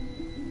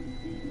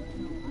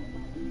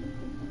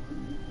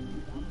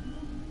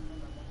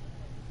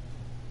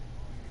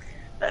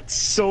 That's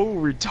so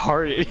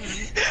retarded.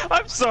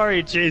 I'm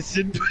sorry,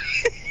 Jason.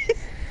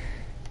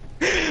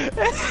 Yeah,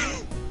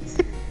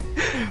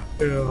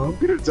 I'm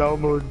gonna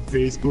download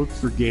Facebook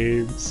for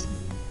games.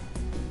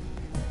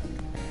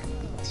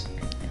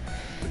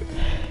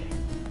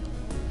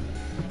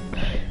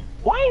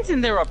 Why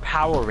isn't there a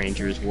Power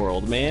Rangers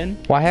world, man?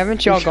 Why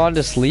haven't y'all gone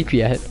to sleep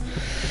yet?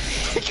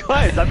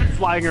 Guys, I've been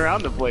flying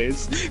around the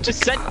place.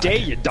 Just set day,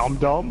 you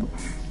dum-dum.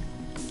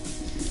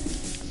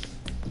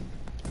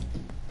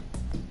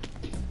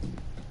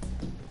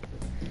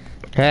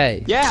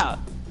 Hey, Yeah.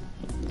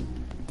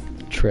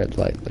 tread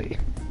lightly.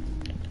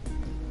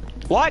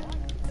 What?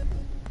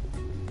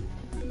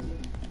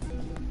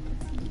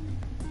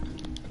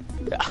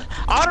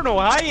 I don't know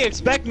how you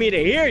expect me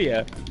to hear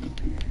you.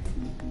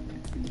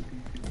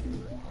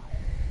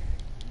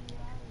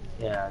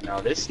 Yeah, no,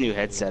 this new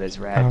headset is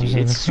rad, dude.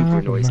 It's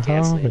super noise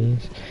canceling.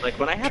 Like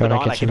when I have it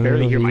on, I can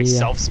barely hear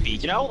myself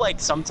speak. You know, like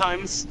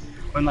sometimes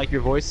when like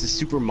your voice is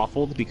super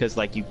muffled because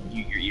like your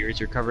ears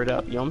are covered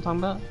up. You know what I'm talking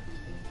about?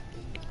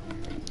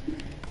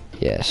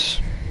 Yes.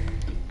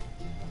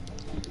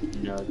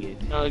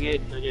 Nugget,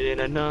 nugget, nugget in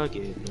a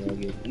nugget,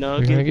 nugget,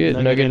 Nugget,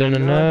 nugget in a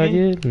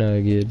nugget,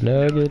 nugget,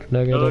 nugget,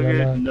 nugget in a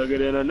nugget.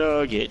 nugget in a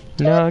nugget.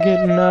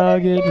 Nugget,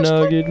 nugget,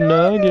 nugget,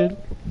 nugget.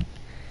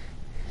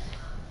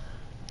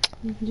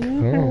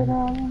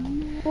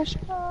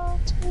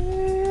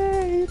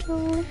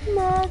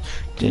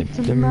 Dip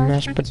the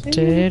mashed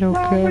potato,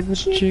 covered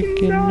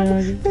chicken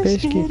nugget,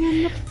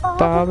 biscuit,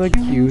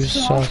 barbecue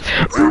sauce.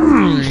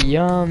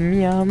 Yum,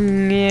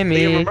 yum, Hey,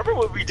 yummy. remember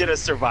when we did a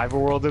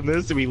survival world in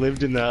this and we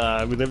lived in the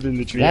That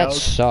treehouse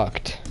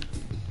sucked.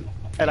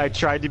 and I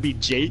tried to be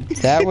Jake?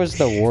 That was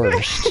the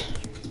worst.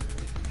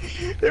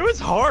 It was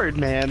hard,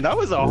 man. That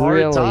was a hard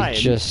Really, time.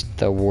 just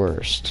the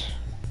worst.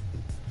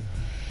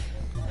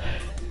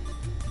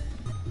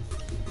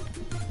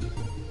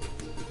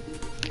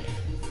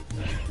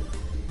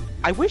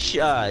 I wish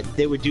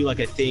they would do like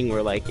a thing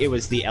where like it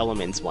was the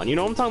elements one. You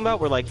know what I'm talking about?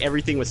 Where like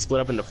everything was split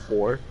up into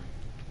four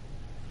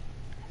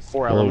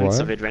elements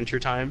what? of Adventure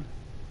Time.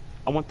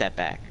 I want that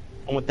back.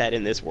 I want that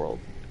in this world.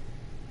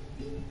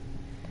 You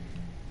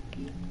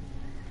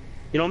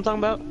know what I'm talking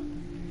about?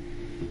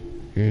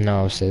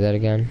 No, say that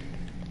again.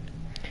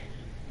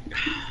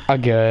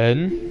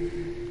 Again.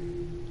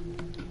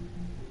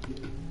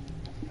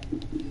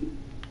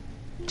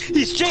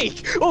 He's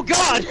Jake! Oh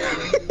god!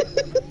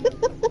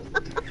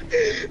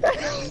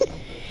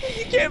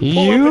 You can't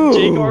pull up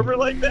in Jake armor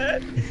like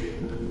that!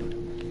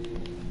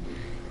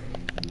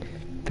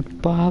 The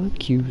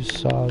barbecue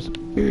sauce.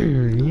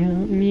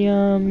 Yum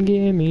yum,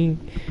 gimme.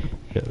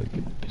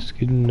 Nugget,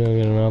 biscuit,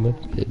 nugget, raw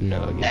biscuit,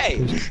 nugget. Hey!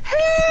 Biscuit,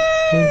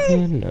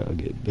 Hey!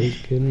 nugget,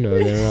 biscuit,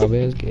 nugget, raw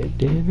biscuit.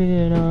 Dip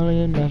it all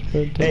in mashed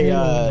potato.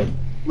 Hey,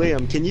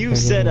 Liam, can you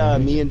set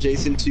me and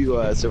Jason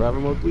to survivor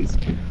mode, please?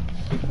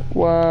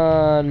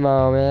 One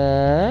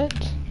moment.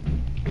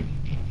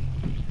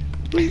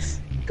 Please,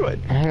 go ahead.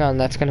 Hang on,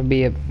 that's gonna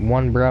be a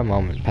one bruh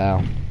moment,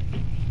 pal.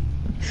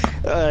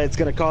 It's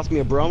gonna cost me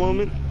a bro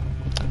moment.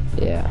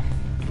 Yeah.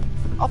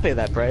 I'll pay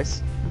that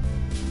price.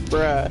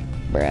 Bruh.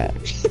 Alright.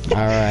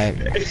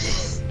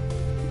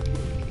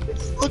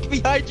 Look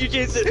behind you,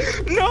 Jason.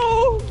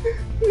 No!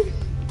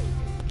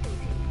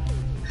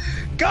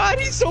 God,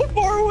 he's so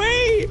far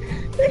away!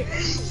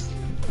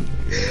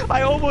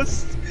 I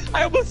almost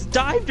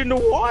dived into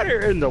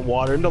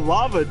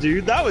lava,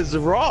 dude. That was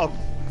rough.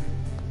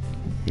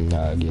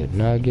 Nugget.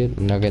 Can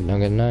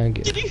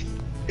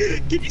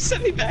you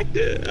send me back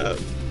to,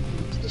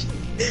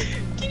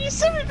 can you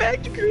send me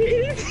back to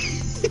creative?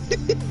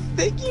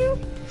 Thank you.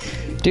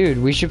 Dude,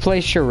 we should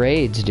play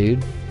charades,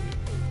 dude.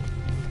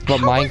 But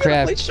How am I gonna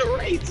Minecraft. play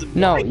charades in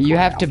No, you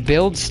have to Minecraft?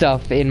 build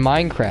stuff in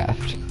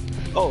Minecraft.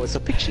 Oh, it's a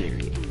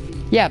Pictionary.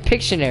 Yeah,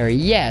 Pictionary,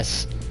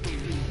 yes.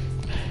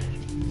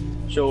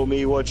 Show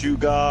me what you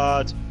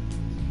got.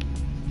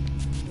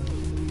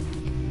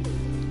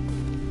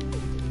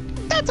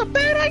 That's a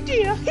bad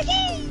idea.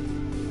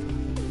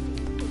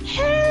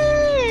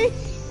 Hey!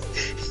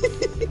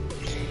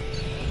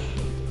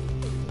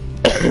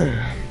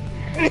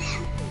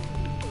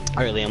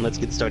 Alright, Liam, let's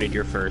get started.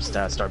 You're first.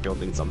 Start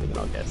building something and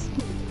I'll guess.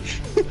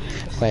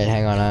 Wait,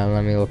 hang on,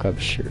 let me look up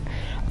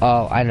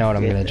Oh, I know what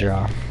I'm gonna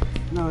draw.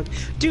 No,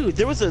 dude,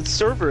 there was a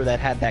server that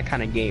had that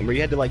kind of game where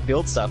you had to like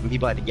build stuff and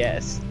people had to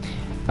guess.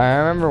 I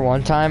remember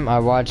one time I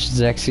watched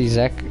Zek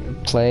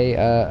play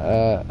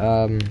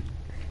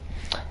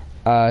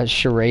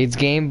charades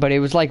game, but it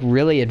was like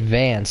really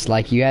advanced.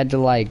 Like you had to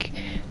like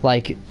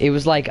it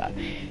was like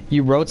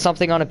you wrote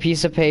something on a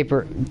piece of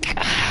paper.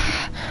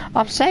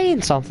 I'm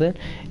saying something.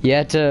 You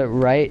had to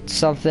write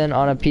something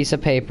on a piece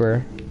of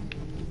paper.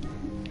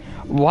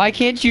 Why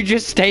can't you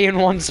just stay in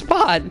one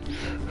spot?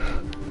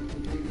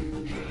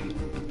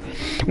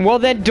 Well,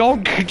 then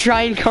don't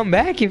try and come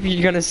back if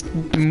you're gonna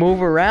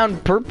move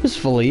around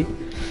purposefully.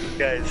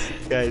 Guys.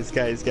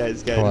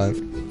 What?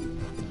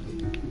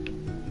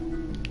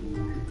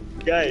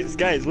 Guys,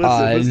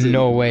 listen.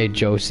 No way,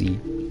 Josie.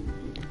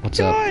 What's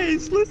up?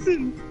 Guys,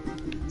 listen.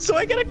 So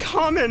I got a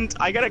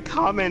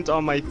comment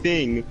on my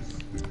thing,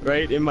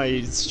 right, in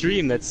my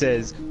stream that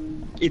says,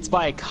 it's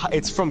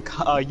from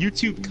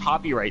YouTube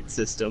copyright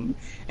system,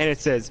 and it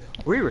says,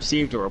 we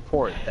received a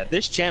report that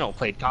this channel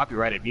played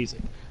copyrighted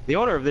music. The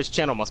owner of this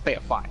channel must pay a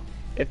fine.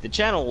 If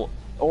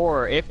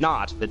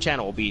not, the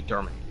channel will be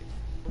terminated.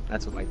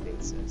 That's what my thing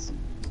says.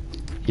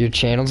 Your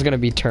channel's gonna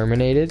be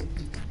terminated?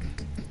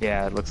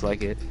 Yeah, it looks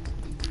like it.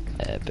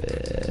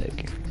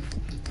 Epic.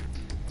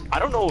 I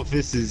don't know if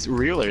this is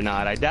real or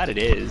not. I doubt it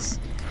is.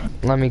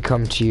 Let me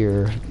come to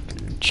your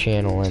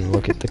channel and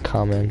look at the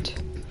comment.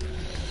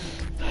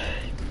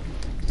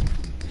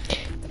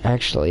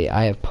 Actually,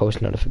 I have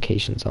post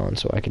notifications on,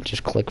 so I can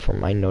just click from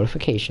my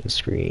notification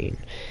screen.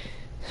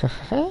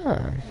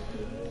 Haha.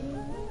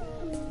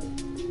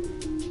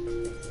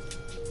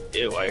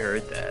 Ew, I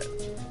heard that.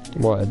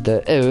 What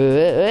the?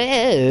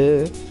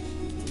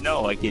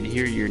 No, I can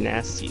hear your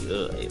nasty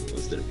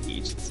instead of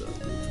peach and stuff.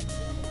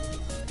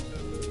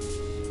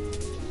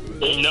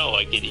 No,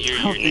 I can hear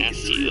your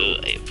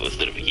nasty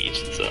instead of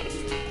peach and stuff.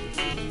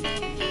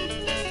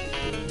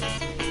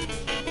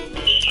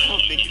 I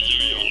don't think it's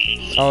real.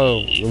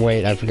 Oh,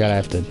 wait, I forgot I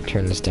have to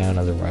turn this down,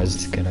 otherwise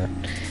it's gonna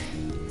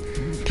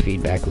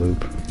feedback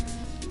loop.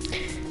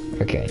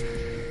 Okay.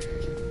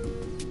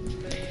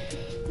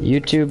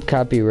 YouTube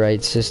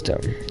copyright system.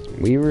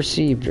 We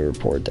received a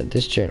report that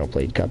this channel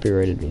played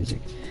copyrighted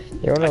music.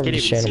 The owner of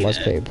this channel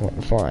must pay a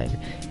fine.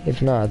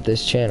 If not,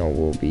 this channel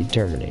will be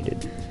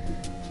terminated.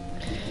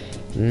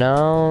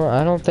 No,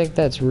 I don't think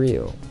that's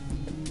real.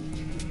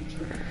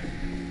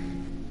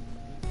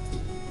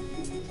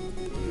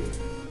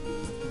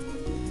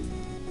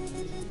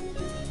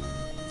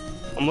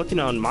 I'm looking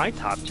on my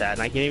top chat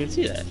and I can't even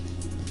see that.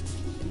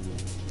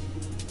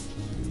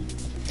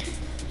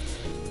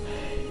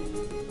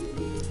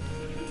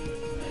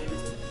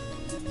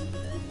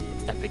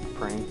 Epic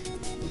prank.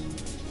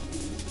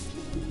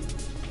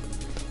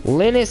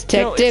 Linus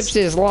Tech No, Tips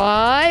is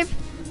live.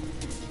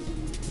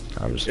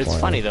 I'm just It's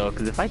playing. funny though,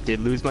 because if I did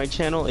lose my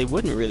channel, it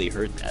wouldn't really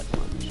hurt that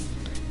much.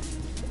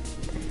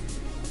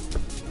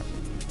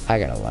 I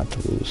got a lot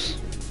to lose.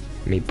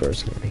 Me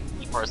personally.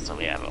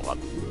 Personally, I have a lot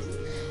to lose.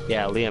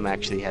 Yeah, Liam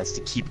actually has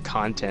to keep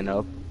content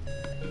up.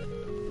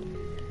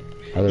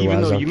 Otherwise,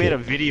 Even though I'll you made a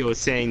video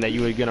saying that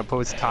you were gonna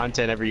post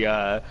content every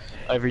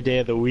day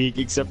of the week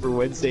except for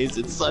Wednesdays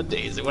and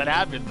Sundays. What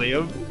happened,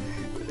 Liam?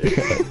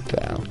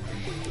 Pal.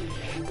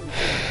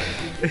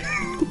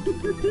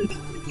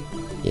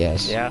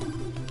 Yes. Yeah.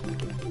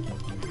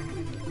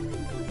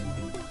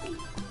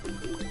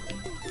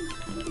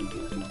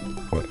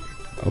 What?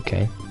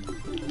 Okay.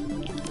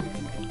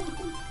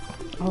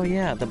 Oh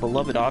yeah, the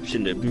beloved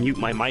option to mute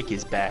my mic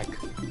is back.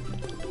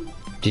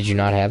 Did you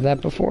not have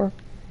that before?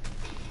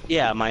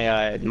 Yeah,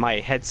 my my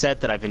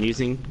headset that I've been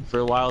using for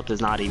a while does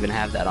not even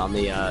have that on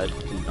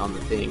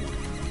the thing.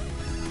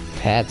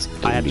 That's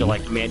booty. I have to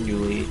like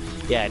manually.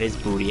 Yeah, it is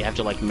booty. I have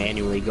to like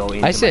manually go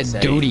into. I said my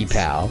duty, settings.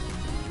 pal.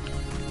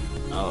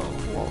 Oh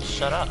well,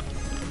 shut up.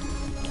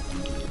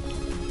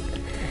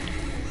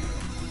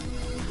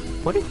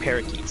 What do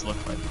parakeets look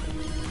like?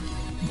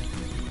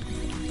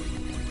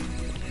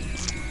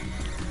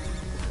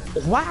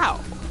 Wow.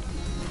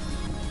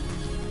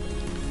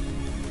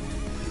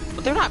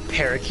 But they're not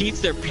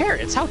parakeets. They're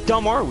parrots. How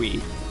dumb are we?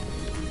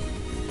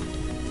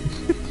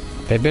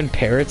 They've been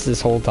parrots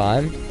this whole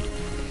time?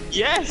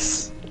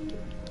 Yes.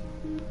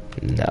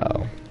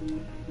 No.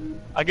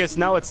 I guess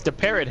now it's the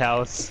parrot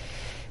house.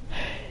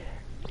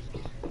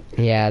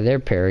 Yeah, they're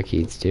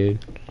parakeets,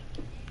 dude.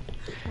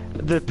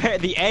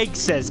 The egg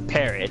says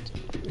parrot.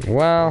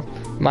 Well,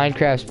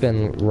 Minecraft's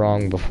been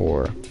wrong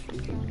before.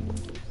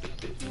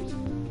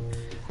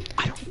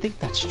 I don't think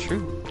that's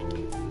true.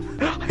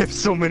 I have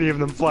so many of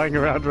them flying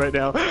around right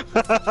now.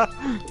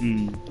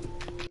 I'm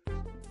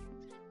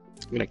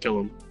gonna kill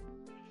him.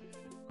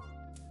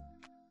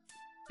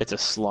 It's a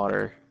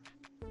slaughter.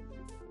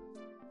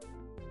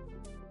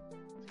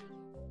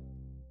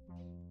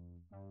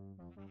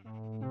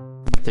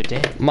 They're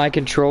dead. My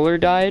controller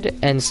died,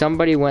 and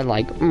somebody went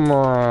like,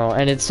 "Mrrr,"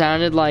 and it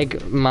sounded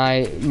like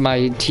my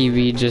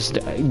TV just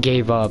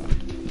gave up.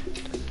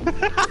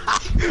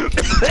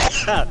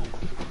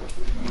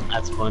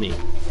 That's funny.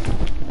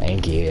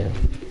 Thank you.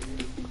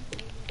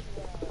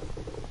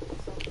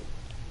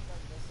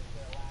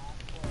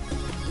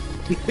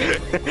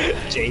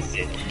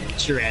 Jason,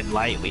 tread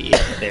lightly.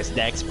 This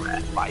next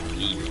breath might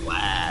be your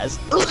last.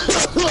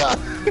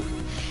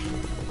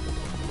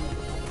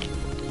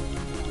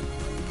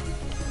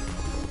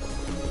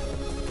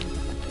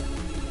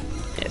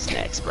 This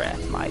next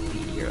breath might be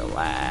your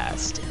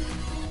last.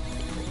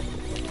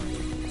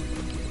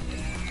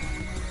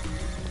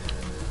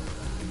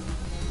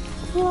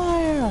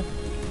 Liar.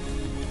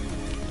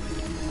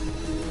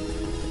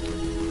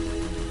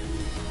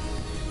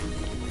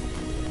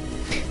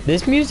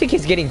 This music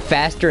is getting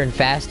faster and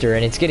faster,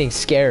 and it's getting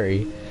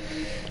scary.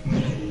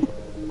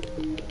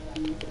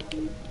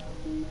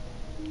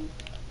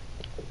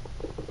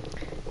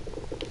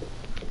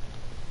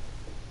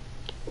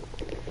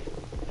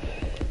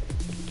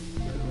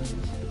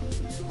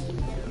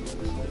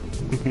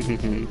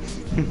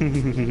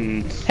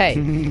 Hey.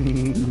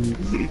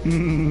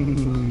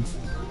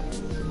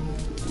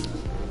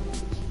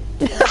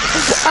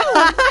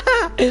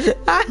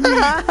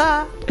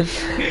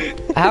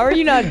 How are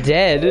you not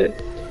dead?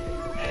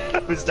 I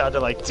was down to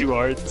like 2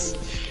 hearts.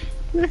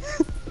 That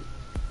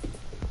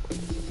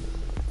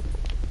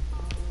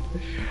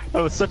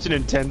was such an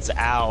intense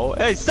ow.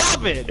 Hey,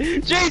 stop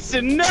it!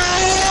 Jason,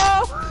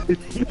 no!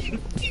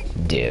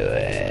 Do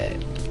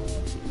it.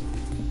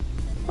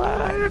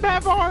 I don't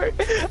have a heart.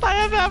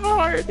 I don't have a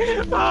heart.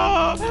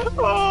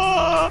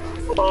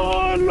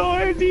 Oh,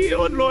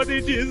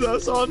 Lordy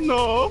Jesus, oh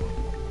no.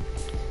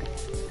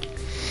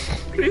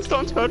 Please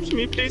don't touch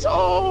me, please.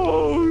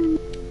 Oh.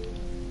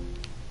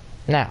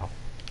 Now,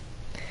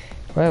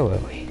 where were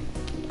we?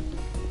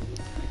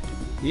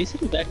 Can you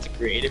send me back to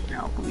creative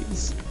now,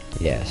 please?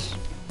 Yes.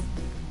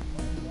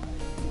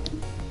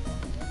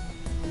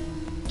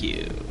 Thank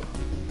you.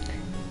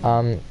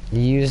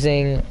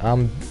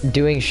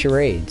 Doing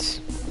charades.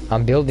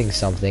 I'm building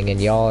something,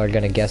 and y'all are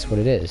gonna guess what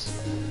it is.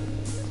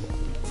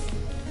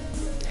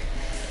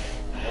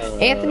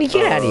 Anthony,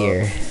 get out of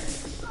here.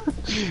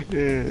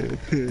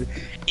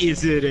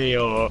 Is it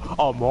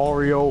a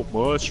Mario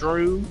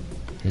mushroom?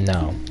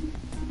 No.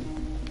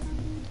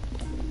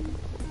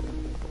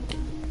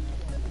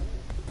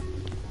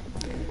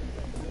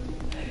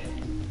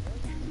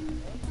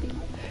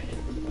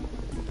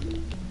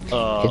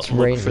 It's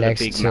right for next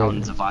the big to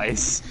mountains of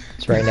ice.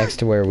 It's right next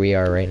to where we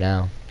are right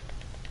now.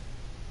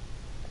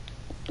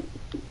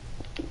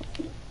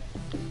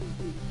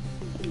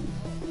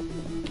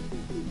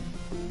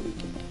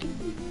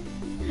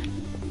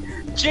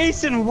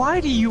 Jason, why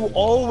do you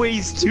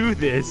always do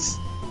this?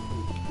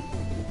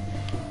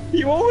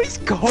 You always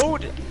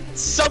coat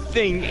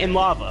something in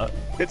lava.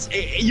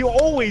 You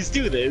always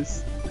do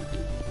this.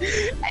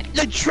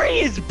 The tree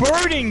is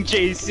burning,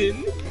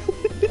 Jason.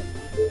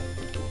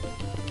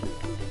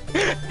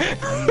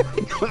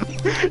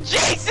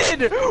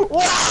 Jason,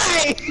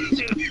 why?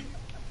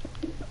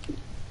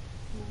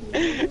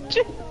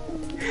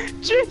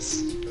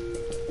 Just.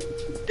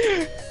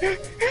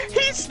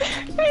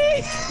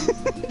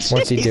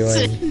 What's he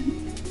doing?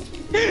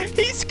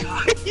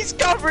 He's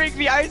covering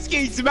the Ice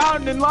Skates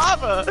mountain in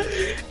lava.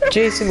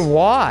 Jason,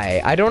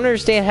 why? I don't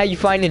understand how you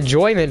find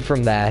enjoyment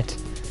from that.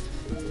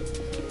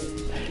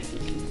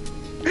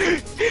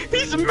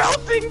 He's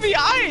melting the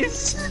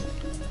ice.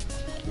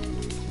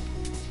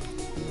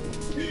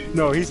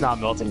 No, he's not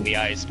melting the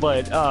ice,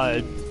 but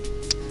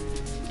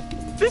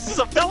this is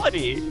a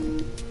felony.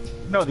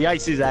 No, the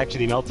ice is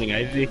actually melting,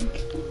 I think.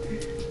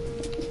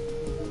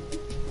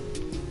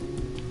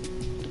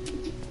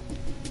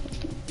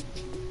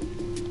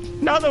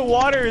 Now the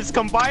water is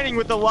combining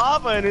with the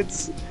lava and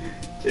it's...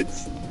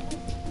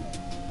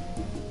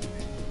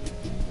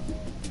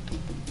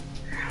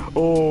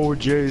 Oh,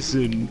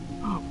 Jason.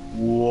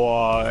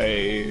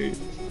 Why?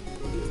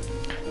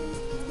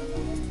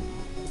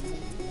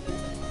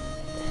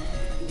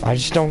 I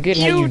just don't get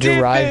how you did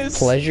derive this!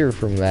 pleasure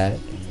from that.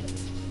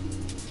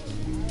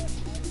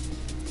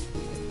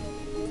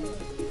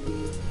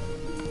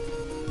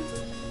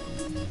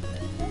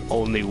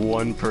 Only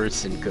one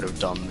person could have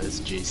done this,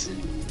 Jason.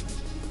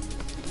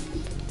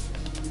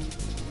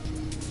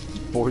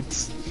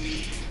 Sports.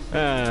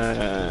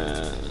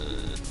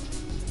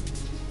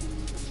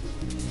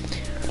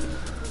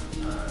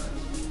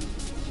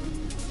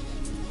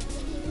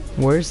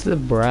 Where's the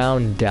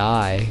brown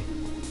dye?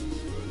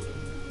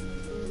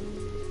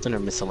 It's under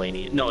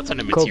miscellaneous. No, it's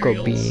under materials.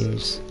 Cocoa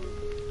beans.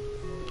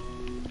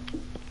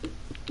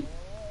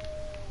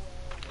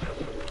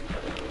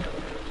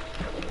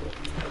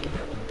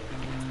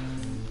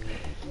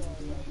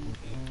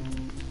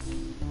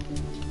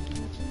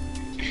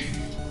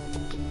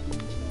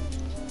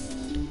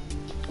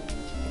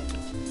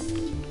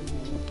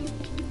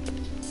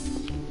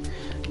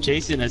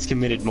 Jason has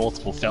committed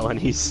multiple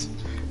felonies.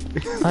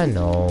 I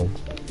know.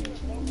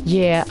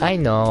 Yeah, I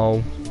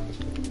know.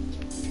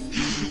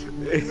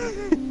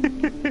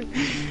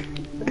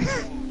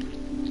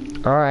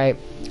 Alright,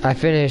 I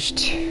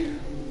finished.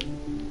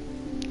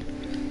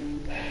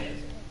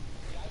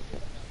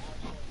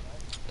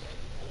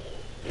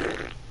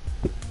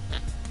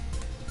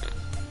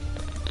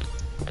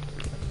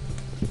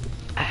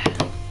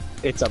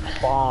 It's a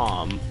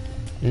bomb.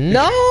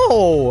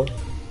 No!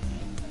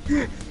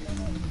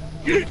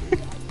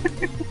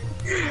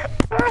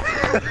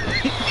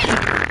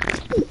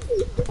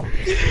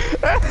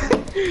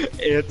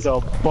 It's a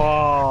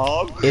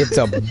bomb. It's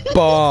a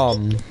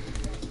bomb.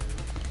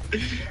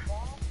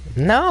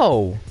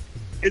 No!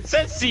 It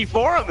says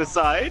C4 on the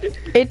side.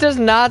 It does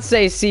not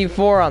say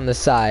C4 on the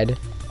side.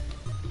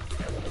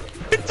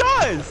 It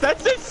does. That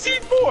says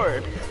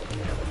C4.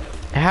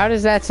 How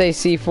does that say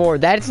C4?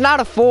 That's not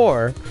a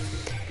 4.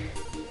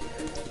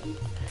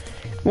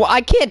 Well,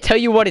 I can't tell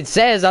you what it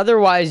says,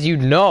 otherwise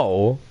you'd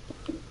know.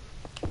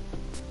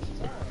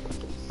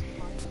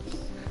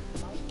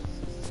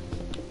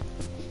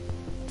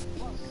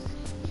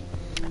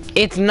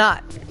 It's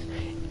not.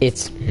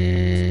 It's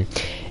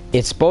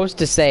supposed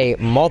to say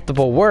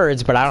multiple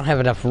words, but I don't have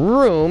enough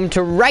room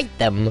to write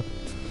them.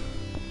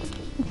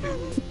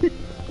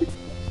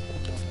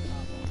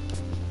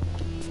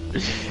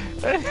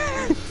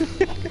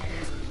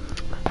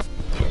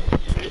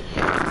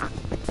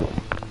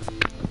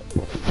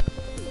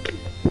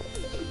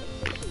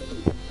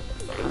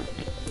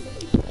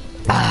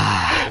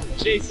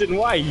 Jason,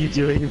 why are you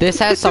doing This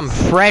has some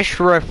fresh,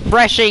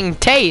 refreshing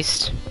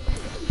taste.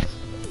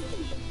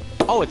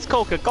 Oh, it's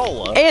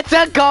Coca-Cola. It's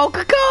a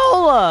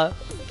Coca-Cola!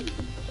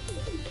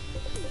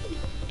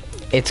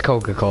 It's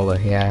Coca-Cola,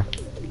 yeah.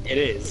 It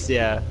is,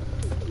 yeah.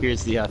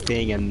 Here's the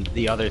thing and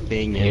the other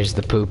thing. And Here's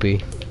the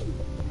poopy.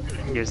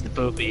 here's the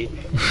poopy.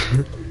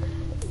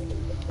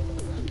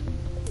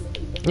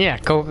 Yeah,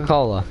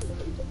 Coca-Cola.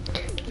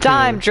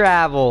 Time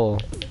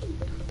travel!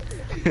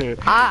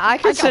 I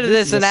consider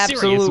this an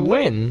absolute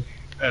win.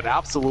 An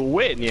absolute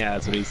win, yeah,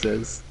 that's what he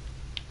says.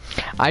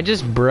 I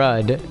just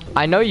brud.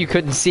 I know you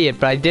couldn't see it,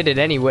 but I did it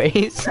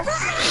anyways.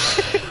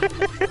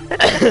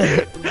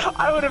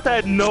 I would have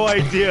had no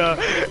idea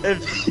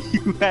if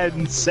you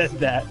hadn't said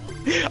that.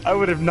 I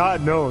would have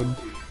not known.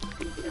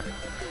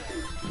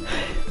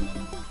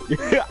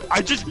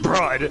 I just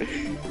brud.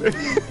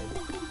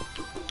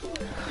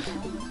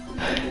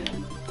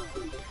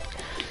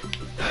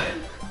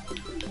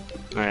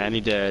 Alright, I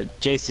need to...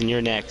 Jason,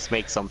 you're next.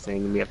 Make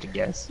something. We have to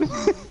guess.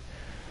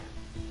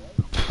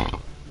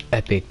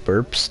 Epic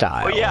burp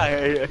style. Oh,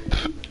 yeah.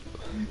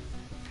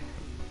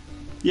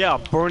 Yeah,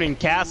 burning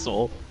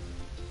castle.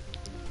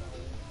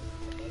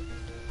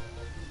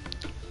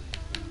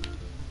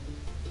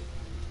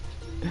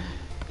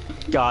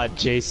 God,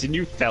 Jason,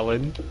 you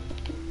felon.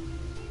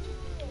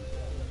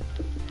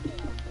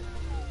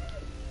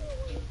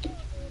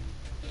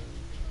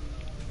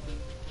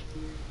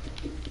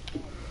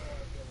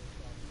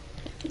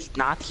 It's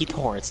not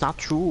Hitor, it's not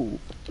true.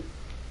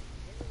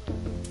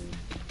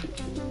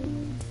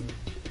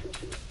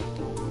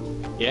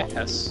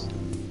 Yes.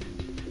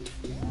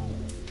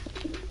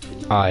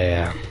 Oh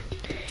yeah.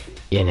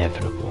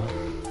 Inevitable.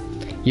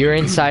 You're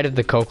inside of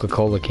the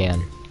Coca-Cola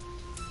can.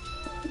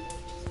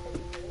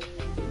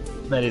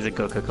 That is a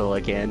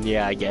Coca-Cola can.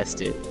 Yeah, I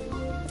guessed it.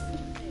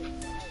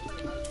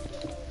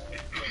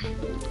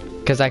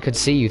 Because I could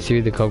see you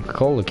through the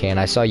Coca-Cola can.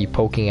 I saw you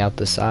poking out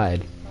the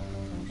side.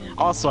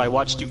 Also, I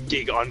watched you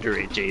dig under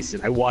it,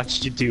 Jason. I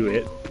watched you do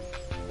it.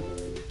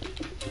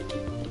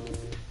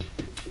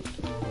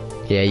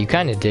 Yeah, you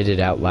kind of did it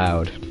out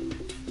loud.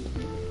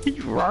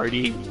 You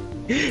already.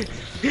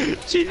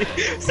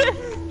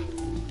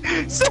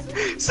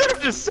 Set him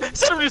to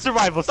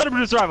survival. Set him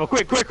to survival.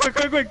 Quick. Do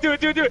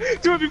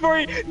it before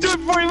he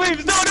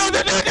leaves. No.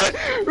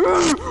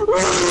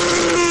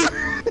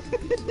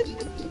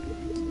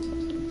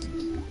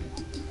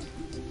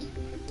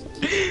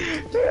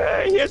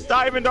 He has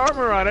diamond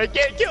armor on. I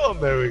can't kill him.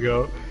 There we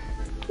go.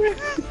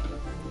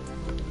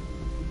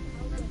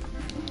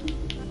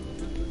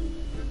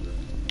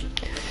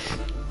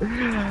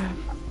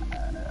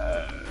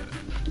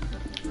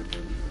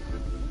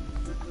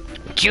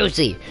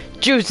 Juicy.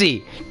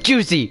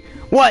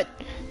 What?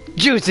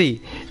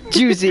 Juicy.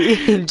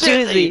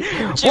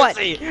 What?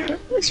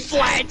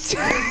 Flex.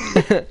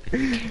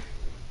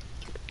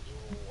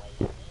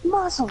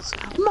 Muscles.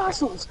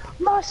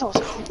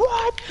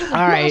 What?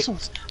 All right,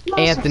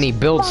 Anthony,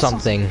 build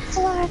something.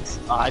 Flex.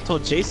 I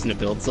told Jason to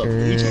build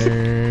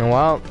something.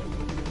 Well,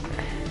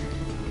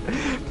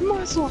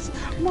 Muscles.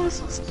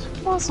 What?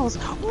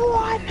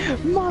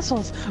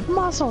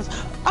 Muscles.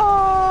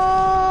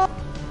 Oh!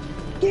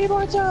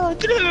 Keyboard tone.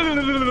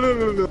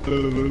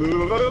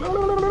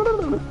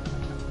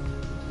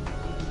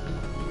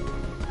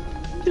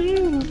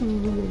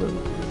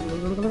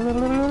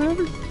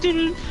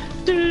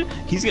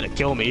 He's gonna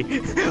kill me.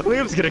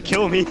 Liam's gonna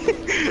kill me.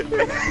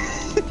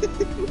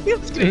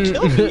 Liam's gonna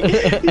kill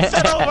me. He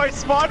set all my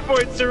spawn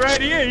points are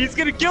right here. He's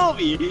gonna kill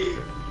me.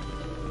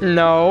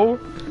 no.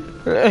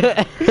 No.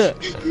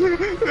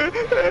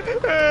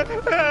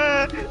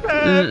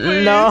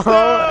 No.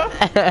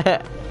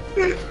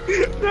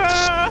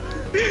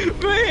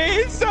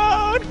 Please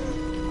don't.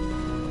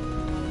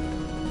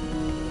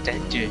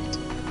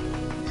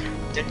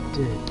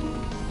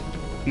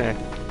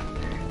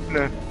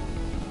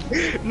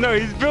 No,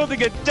 he's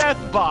building a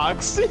death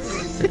box.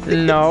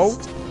 No.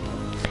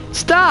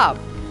 Stop.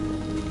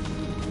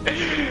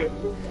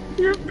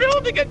 You're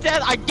building a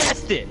death. I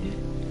guessed it.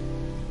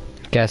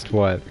 Guessed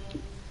what?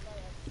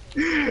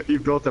 You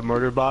built a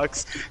murder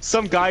box.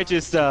 Some guy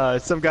just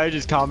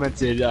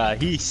commented.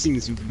 He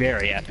seems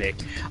very epic.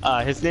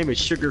 His name is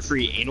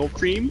Sugar-Free Anal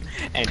Cream,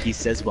 and he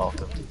says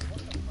welcome.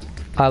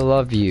 I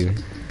love you.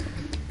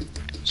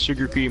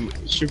 Sugar cream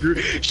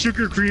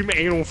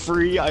anal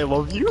free. I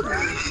love you.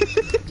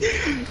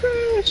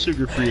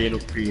 Sugar free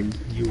anal cream.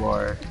 You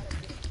are.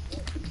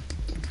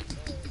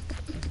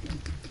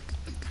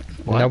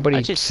 What? Nobody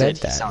I just said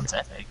he that. Sounds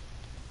epic.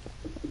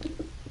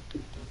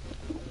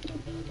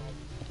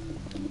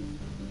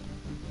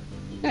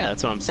 Yeah,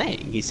 that's what I'm saying.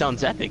 He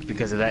sounds epic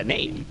because of that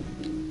name.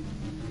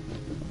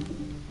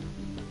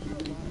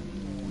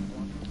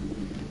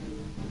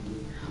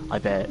 I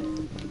bet.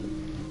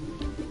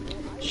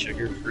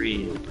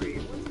 Sugar-free and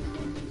cream.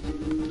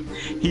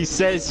 He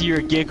says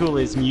your giggle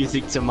is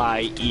music to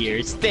my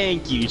ears.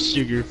 Thank you,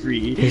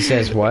 sugar-free. He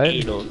says what?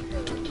 Anal.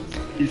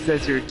 He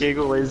says your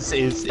giggle is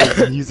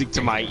music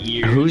to my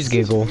ears. Whose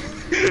giggle?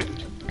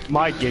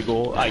 My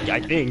giggle, I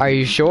think. Are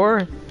you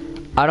sure?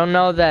 I don't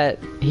know that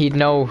he'd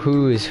know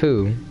who is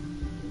who.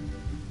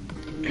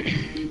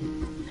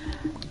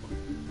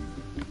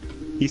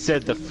 He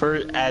said the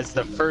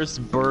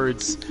first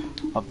birds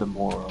of the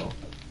morrow.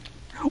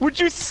 Would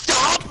you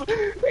stop?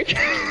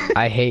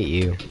 I hate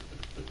you.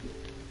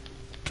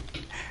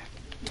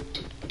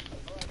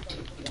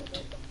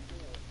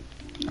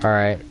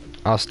 Alright,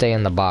 I'll stay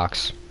in the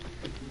box.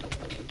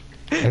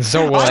 And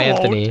so will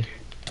Anthony.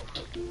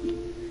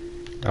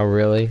 Oh,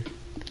 really?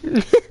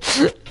 I'm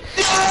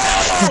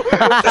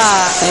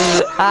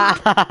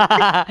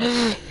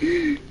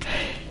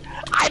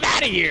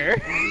out of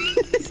here.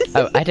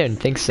 Oh, I didn't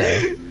think so.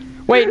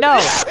 Wait, no!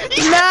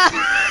 No!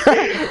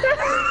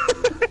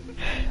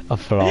 A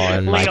flaw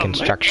in my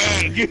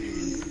construction.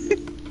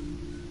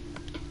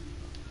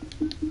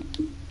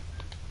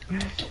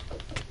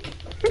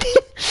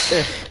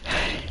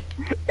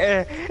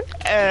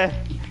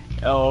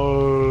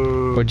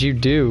 Oh. What'd you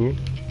do?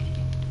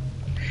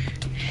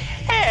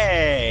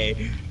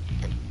 Hey.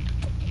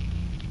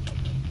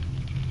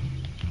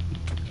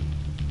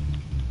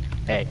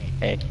 Hey.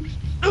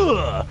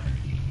 Ugh.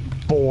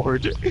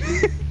 Bored.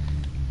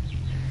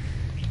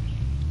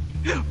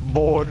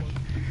 Bored.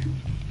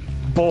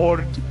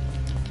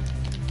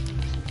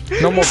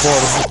 No more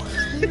bored.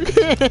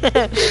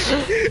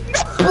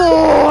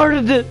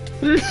 Bored.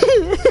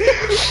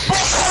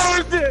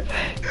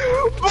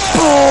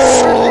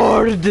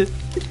 Bored.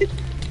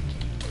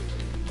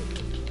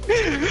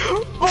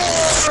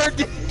 Bored.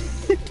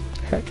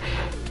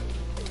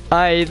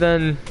 Hi,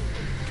 Ethan.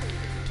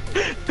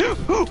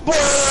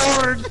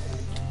 Bored.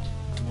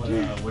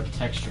 What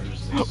texture is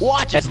this?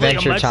 Watch as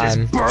Adventure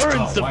time.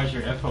 burns Why is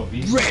your FOV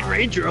the Red spot?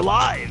 Ranger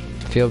alive.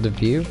 Field of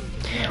view.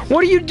 What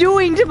are you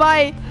doing to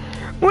my?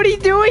 What are you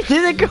doing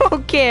to the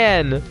Coke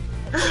can?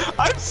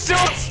 I'm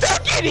still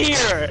stuck in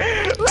here.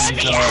 Let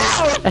me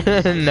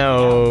out.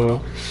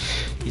 No.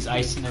 He's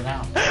icing it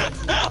out.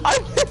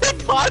 I'm in a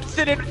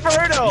constant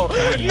inferno. No.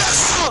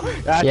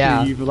 Actually,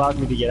 Yeah. you've allowed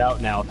me to get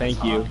out now.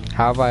 Thank you.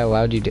 How have I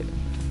allowed you to?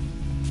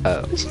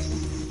 Oh.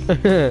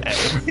 Oh.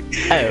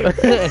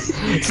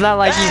 It's not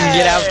like you can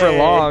get out for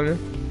long.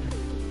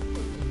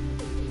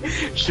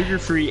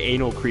 Sugar-free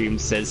anal cream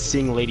says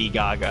sing Lady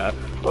Gaga.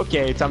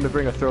 Okay, time to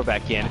bring a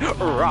throwback in.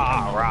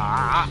 Rah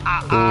rah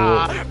ah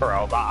ah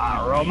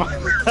Roma Roma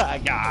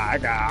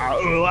Gaga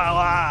ooh la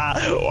la.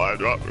 Why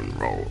drop and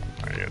roll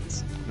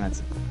pants? That's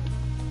it.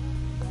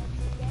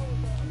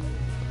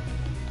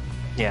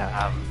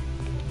 Yeah.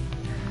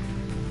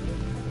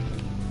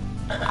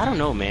 I don't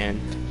know, man.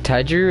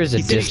 Tiger is a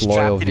He said he's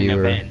disloyal trapped in an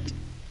viewer. event.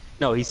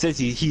 No, he says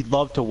he'd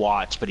love to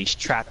watch, but he's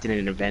trapped in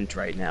an event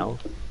right now.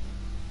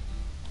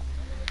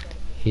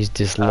 He's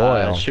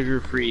disloyal.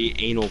 Sugar-free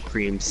anal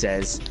cream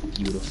says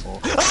beautiful.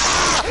 I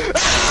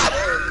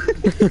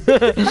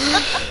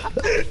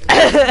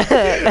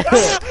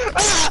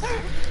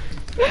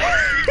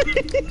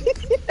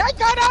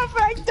got off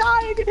and I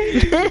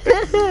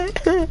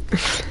died.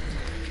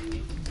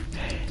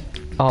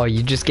 Oh,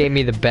 you just gave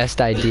me the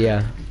best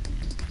idea.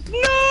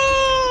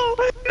 No!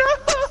 No!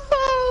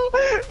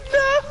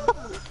 No!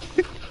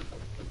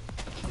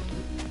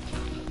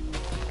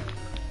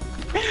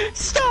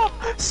 Stop!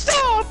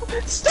 Stop!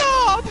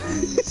 Stop!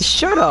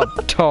 Shut up,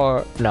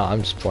 Tar. No,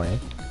 I'm just playing.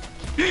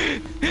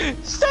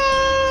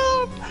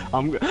 Stop!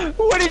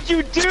 What did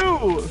you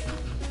do?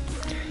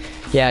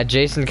 Yeah,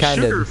 Jason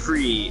kind of.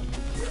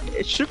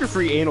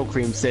 Sugar-free anal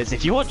cream says,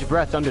 if you hold your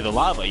breath under the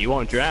lava, you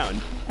won't drown.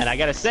 And I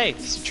gotta say,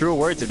 truer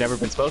words have never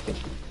been spoken.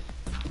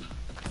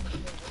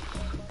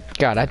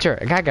 God, I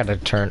gotta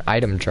turn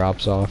item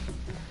drops off.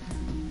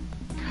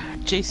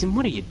 Jason,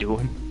 what are you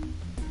doing?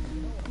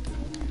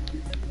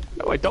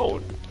 No, I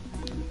don't.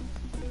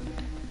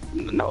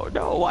 No,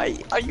 why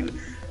are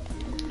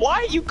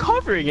you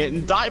covering it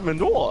in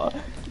diamond ore?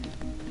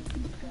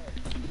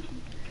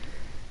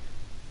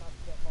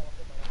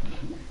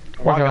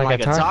 Walking like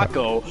a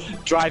taco,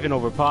 driving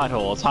over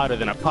potholes, hotter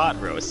than a pot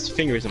roast,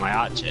 fingers in my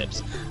hot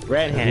chips.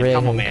 Red hand,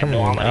 come on man, come no,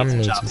 on, I'm I'm gonna gonna need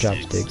need some some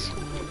chopsticks.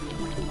 chopsticks.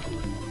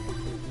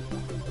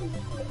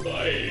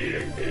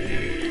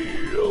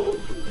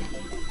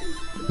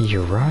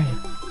 You're right.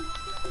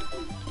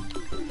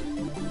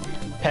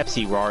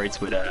 Pepsi Rards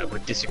would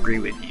disagree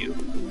with you.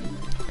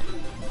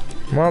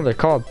 Well, they're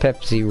called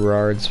Pepsi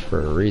Rards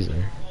for a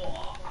reason.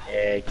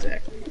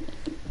 Exactly.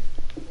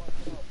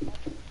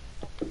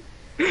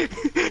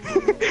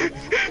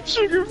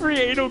 Sugar-free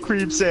anal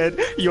cream said,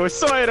 "Yo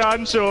soy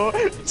rancho,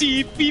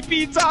 ti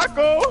pipi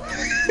taco."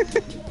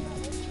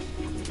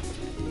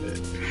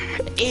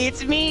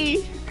 It's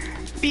me,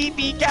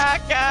 pipi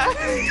caca.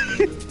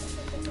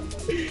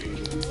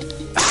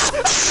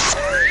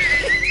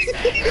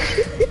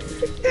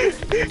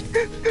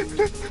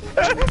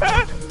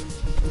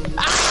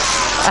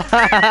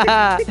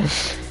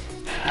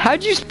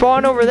 How'd you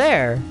spawn over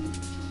there?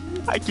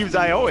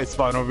 I always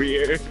spawn over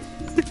here.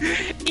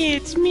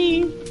 It's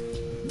me,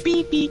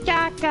 pipi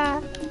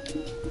caca.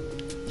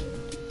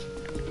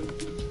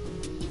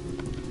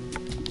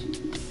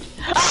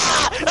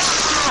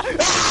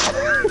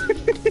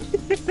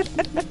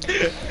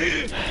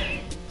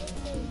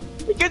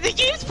 Because he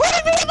keeps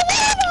putting me in the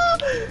lava!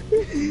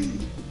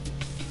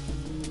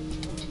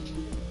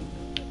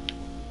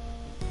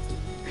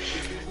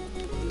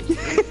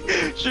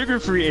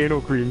 Sugar-free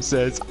anal cream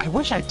says, I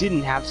wish I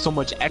didn't have so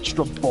much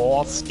extra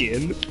ball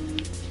skin.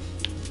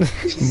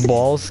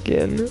 Ball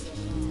skin.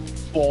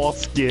 Ball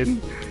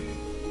skin.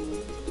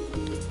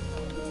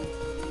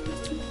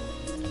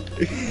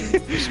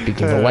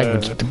 Speaking the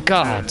language of the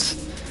gods.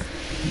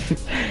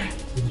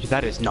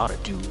 That is not a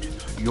dude.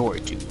 You're a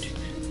dude.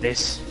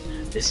 This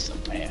is a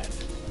man.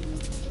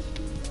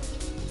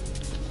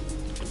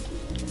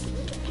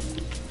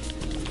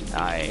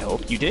 I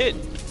hope you did,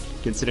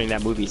 considering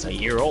that movie's a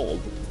year old.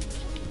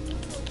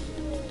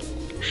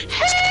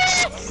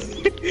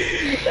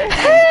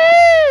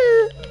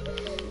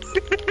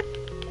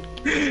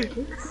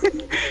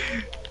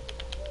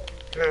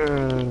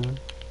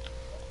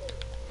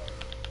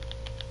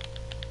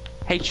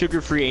 Hey,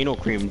 sugar-free anal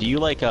cream, do you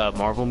like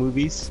Marvel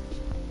movies?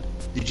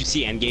 Did you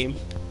see Endgame?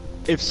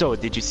 If so,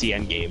 did you see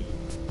Endgame?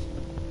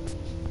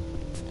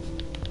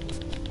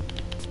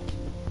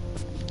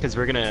 Because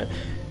you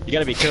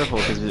gotta be careful,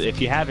 because if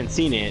you haven't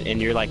seen it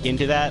and you're like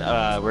into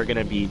that,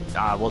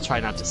 we'll try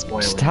not to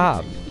spoil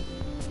Stop. it.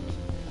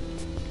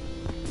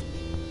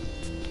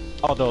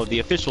 Although the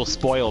official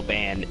spoil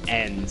ban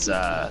ends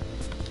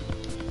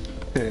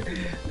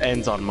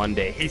ends on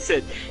Monday. He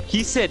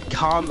said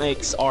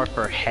comics are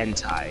for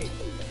hentai,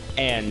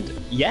 and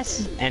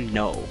yes and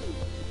no.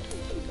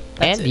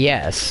 That's And it.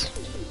 yes.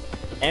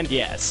 And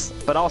yes,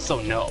 but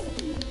also no.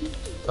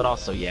 But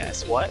also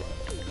yes. What?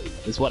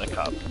 Is what a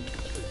cup?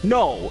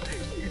 No!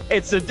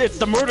 It's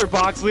the murder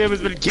box Liam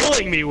has been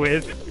killing me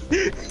with!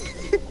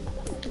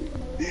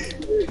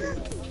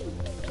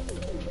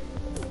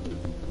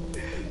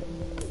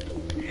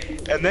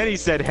 And then he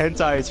said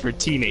hentai is for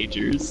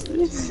teenagers.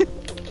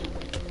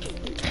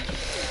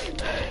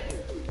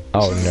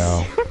 Oh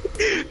no.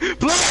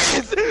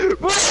 Please!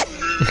 Please!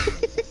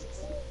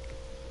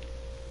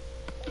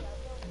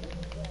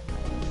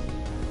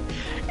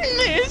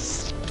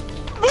 This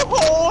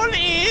hole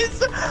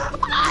is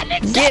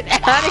unacceptable! Get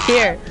out of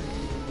here!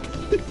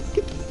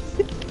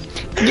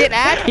 Get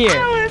out of here!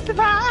 I will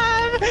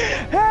survive!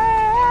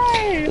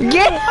 Hey!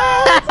 Yeah!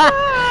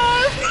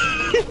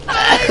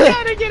 I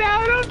gotta get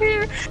out of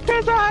here,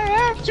 cause I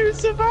have to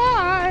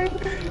survive.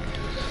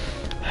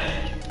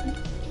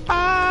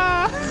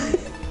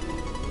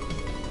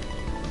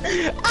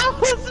 I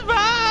will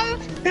survive.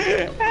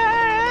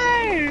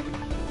 Hey!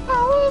 I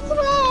will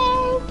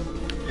survive.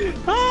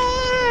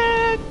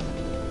 Ah!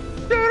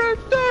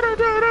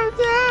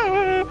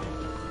 Da-da-da-da-da-da.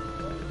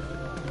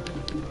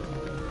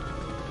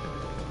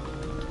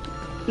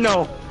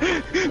 No,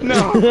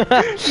 no,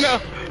 no.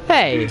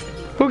 Hey,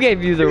 who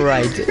gave you the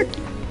right?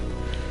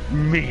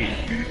 Me.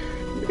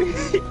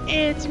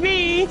 It's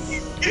me.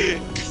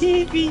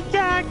 Pee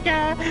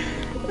Kaka.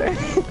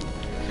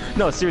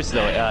 No, seriously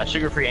though,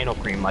 sugar-free anal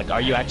cream. Like,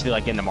 are you actually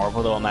like into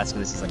Marvel though? I'm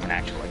asking this is like an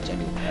actual like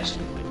genuine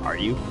question. Like, are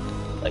you?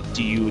 Like,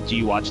 do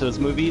you watch those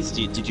movies?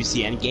 Did you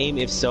see Endgame?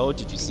 If so,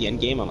 did you see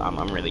Endgame?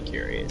 I'm really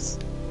curious.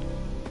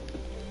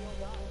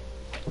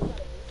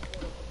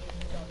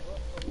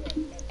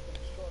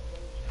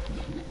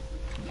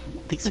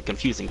 These are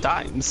confusing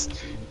times.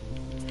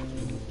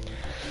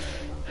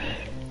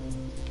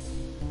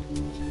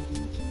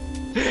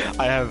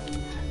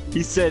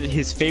 He said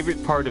his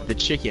favorite part of the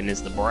chicken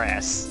is the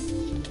breast.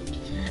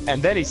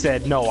 And then he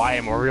said, no, I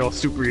am a real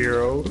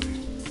superhero.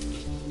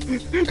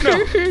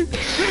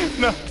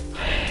 No.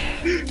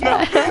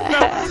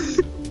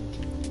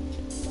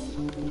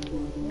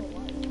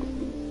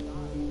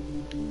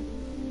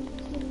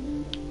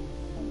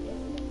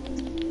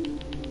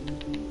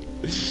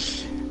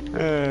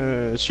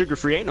 No.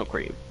 Sugar-free anal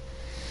cream.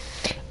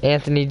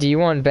 Anthony, do you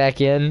want back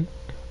in?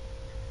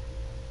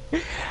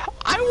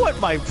 I want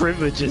my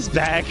privileges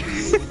back.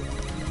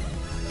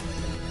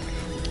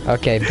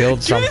 Okay,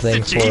 build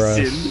something for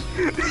us.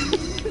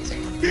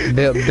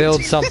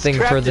 Build something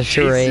for the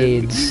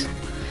charades.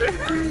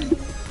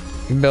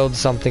 Build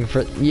something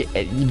for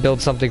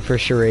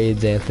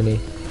charades, Anthony.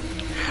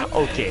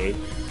 Okay.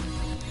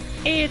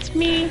 It's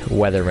me,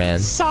 Weatherman.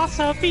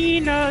 Salsa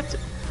Peanut.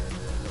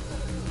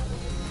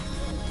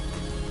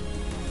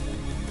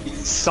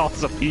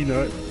 Salsa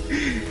Peanut.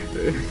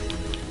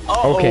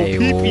 Uh-oh, Okay,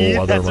 pee-pee,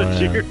 that's what Weatherman.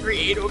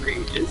 sugar-free anal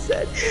cream just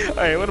said.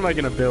 Alright, what am I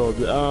gonna build?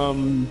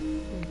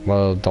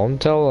 Well, don't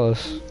tell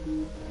us.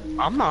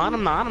 I'm not.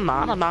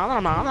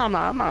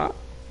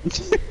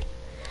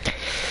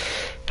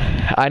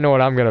 I know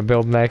what I'm gonna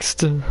build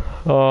next.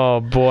 Oh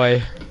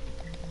boy.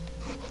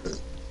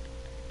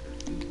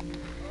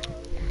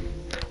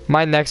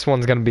 My next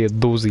one's gonna be a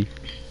doozy.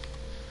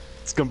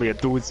 It's gonna be a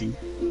doozy.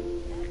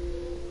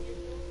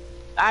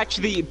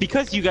 Actually,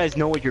 because you guys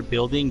know what you're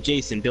building,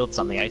 Jason, build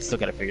something. I still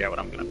gotta figure out what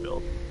I'm gonna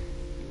build.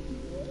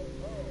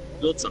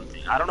 Build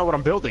something. I don't know what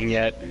I'm building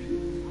yet.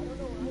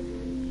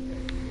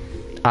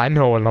 I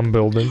know what I'm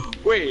building.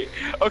 Wait,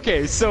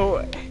 okay,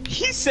 so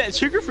he said,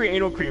 sugar-free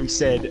anal cream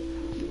said,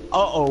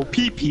 uh-oh,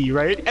 pee-pee,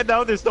 right? And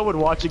now there's no one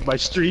watching my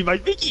stream. I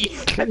think he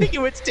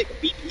went to take a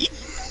pee-pee.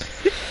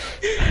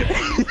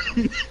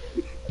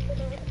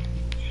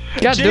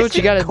 You gotta do what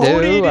you gotta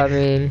do, I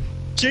mean...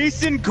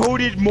 Jason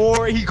coated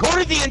more. He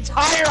coated the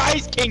entire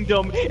Ice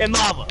Kingdom in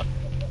lava.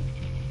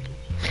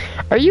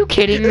 Are you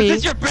kidding me?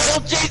 Is this your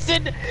build,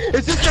 Jason?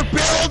 Is this your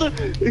build?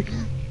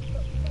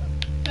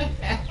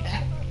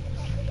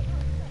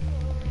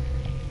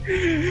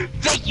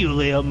 Thank you,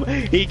 Liam.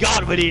 He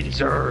got what he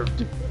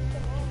deserved.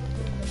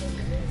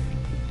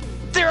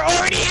 There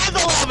already is a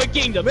lava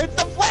kingdom. It's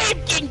the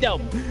Flame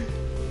Kingdom.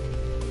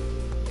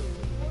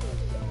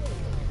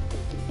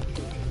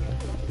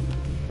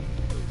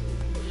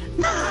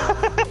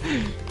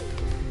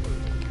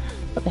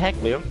 What the heck,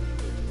 Liam?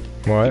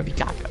 What?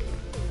 Pikachu.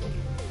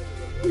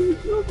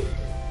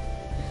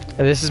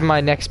 This is my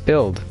next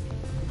build.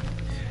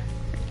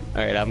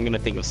 Alright, I'm gonna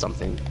think of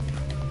something.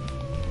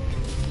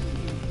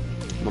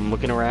 I'm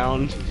looking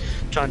around,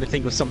 trying to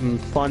think of something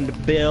fun to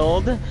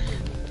build.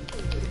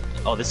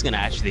 Oh, this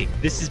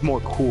is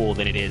more cool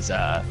than it is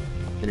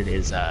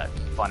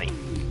funny.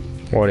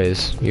 What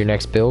is your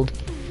next build?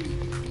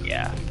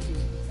 Yeah.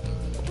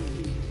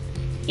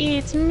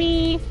 It's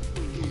me,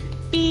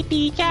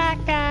 pee-pee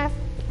caca.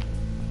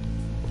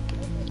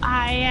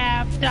 I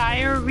have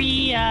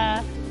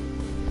diarrhea.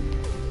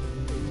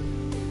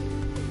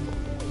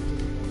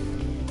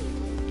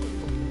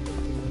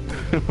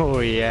 Oh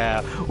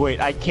yeah. Wait,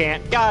 I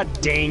can't. God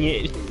dang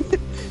it.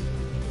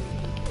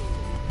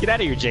 Get out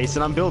of here,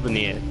 Jason. I'm building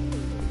it.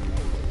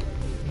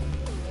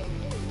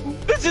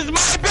 This is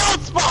my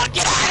build spot.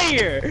 Get out of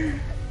here.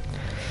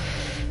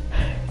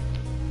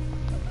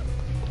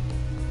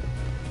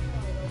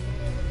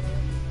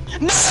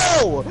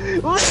 No!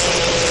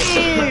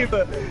 Leave!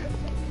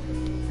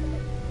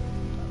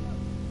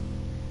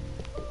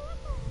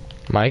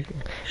 My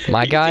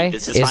guy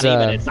this is funny,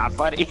 but it's not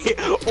funny.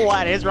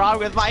 What is wrong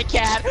with my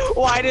cat?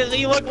 Why does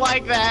he look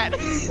like that?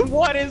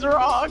 What is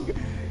wrong?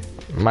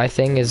 my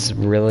thing is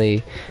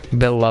really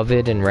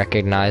beloved and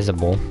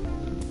recognizable.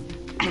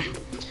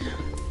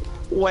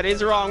 What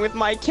is wrong with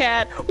my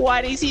cat?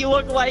 Why does he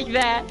look like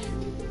that?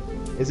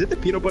 Is it the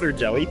peanut butter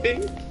jelly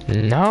thing?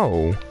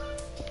 No.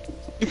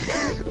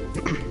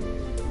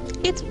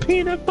 It's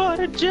peanut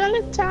butter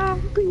jelly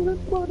time.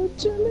 Peanut butter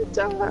jelly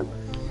time.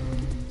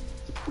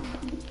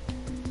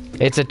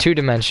 It's a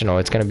two-dimensional.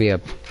 It's gonna be a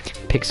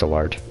pixel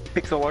art.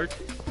 Pixel art.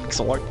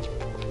 Pixel art.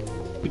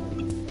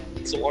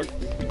 Pixel art.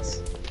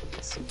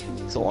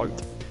 Pixel art.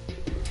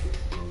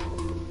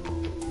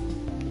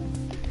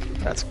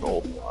 That's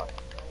gold.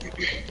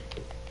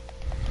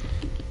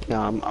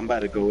 Now I'm about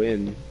to go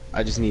in.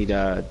 I just need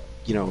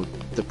you know,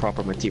 the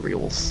proper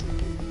materials.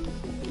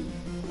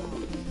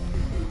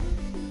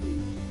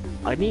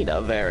 I need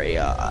a very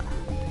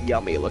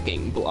yummy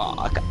looking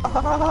block.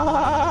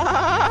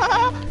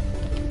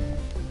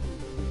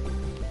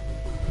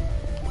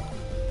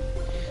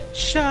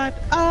 Shut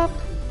up.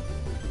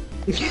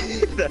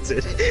 That's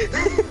it.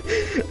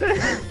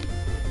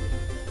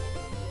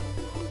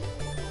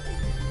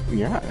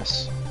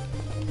 Yes.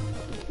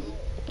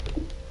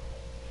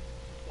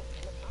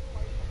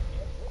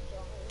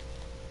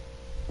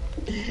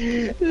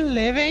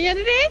 Living in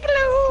an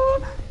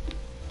igloo.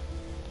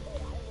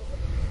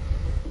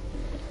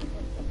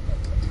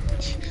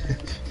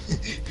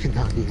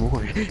 Not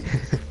anymore.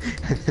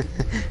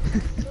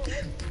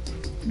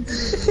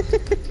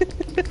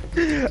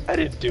 I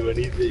didn't do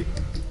anything.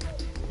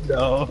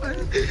 No.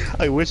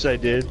 I wish I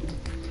did.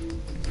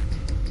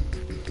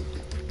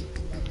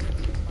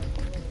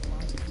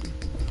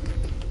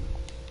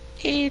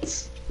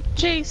 It's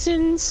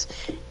Jason's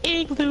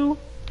igloo.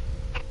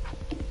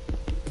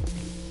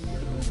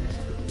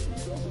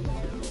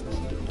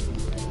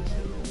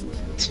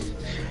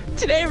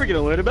 Today we're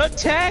gonna learn about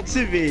tax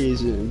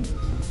evasion.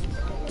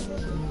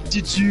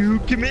 Did you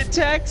commit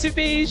tax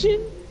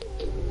evasion?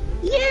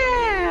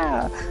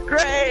 Yeah!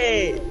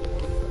 Great!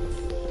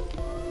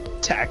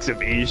 Tax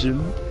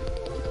evasion.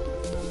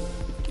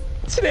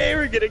 Today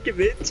we're gonna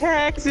commit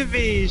tax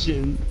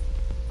evasion.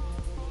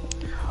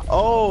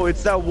 Oh,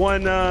 it's that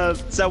one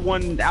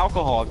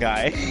alcohol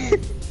guy.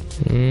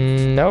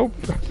 Nope.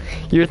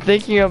 You're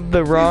thinking of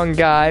the wrong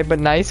guy, but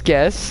nice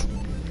guess.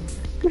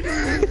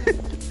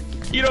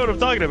 You know what I'm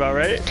talking about,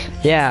 right?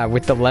 Yeah,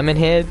 with the lemon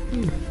head.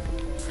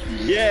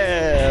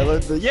 Yeah,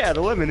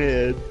 the lemon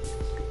head.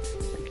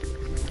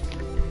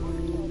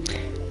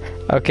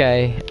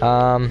 Okay,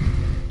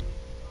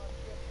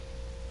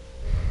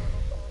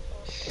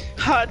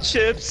 Hot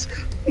chips.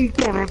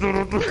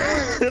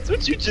 That's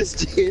what you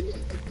just did.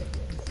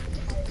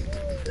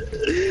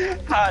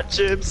 Hot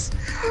chips.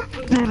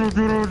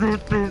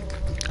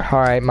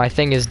 alright, my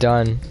thing is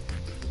done.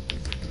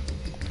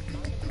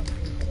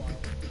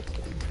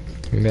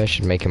 Maybe I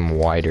should make him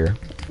wider.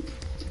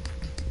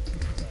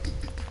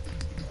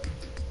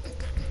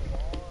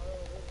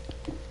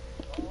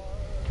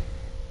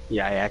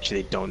 Yeah, I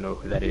actually don't know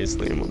who that is,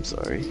 Liam. I'm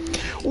sorry.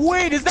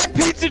 Wait, is that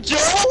Pizza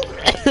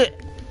Joe?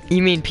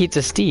 You mean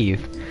Pizza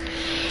Steve?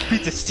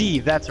 Pizza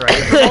Steve, that's right.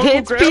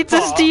 It's Grandpa.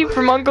 Pizza Steve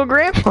from Uncle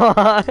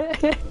Grandpa.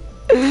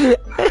 Oh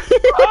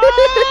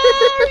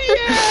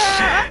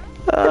yeah!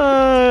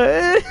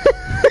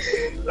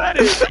 That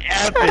is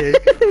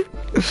epic.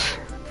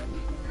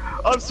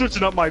 I'm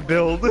switching up my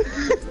build.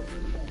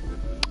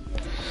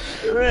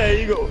 There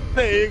you go.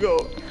 There you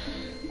go.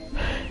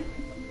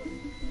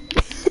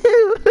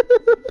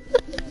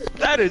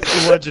 That is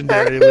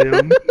legendary,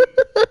 Liam.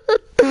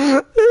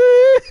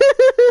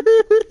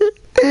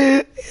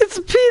 It's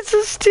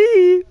Pizza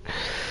Steve.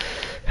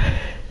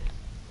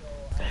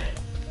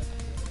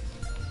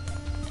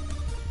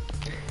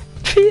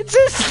 Pizza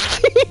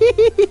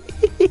Steve.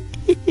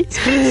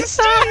 Pizza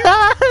Steve.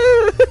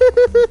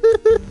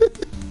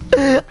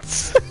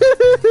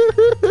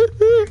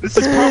 This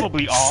is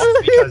probably off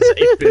because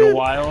it's been a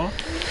while.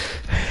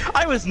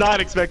 I was not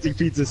expecting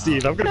Pizza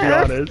Steve, I'm gonna be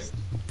honest.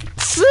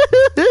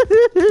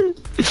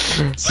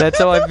 That's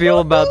how I feel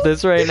about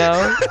this right now.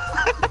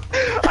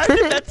 I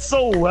did that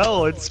so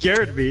well, it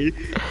scared me.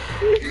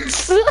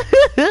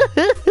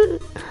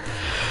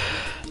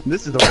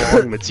 This is the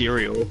wrong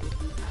material.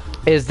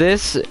 Is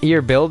this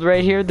your build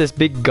right here? This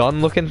big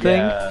gun looking thing?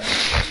 Yeah.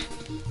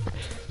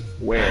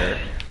 Where?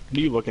 What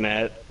are you looking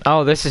at?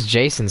 Oh, this is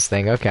Jason's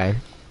thing, okay.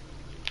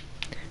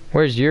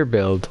 Where's your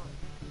build?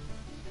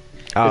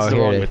 Oh, This is the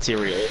here wrong it is.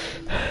 material.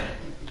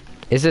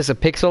 Is this a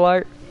pixel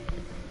art?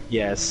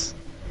 Yes.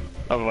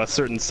 Of a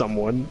certain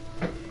someone.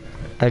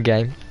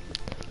 Okay.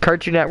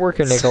 Cartoon Network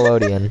or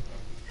Nickelodeon?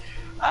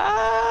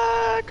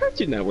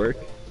 Cartoon Network.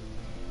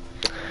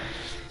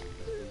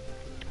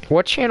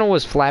 What channel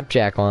was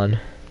Flapjack on?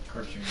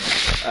 Cartoon.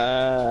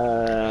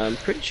 I'm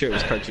pretty sure it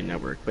was Cartoon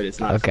Network, but it's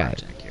not Okay.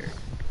 Flapjack here.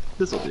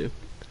 This'll do.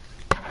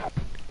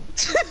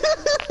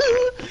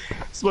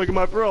 Smoking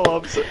my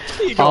roll-ups.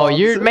 Oh,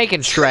 you're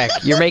making Shrek.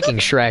 You're making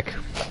Shrek.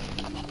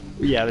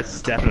 Yeah, this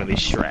is definitely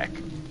Shrek.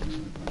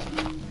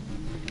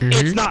 Mhm.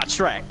 It's not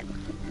Shrek.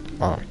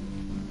 Oh.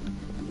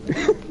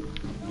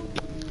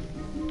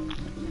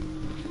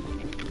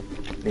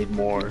 Need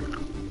more.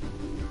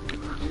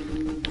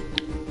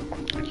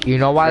 You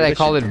know why they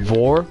call it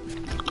vor?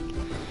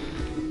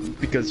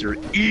 Because you're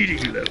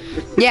eating them.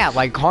 Yeah,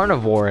 like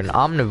carnivore and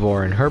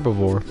omnivore and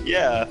herbivore.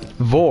 Yeah.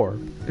 Vor.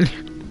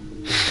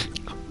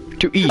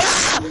 To eat.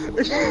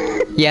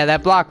 Yeah,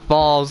 that block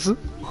falls.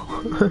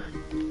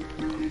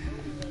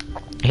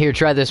 Here,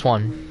 try this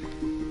one.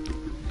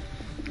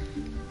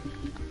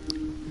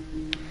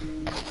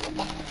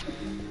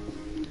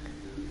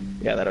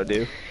 Yeah, that'll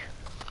do.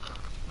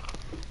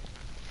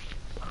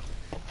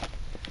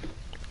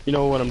 You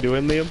know what I'm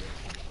doing, Liam?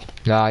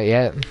 Not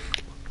yet.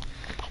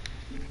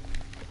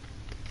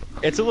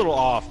 It's a little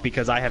off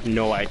because I have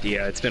no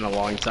idea. It's been a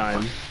long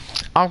time.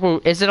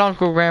 Uncle, is it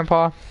Uncle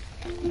Grandpa?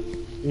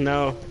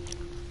 No,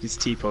 he's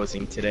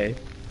T-posing today.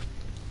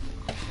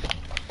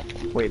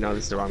 Wait, no,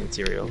 this is the wrong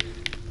material.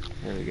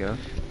 There we go.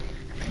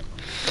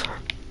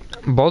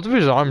 Both of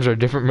his arms are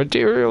different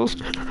materials.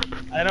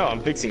 I know,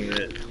 I'm fixing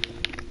it.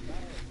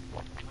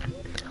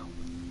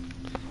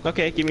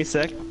 Okay, give me a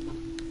sec.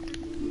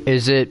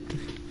 Is it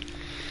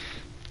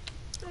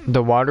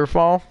the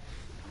waterfall?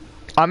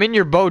 I'm in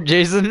your boat,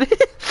 Jason.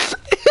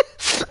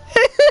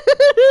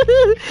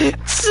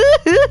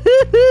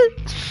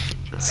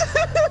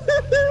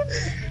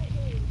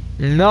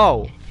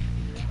 No.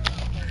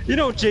 You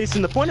know,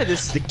 Jason, the point of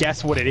this is to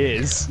guess what it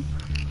is.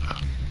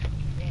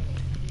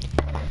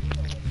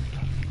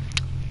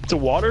 It's a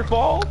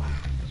waterfall?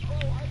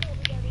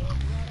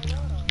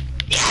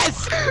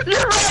 Yes! You're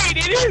right,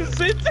 it is!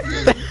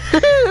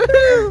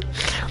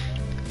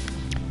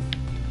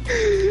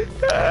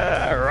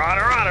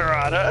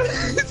 Rada.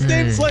 His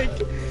name's like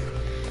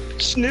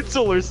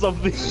Schnitzel or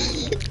something.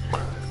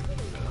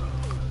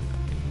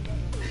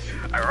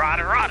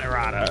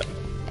 Rada.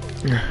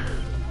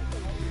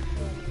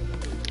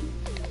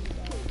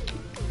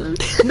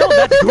 No,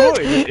 that's good.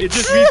 It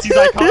just means he's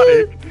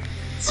iconic.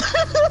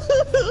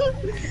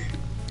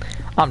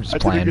 I'm just I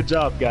did a playing. good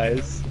job,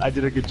 guys. I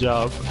did a good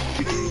job.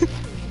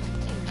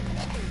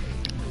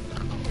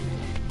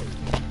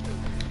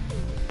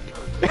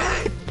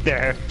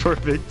 There,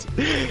 perfect.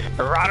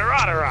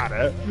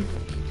 Rada.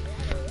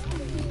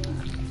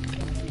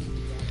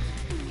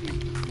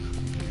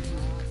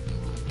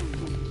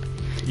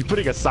 You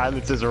putting a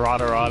silence as a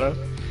rada.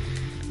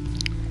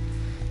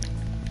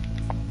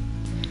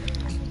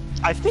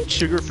 I think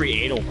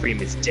sugar-free anal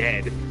cream is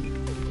dead.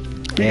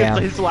 Because Yeah.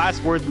 his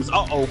last words was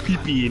 "uh-oh,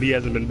 pee-pee," and he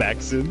hasn't been back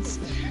since.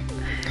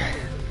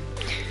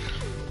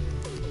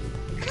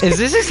 Is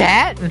this his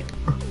hat?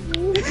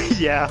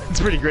 Yeah, it's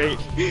pretty great.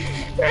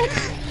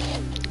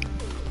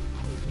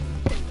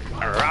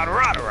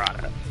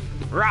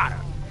 Rada.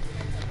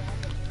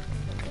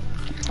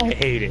 I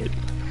hate it.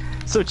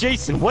 So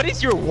Jason, what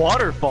is your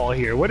waterfall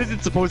here? What is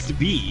it supposed to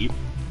be?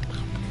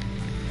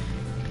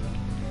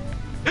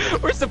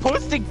 We're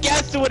supposed to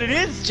guess what it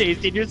is,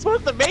 Jason. You're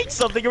supposed to make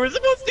something and we're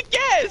supposed to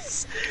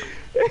guess.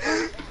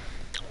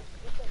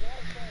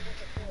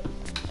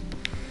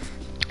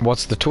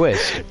 What's the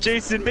twist?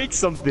 Jason, make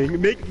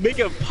something. Make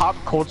a pop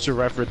culture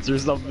reference or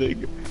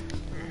something.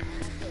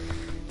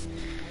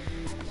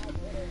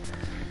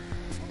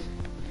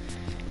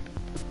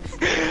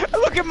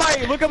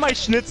 Look at my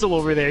schnitzel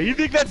over there. You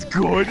think that's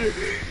good?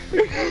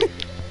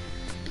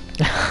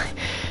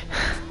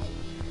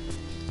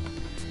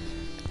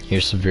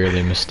 You're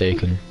severely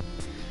mistaken.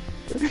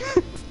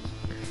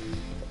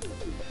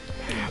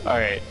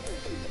 Alright,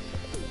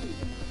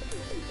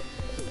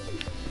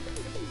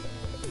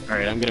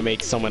 I'm gonna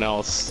make someone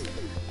else.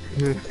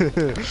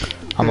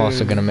 I'm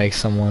also gonna make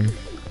someone.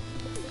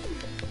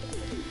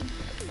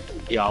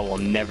 Y'all will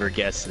never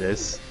guess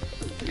this.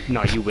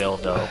 No, you will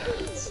though.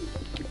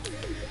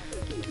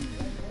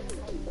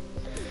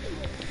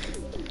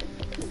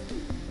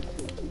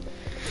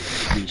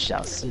 We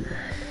shall see.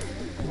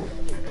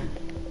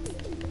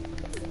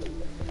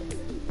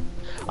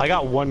 I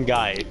got one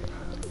guy.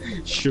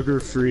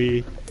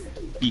 Sugar-free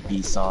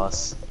pee-pee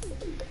sauce.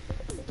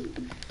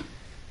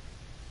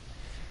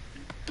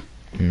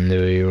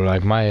 Do you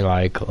like my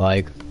like?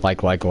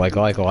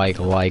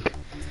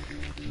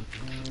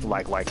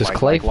 Does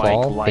clay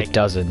fall? It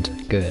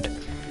doesn't. Good.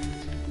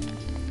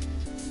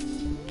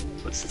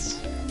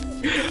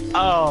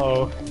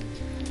 Oh.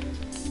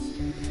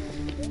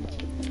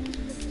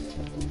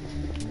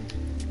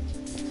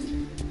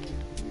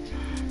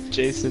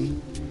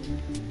 Jason,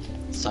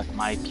 suck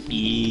my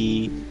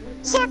pee.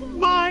 Suck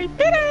my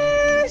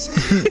penis.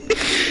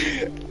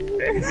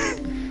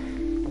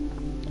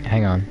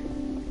 Hang on.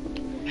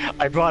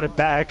 I brought it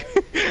back.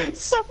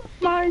 Suck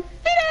my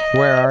penis.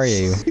 Where are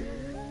you?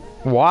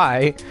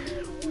 Why?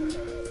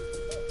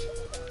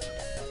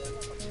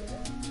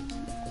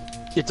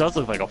 It does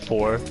look like a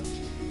 4.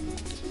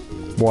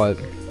 What?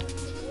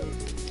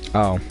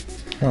 Oh.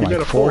 More You got like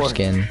a 4.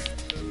 foreskin.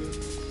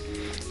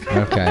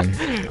 Okay.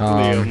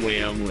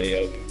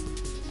 Liam.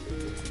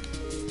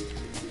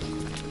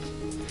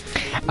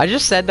 I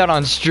just said that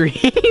on stream.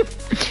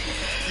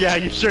 Yeah,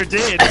 you sure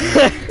did.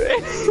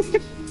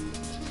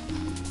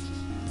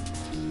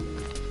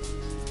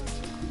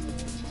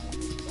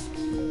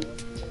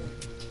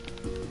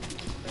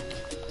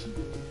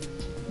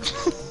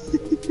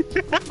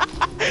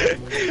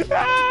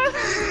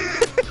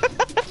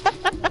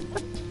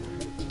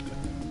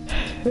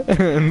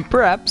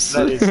 Perhaps.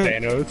 That is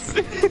Thanos.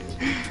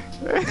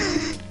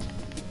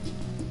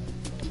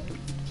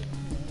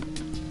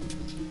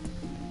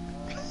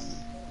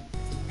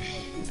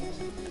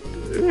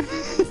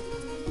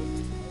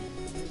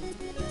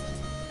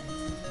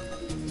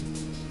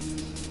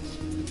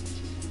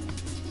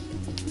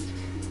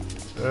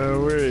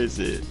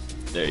 is it?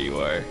 There you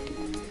are.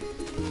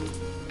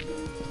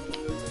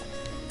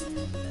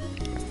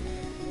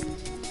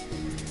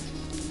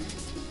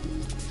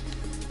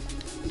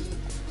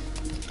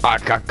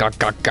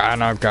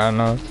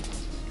 Gana.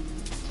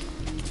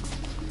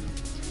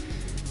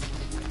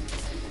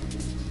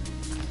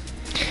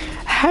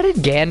 How did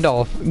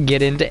Gandalf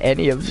get into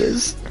any of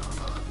this?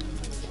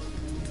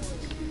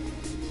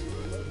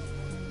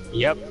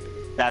 Yep,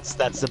 that's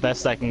the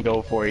best I can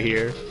go for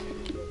here.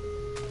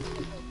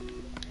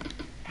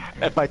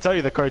 If I tell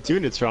you the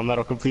cartoon it's from,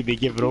 that'll completely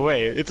give it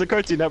away. It's a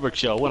Cartoon Network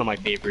show, one of my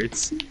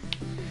favorites.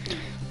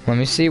 Let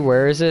me see,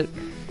 where is it?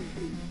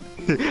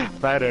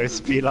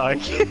 Thanos be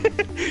like...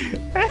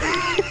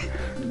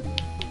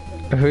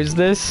 Who's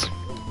this?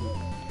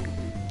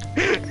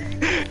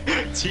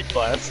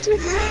 T-Blast.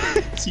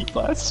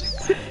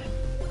 T-Blast.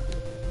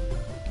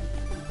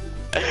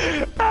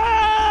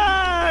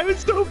 Ah, I was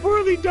so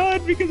poorly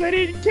done because I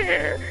didn't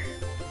care.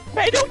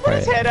 Hey, don't put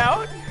his head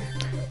out.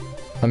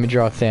 Let me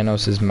draw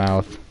Thanos'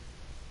 mouth.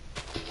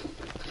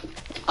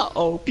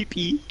 Uh-oh,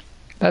 pee-pee.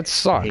 That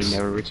sucks. He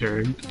never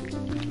returned.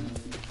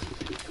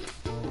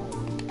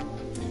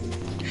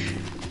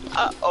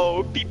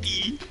 Uh-oh,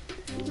 pee-pee.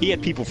 He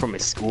had people from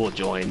his school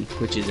join,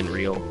 which isn't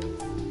real.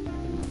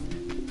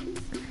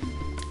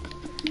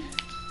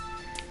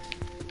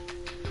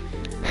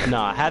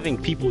 Nah,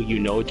 having people you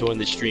know join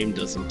the stream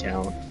doesn't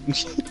count.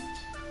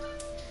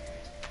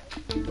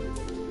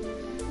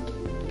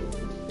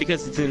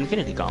 Because it's an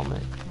Infinity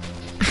Gauntlet.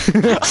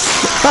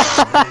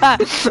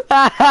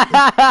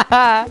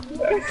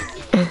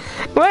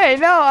 Wait,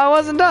 no, I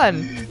wasn't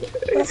done.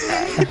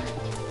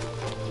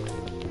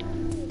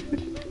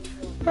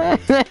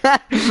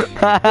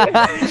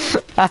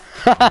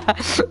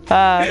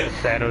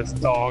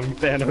 Thanos dong,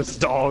 Thanos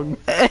dong.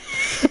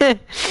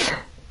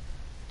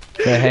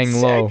 They hang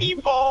low. Saggy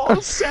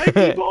balls,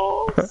 saggy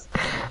balls.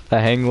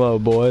 They hang low,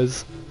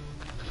 boys.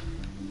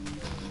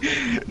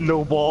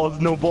 No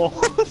balls, no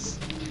balls.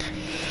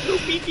 No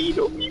pee-pee,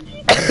 no pee-pee.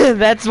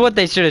 That's what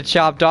they should have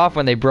chopped off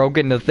when they broke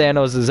into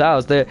Thanos'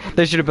 house. They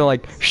should have been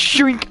like,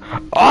 shrink!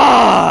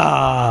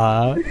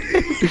 Ah!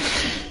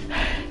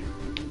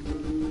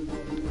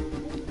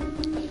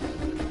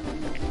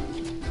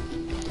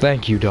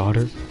 Thank you,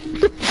 daughter.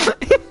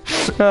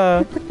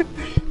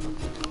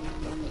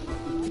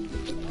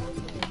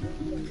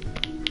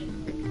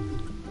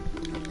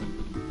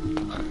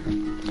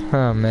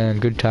 Oh man,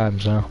 good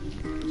times, huh?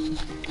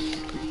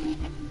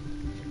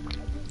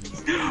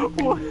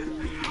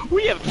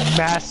 We have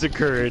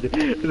massacred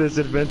this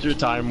Adventure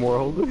Time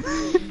world.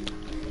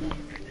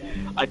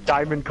 A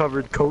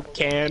diamond-covered Coke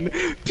can,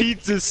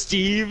 Pizza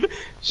Steve,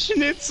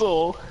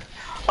 Schnitzel,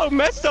 a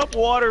messed up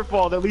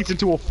waterfall that leads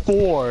into a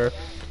 4,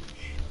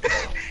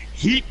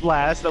 Heat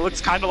Blast that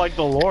looks kind of like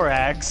the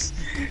Lorax,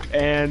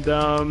 and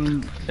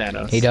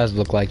Thanos. He does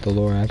look like the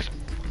Lorax.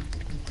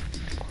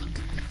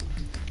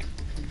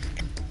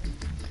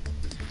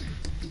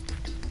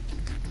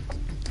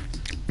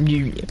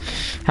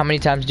 How many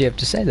times do you have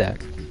to say that?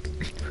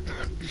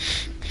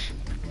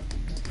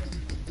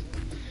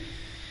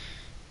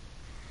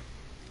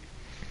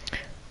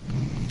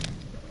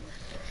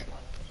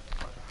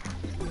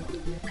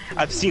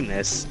 I've seen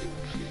this.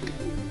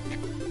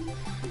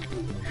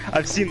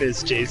 I've seen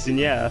this, Jason,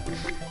 yeah.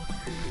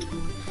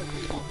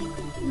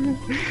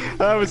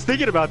 I was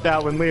thinking about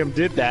that when Liam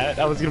did that.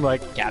 I was gonna be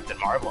like, Captain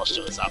Marvel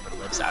shows up and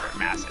whips out her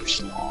massive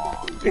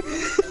schlong.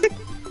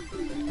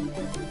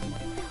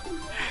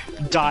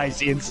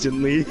 Dies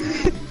instantly.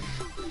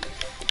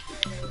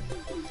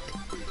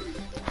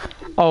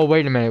 Oh,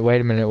 wait a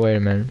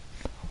minute.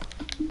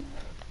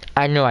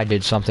 I knew I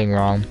did something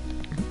wrong.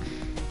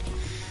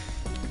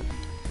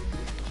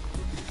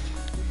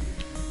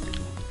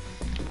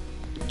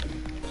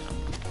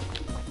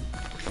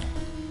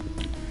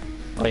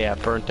 Oh yeah,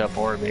 burnt up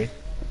Orby.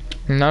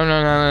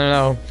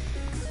 No.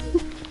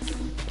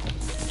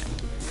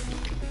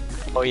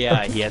 Oh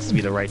yeah, he has to be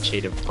the right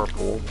shade of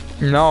purple.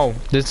 No,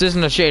 this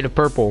isn't a shade of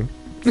purple.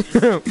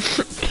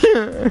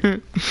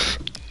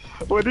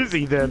 What is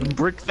he then?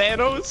 Brick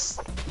Thanos?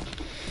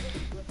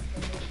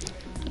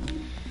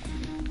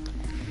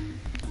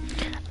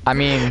 I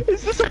mean...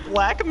 Is this a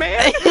black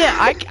man? Yeah,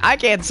 I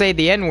can't say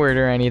the N-word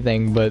or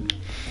anything, but...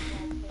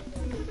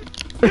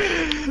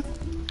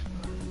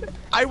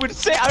 I would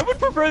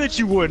prefer that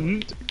you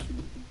wouldn't.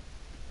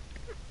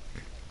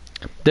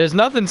 There's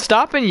nothing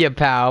stopping you,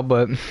 pal,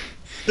 but...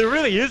 There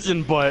really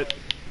isn't, but...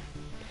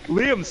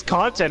 Liam's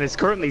content is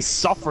currently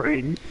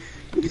suffering.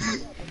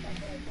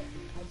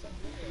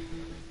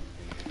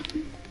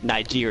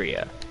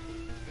 Nigeria.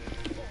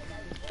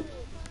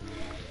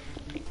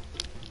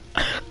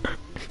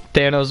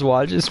 Thanos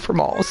watches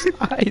from all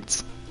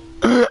sides.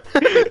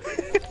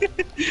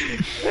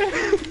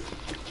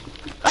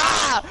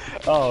 Ah!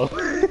 Oh.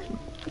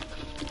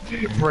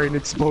 Brain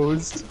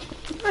exposed.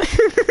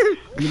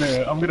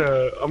 I'm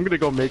gonna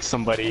go make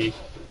somebody.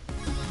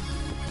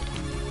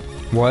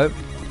 What?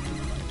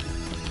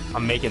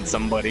 I'm making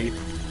somebody.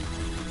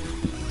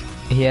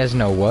 He has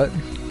no what?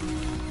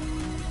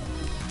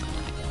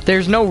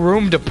 There's no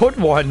room to put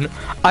one.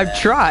 I've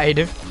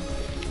tried.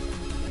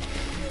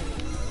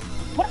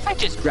 What if I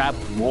just grab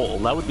roll?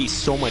 That would be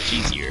so much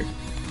easier.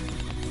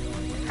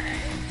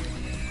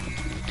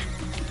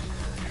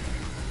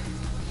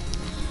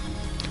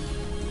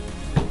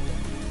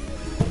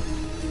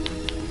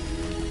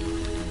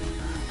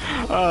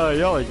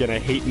 Y'all are gonna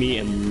hate me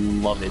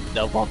and love it.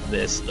 I love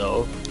this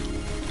though.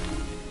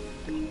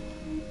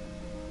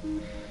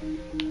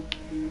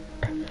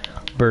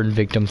 Burn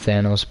victim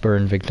Thanos,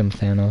 burn victim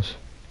Thanos.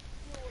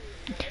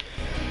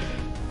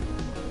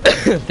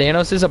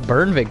 Thanos is a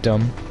burn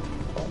victim.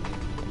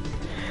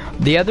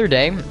 The other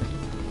day,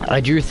 I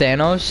drew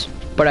Thanos,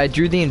 but I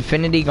drew the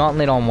Infinity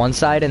Gauntlet on one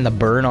side and the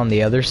burn on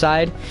the other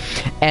side.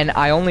 And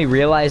I only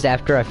realized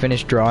after I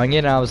finished drawing it,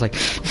 and I was like...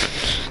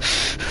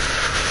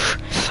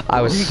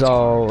 I was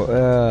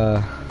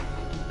so,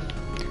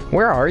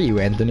 Where are you,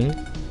 Anthony?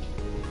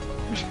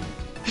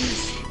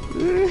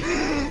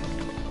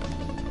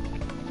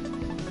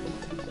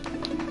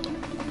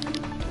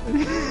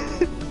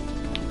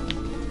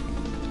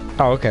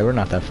 Oh, okay, we're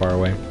not that far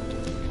away.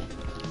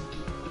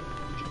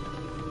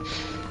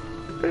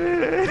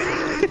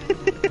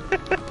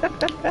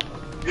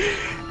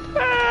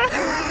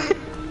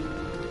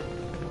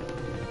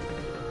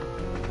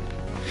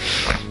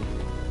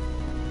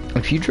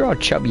 If you draw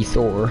chubby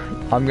Thor,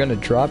 I'm gonna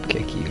drop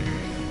kick you.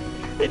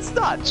 It's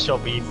not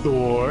chubby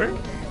Thor.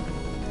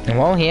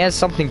 Well, he has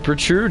something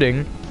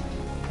protruding.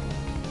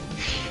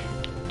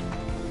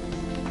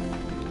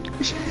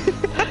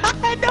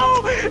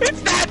 No,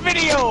 it's that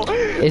video.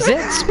 Is it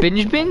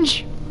Spinge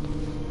Binge?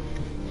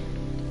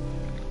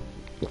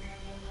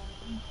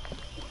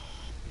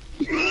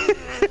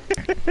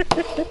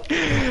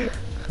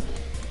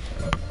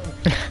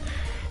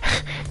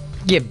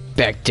 Get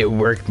back to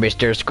work,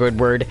 Mr.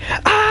 Squidward.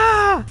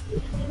 Ah!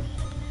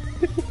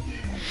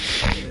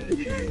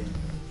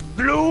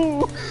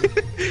 Blue.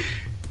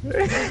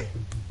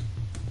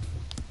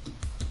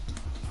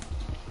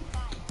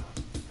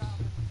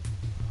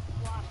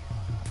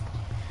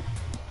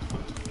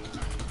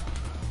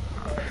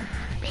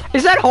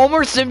 Is that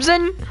Homer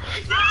Simpson?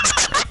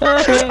 What are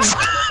you doing?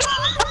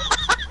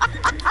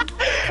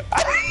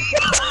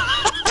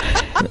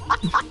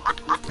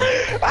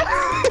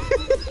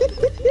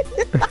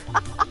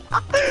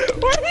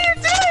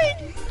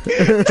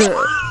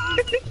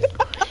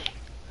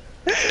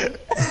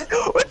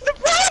 What's the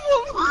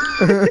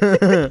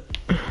problem?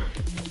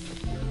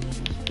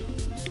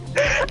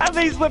 At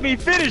least let me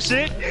finish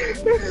it.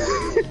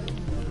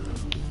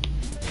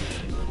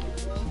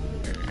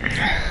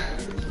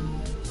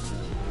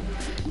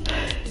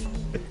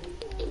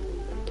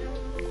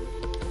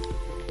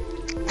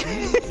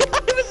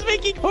 I was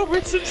making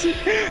Homer Simpson.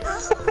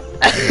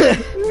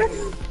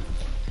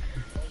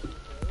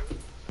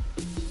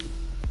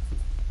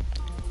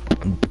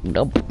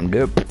 Nope,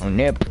 nope,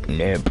 nip,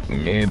 nip, nip,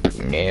 nip,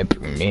 nip,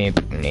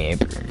 nip,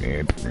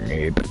 nip,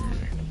 nip.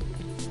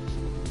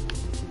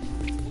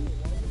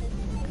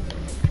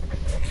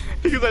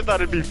 Because I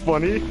thought it'd be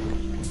funny.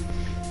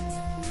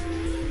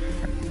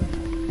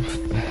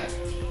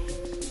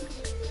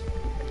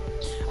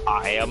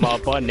 I am a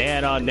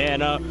banana,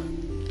 nana.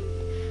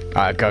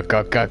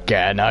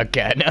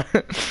 Canna.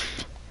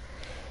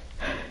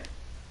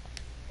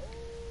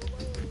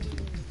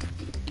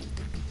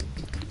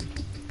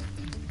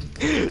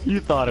 You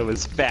thought it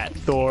was Fat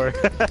Thor.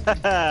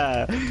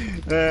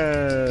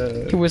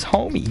 It was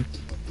homie.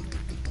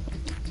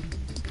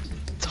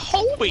 It's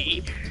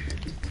homie.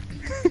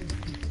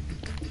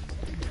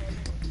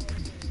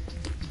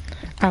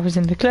 I was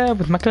in the club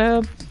with my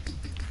club.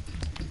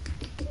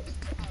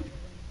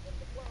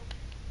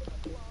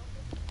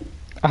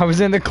 I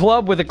was in the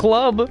club with a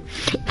club,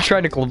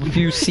 trying to club a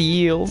few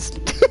seals.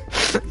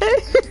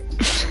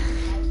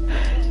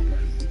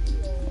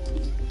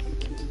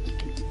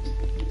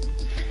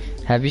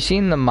 Have you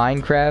seen the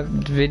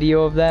Minecraft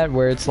video of that,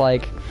 where it's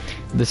like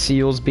the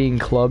seals being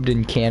clubbed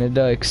in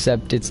Canada,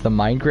 except it's the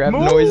Minecraft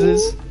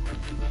noises?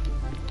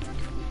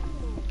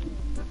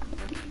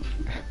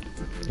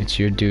 It's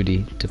your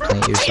duty to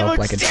plant yourself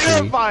like a tree.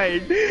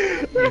 Terrifying.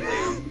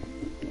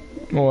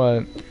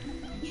 What?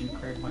 Did you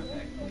crack my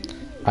back, please?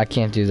 I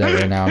can't do that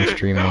right now, I'm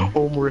streaming.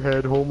 Homer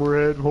head,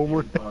 Homer head,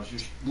 Homer head. Oh,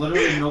 just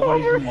literally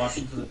nobody's been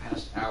watching for the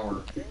past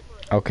hour.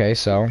 Okay,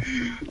 so?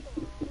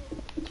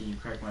 Can you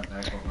crack my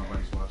back while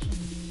nobody's watching?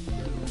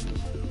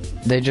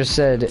 They just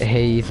said,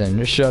 hey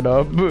Ethan, shut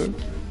up. I don't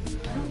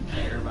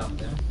care about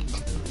them.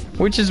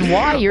 Which is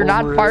why you're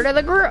not Over part it. of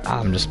the group.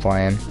 I'm just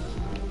playing.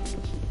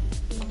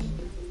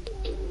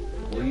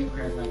 Will you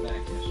crack my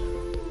back?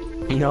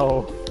 Yes,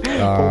 No.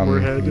 Homer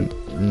head.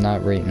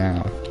 Not right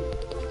now.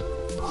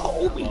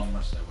 How long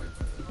must I wait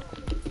for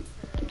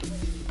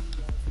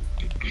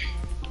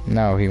that?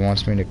 No, he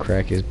wants me to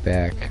crack his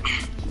back.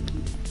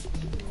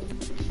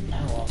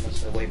 How long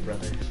must I wait,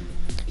 brother?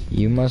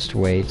 You must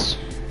wait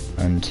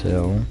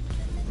until...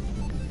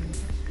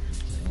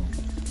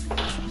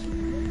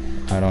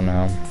 I don't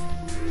know.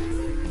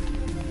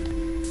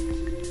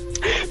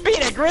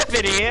 Peter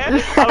Griffin here.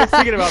 I was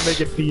thinking about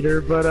making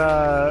Peter, but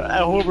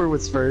Homer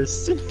was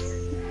first.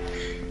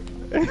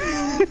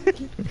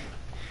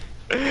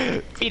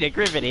 Peter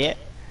Griffin here.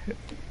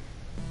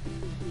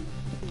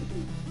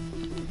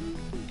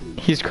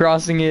 He's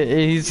crossing it.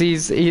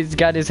 He's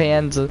got his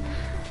hands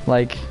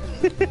like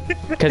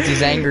because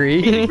he's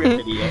angry. Peter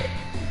Griffin here.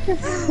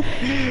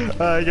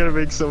 I gotta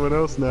make someone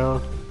else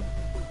now.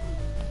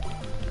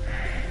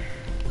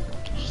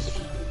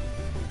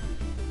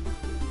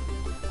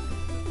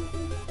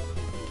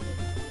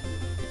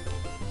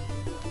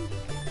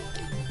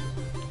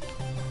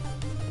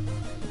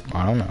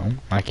 I don't know.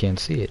 I can't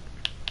see it.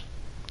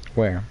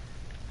 Where?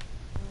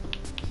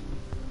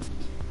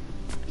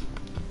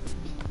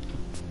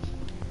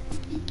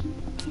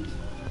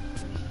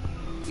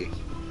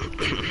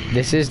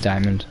 This is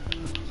Diamond.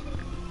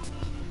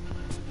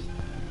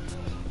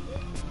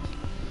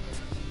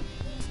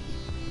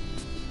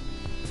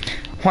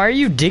 Why are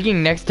you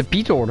digging next to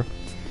Peter?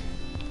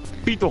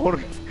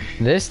 Peter.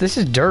 This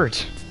is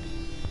dirt.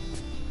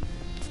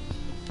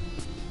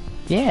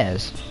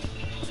 Yes.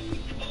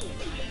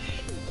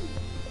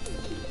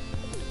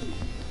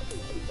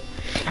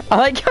 I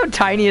like how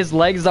tiny his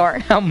legs are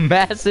and how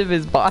massive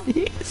his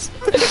body is.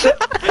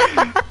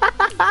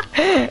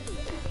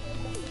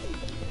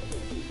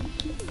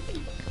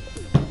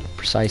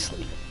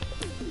 Precisely.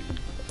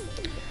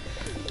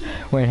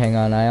 Wait, hang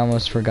on. I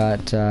almost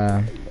forgot.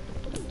 Time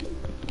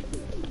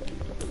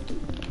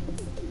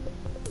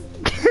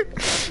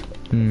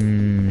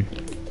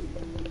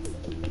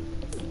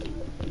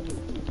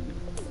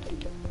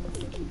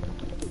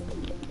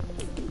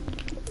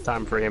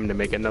for him to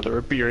make another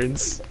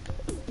appearance.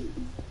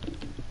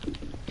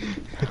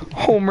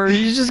 Homer.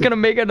 He's just gonna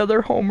make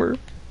another Homer.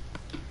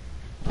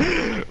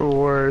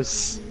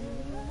 Worse.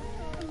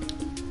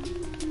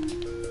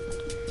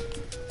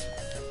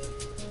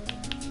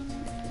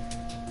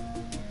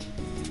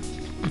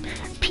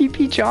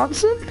 P.P.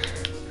 Johnson?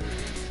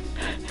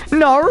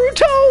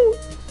 Naruto!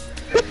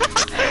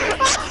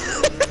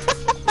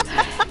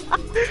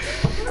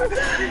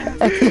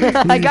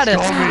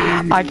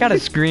 I gotta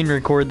screen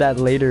record that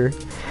later.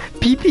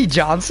 P.P.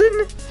 Johnson?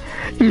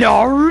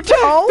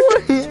 Naruto?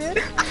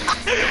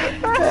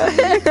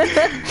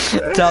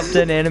 Top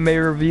 10 anime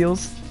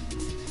reveals.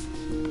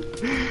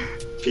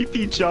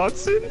 P.P.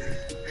 Johnson?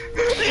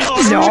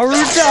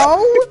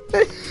 Naruto?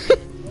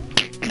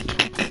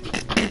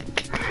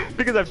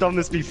 Because I've done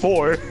this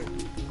before.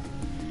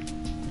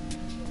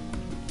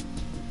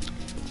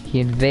 He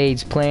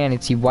invades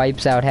planets, he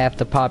wipes out half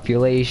the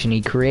population,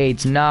 he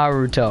creates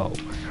Naruto.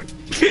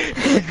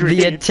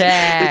 The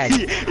attack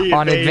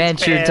on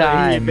Adventure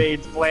Time. He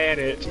invades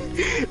planet.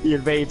 He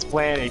invades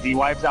planet. He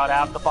wipes out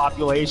half the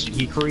population.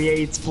 He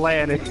creates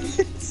planets.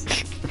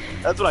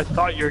 That's what I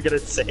thought you were gonna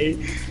say.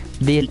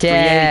 The He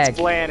attack. creates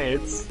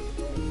planets.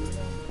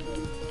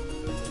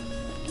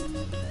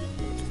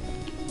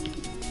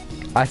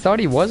 I thought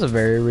he was a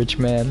very rich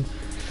man.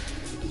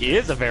 He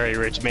is a very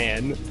rich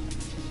man.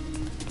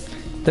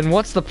 Then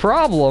what's the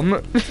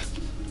problem?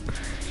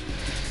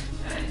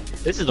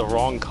 This is the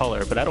wrong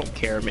color, but I don't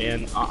care,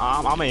 man.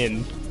 I'm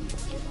in.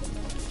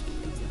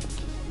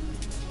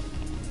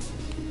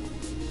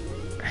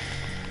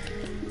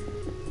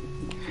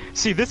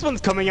 See, this one's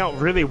coming out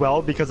really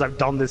well because I've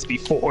done this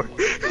before.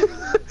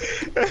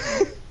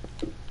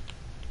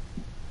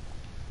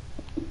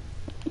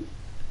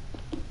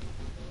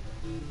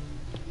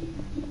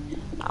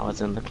 I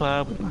was in the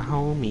club with my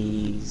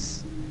homies.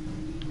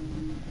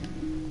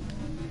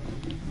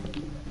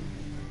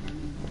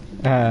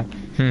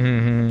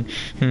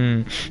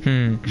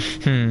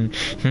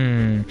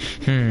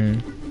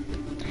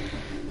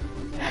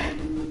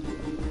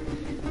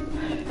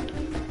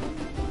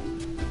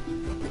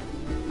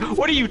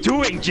 What are you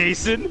doing,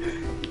 Jason?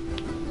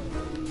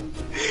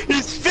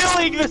 He's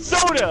filling the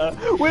soda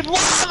with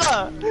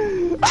lava!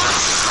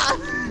 Ah!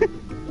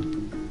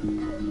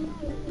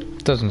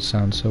 Doesn't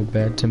sound so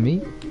bad to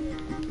me.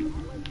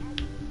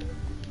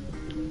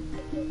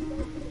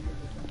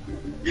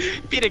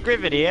 Peter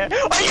Griffin here.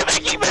 Are you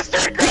making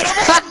Mr. Incredible?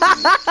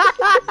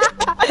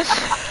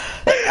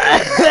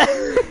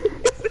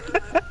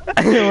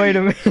 Wait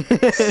a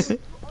minute.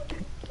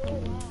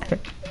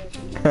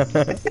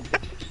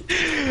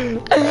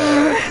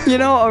 You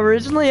know,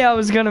 originally I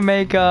was gonna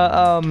make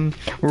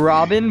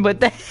Robin, but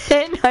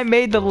then I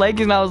made the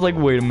legs and I was like,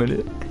 wait a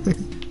minute.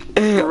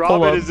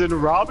 Robin is in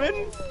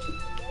Robin?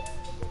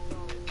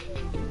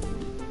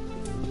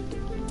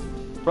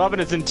 Robin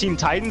is in Teen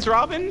Titans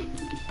Robin?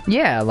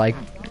 Yeah, like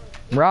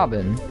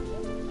Robin.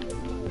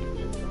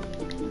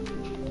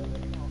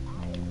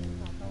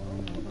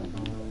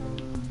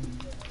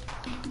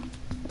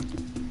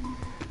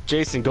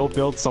 Jason, go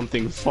build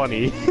something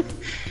funny.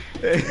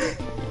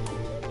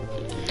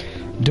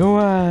 Do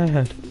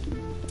it.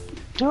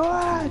 Do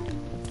it!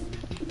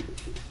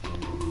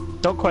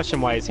 Don't question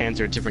why his hands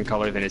are a different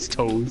color than his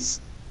toes.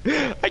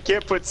 I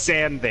can't put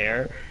sand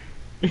there.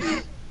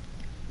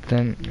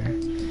 Then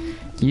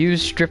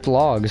use stripped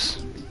logs.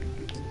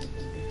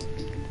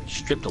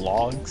 Stripped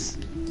logs?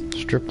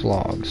 Stripped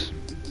logs.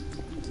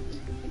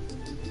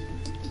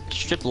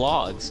 Stripped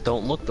logs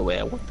don't look the way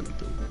I want them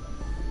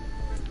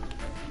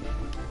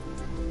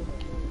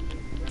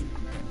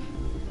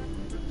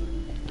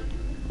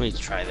me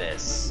try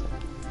this.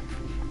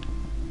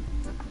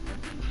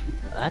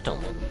 That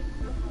don't look.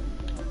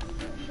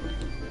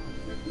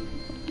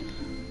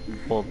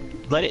 Well,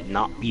 let it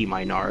not be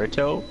my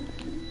Naruto,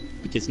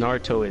 because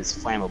Naruto is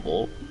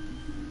flammable.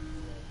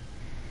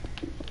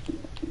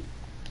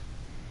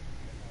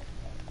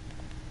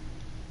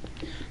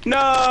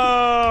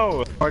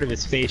 No! Part of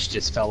his face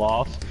just fell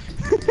off.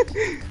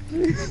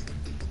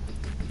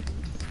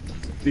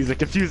 These are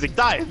confusing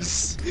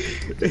times.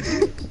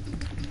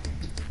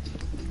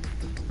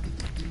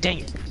 Dang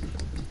it.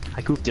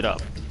 I goofed it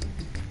up.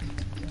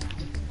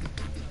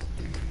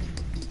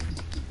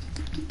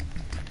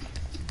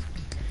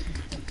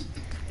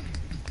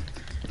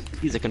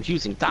 These are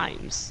confusing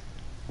times.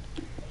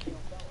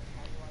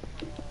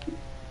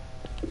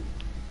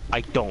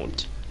 I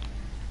don't.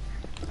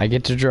 I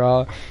get to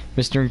draw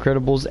Mr.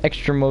 Incredible's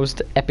extra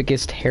most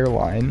epicest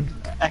hairline.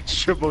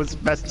 Extra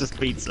most bestest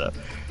pizza.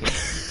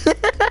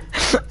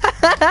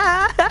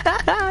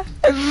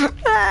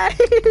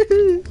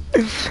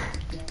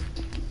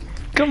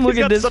 Come look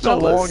He's at got this such a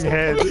long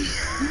fellas.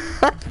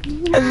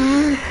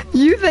 head.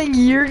 You think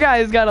your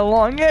guy's got a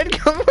long head?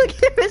 Come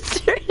look at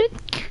Mr.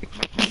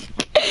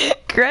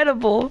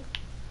 Incredible.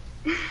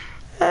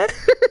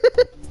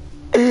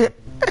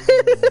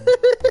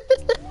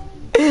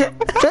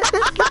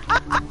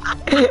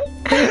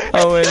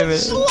 Oh, wait a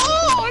minute.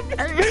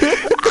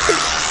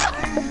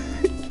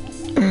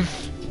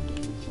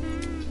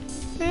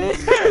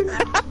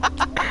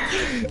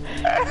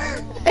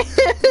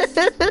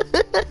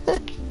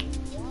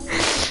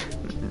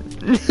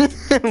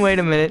 Wait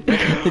a minute.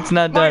 It's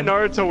not My done.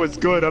 Naruto was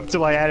good up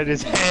till I added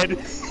his head.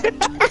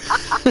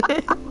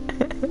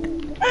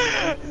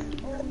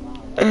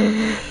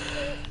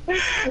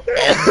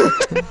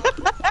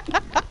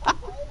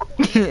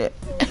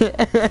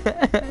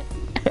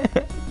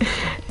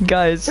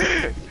 Guys.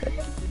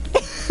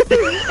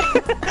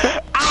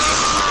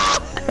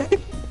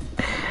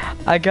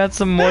 I got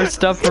some more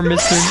stuff for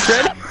Mr.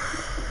 Incredible.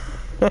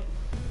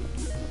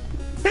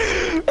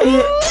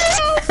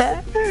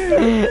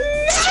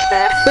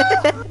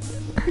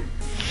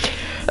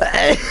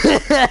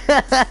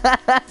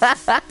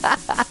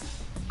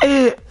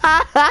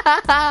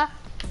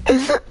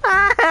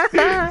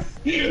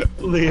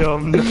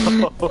 Liam,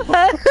 no.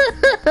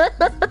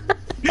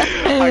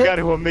 I got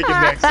who I'm making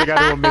next. I got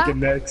who I'm making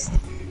next.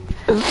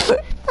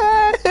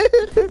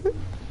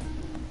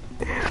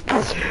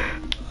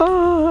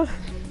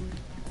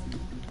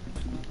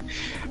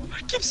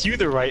 What gives you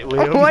the right,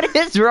 Liam? What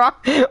is wrong?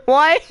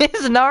 Why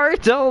is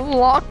Naruto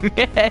long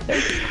head?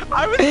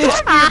 I was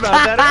talking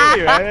about that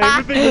earlier.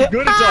 Everything was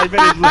good until I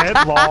made his head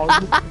long.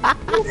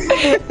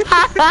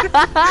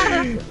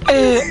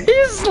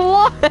 He's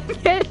long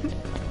head.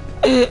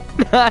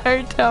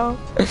 Naruto.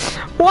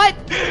 What?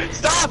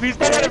 Stop! He's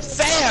made out of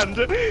sand!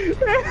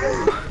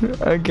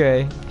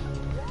 Okay.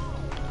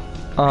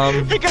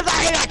 Because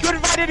I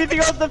couldn't find anything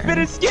else that fit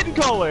his skin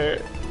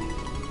color!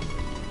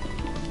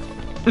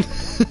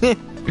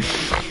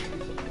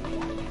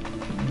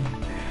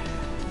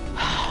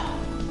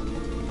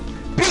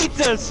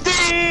 Pizza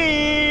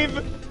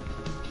Steve!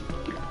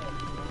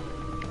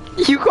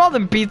 You called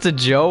him Pizza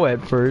Joe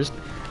at first.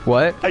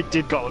 What? I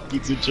did call him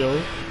Pizza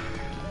Joe.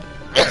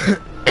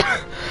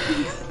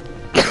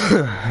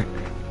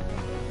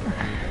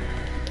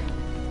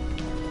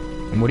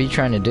 What are you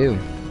trying to do?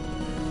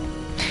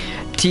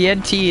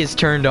 TNT is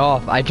turned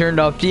off. I turned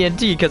off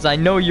TNT because I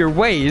know your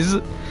ways.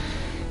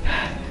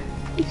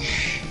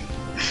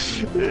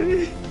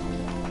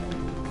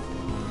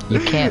 You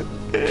can't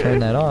turn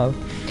that off.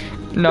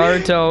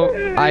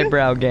 Naruto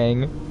eyebrow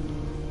gang.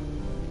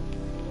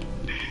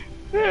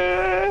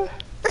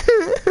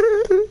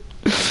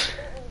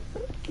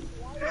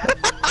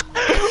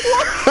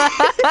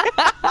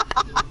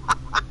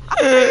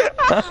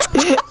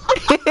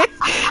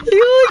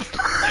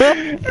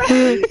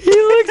 He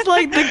looks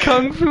like the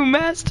Kung Fu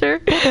Master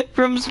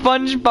from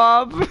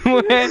SpongeBob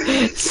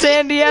when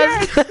Sandy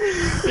has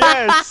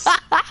Yes!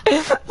 He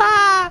looks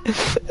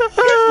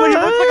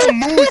like a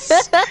moose!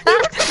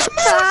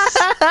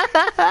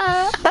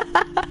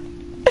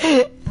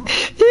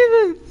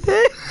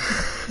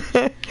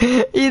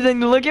 Ethan,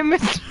 look at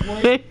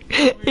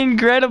Mr.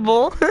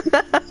 Incredible.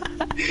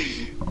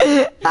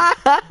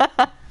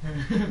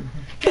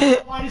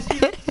 Why does he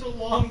have so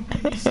long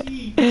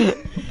PVC?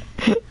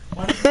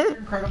 Why does Mr.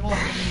 Incredible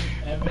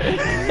have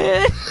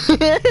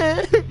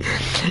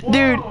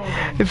Dude,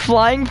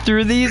 flying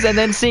through these and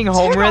then seeing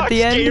Homer at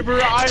the end.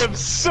 Gamer, I am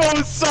so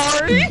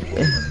sorry!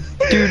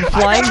 Dude,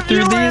 flying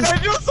through these. I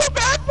feel so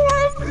bad for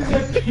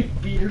him!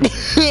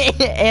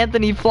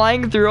 Anthony,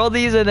 flying through all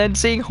these and then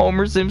seeing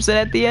Homer Simpson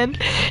at the end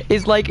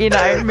is like in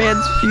Iron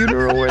Man's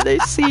funeral where they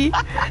see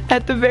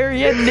at the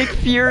very end Nick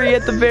Fury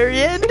at the very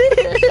end.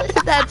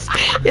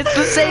 It's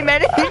the same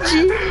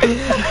energy.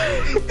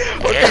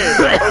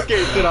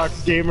 Okay,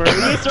 Sidox Gamer.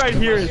 This right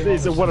here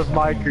is one of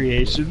my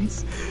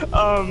creations.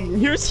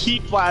 Here's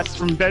Heat Blast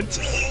from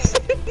Benton.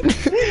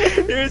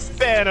 Here's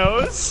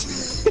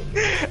Thanos.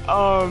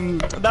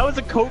 That was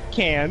a Coke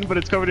can, but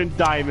it's covered in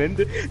diamond.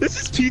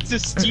 This is Pizza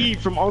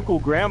Steve from Uncle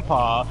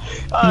Grandpa.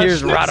 Here's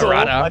Schnitzel,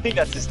 Rodert. I think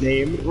that's his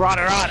name.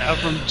 Rodert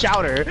from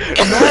Chowder.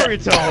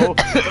 Naruto.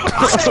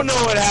 I don't know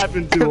what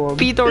happened to him.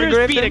 Peter Here's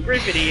Griffin. Peter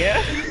Griffin,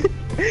 yeah.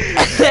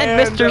 And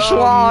Mr.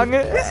 Schlong.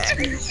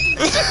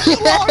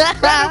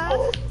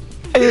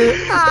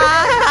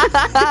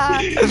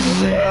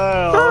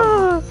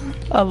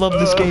 I love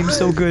this game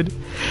so good.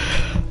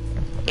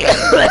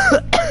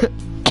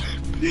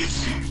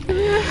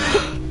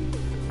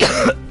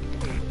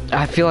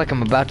 I feel like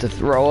I'm about to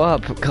throw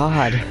up.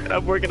 God.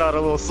 I'm working on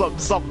a little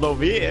something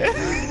over here.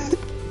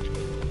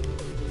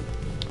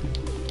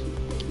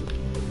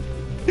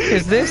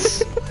 Is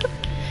this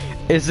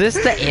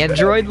the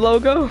Android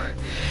logo?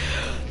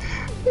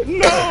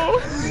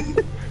 No.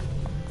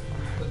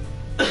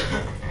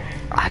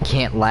 I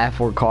can't laugh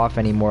or cough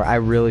anymore. I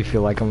really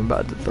feel like I'm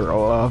about to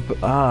throw up.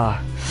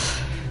 Ah.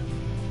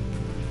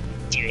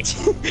 Do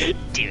it.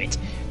 Do it.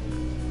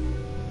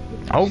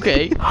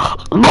 Okay.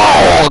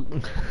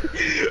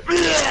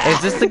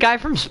 Is this the guy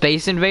from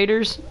Space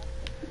Invaders?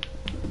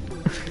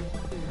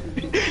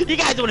 You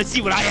guys want to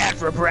see what I had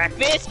for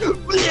breakfast?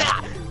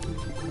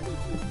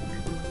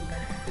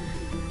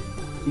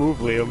 Move,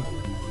 Liam.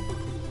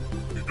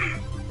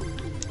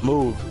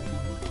 Move.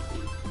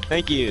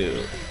 Thank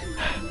you.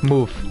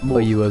 Move,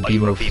 or you will be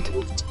moved.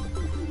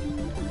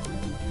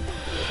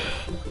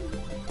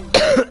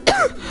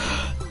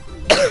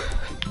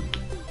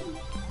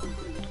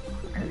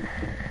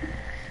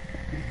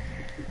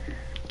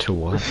 To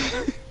what?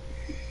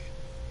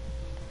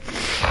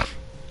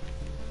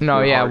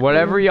 No, yeah,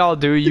 whatever y'all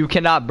do, you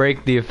cannot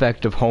break the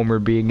effect of Homer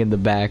being in the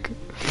back.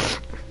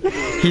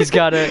 It's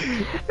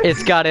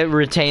gotta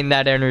retain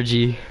that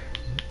energy.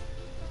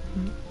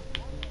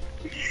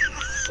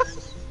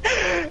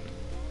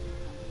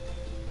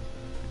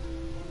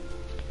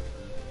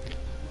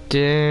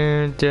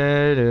 Dun,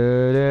 dun,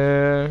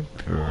 dun,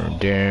 dun,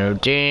 dun,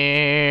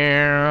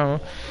 dun.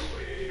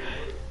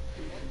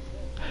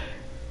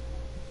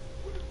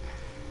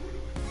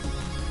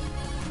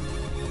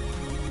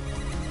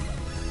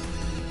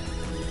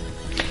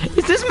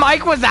 Is this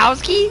Mike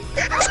Wazowski?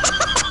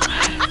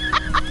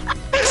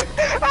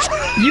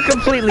 You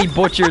completely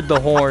butchered the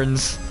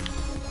horns.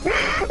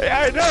 Yeah,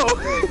 I know.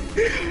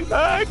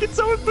 Can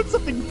someone put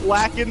something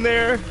black in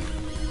there?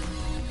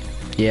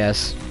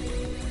 Yes.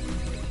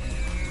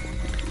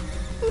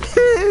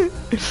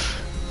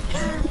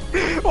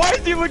 Why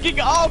is he looking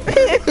up?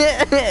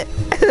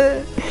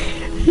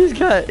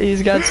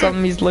 He's got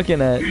something he's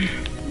looking at.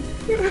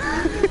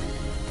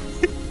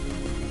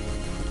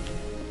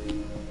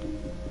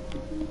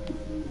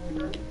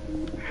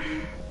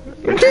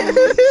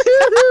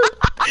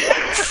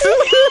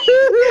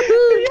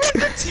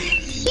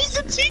 He's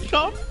a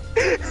teacup.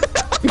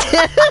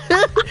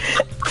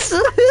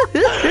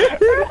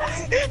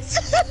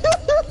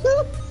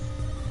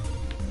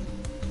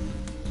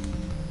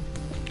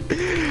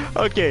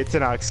 Okay,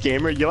 Tanox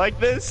Gamer, you like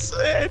this?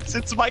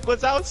 It's Mike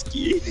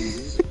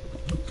Wazowski.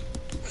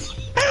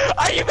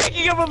 Are you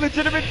making him a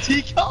legitimate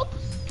teacup?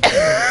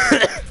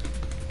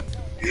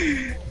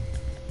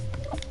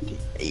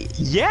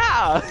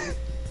 Yeah.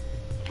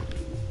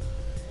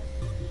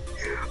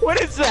 What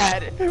is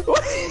that?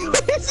 What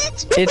is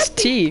it? It's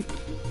tea.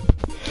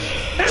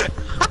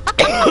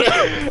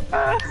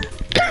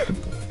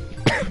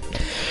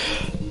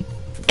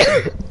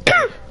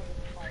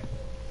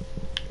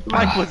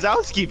 Mike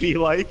Wazowski be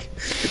like.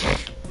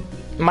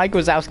 Mike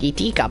Wazowski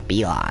teacup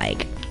be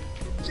like.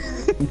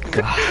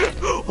 God.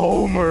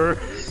 Homer.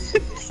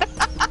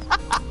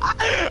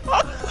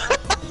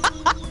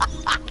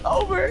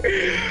 Homer.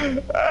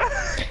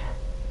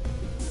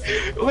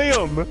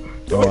 Liam.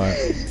 What?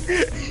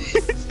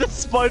 It's the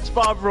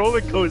SpongeBob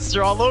roller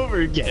coaster all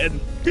over again.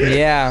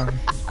 Yeah.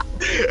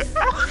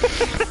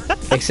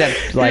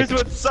 Except like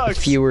Here's what sucks.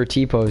 fewer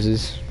T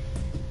poses.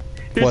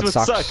 Here's what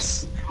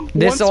sucks.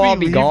 This Once will all we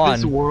be leave gone.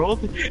 This world,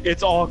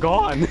 it's all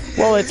gone.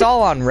 Well, it's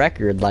all on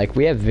record. Like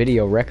we have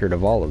video record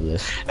of all of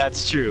this.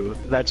 That's true.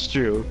 That's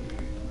true.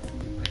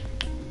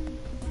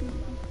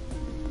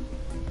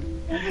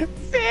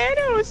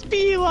 Thanos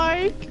be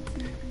like.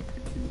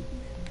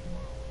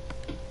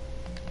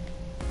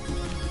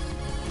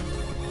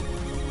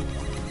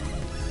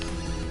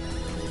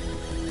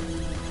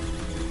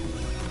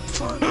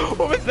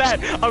 What was that?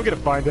 I'm gonna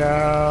find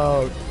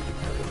out.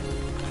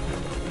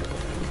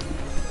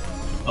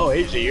 Oh,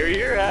 AJ, you're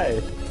here? Hi.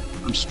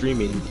 I'm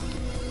streaming.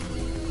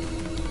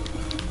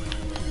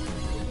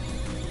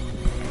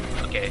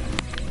 Okay.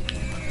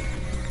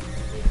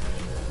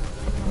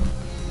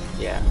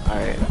 Yeah,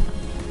 alright.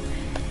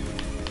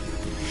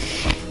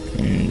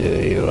 Do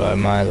you like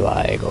my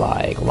like Gonna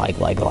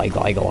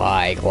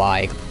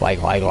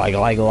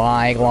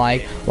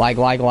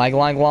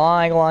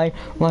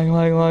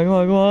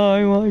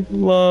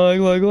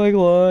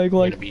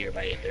be here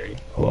by 8:30.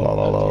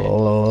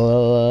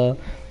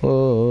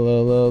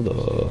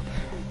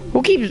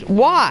 Who keeps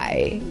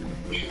why?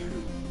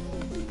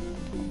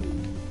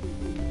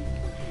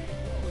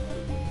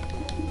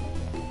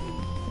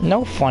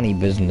 No funny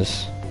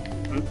business.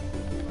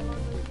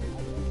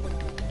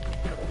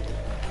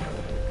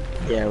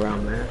 Yeah,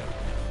 around there.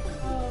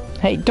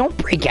 Hey, don't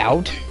break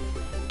out.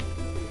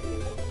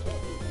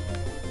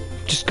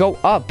 Just go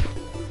up.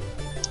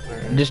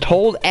 Just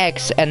hold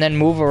X and then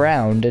move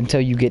around until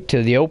you get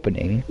to the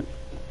opening.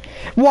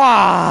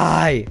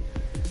 Why?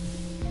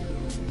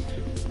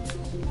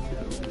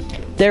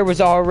 There was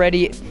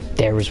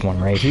one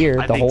right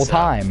here the whole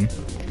time.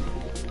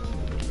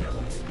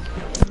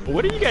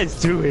 What are you guys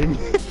doing?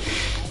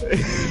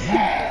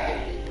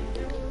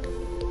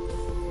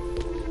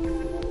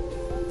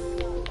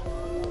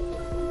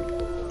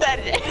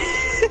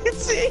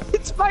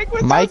 It's Mike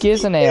Wazowski. Mike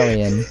is an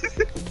alien.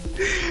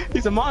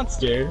 He's a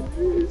monster.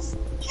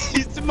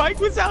 He's the Mike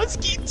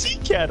Wazowski tea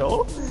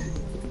kettle.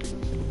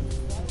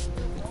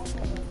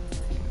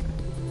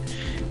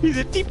 He's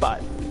a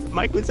teapot.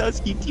 Mike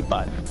Wazowski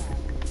teapot.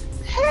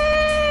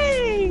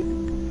 Hey!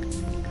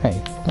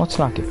 Hey, let's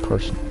not get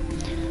personal.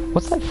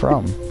 What's that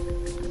from?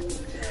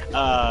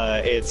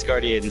 It's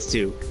Guardians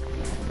 2.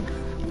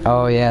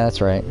 Oh yeah,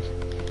 that's right.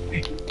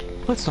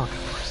 Let's not get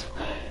personal.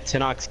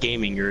 Tinox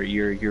Gaming,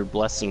 you're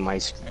blessing my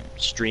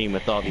stream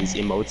with all these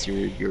emotes,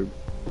 your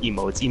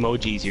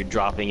emojis you're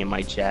dropping in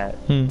my chat.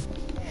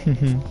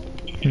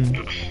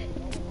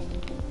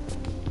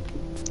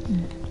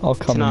 I'll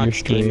come to your Tinox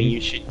stream. Gaming,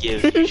 you should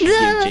give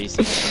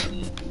Jason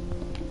something.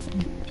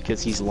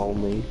 Because he's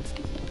lonely.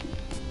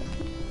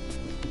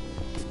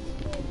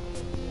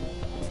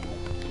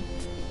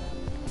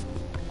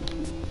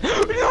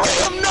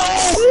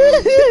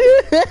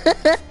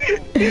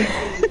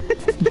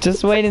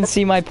 Just wait and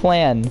see my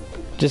plan.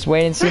 Just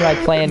wait and see my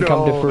plan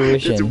come to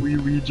fruition. It's Wee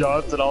Wee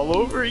Johnson all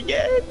over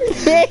again.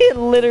 It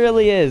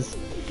literally is.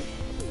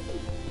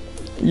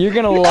 You're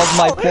gonna love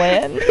my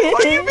plan.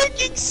 Are you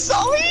making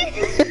Sully?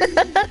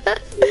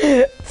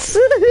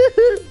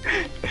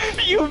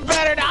 You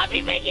better not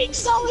be making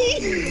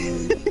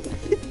Sully.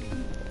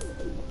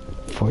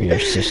 For your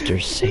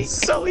sister's sake.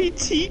 Sully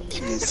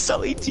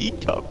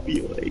teacup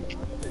be like.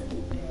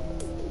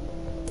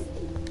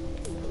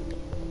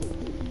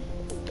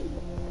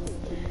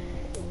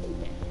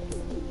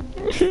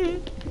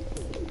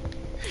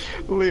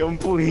 Liam,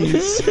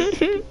 please.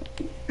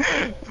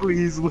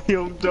 Please,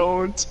 Liam,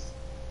 don't.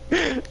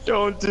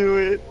 Don't do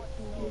it.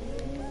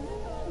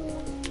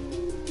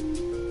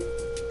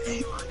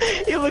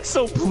 He looks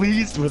so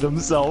pleased with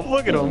himself.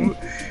 Look at him.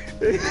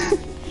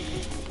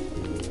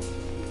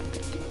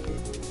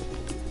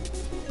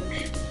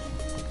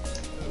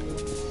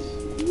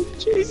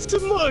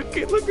 Jason, look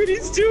what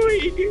he's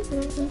doing.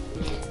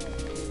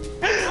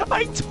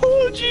 I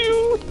told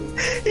you!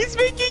 He's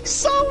making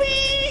Sully!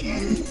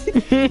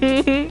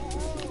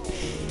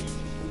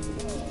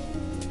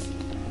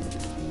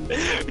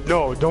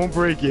 No, don't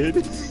break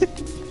it.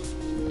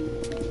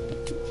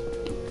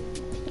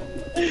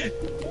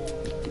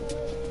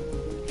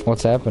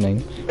 What's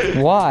happening?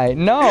 Why?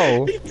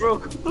 No! He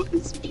broke off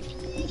his pee.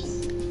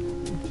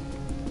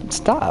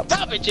 Stop.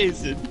 Stop it,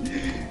 Jason!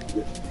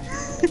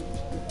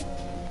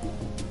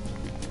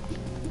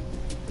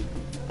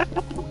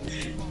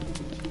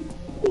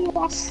 You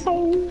are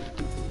so...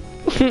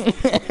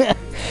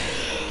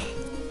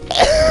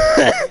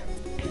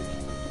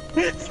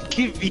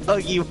 Give me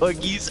huggy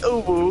wuggies,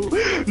 oh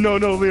no,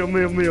 Liam,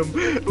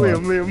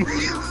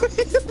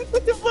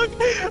 look,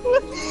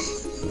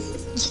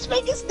 just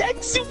make his neck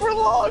super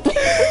long.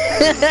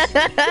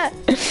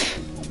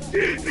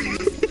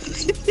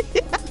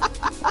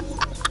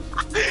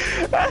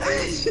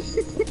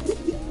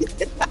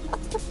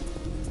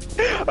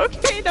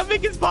 Okay, now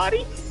make his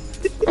body.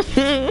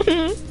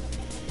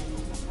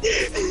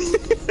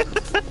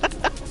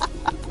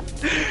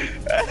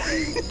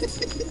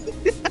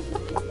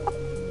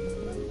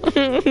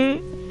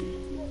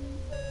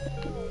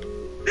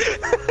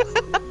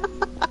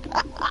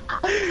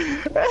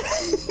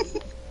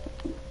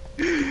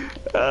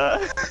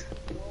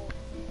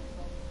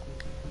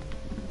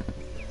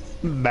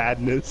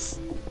 Madness.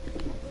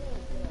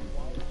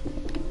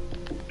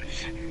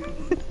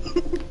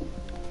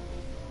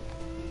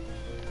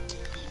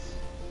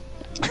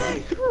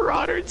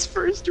 Rodert's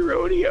first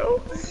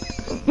rodeo.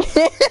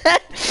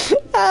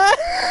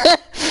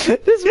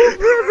 This will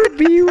forever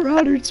be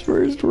Rodert's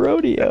first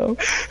rodeo.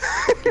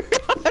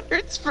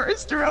 Rodert's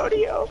first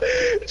rodeo.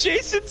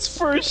 Jason's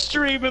first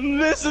stream, and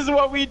this is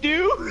what we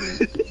do.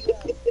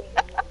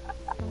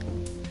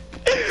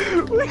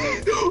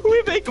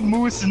 we make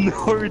Moose and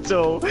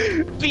Naruto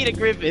beat a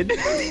griffin.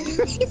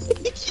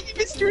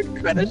 Mr.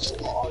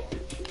 Incredible.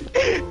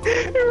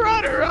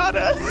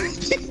 Rada.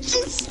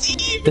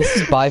 Steve. This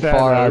is by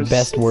far our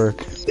best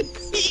work.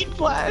 Steve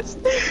Blast.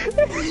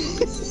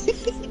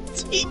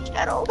 Tea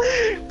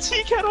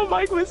Kettle,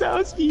 Mike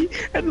Wazowski,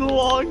 and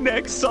Long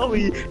Neck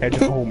Sully, and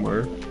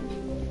Homer.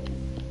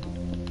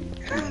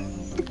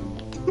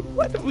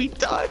 What have we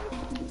done?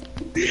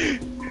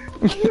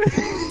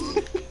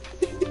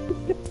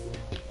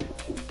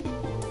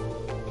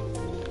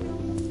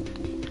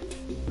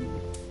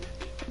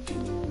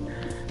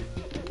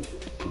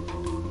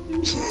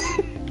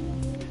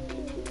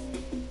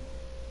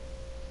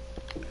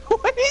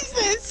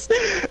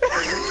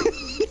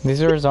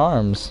 These are his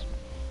arms.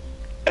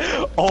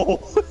 Oh.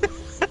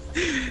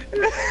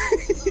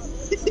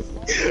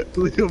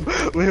 Liam.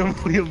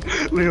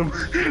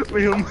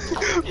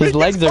 His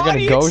legs are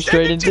gonna go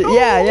straight into.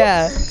 Yeah,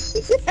 yeah.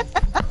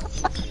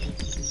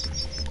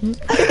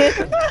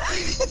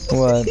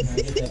 What? Can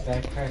I get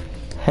that backpack?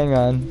 Hang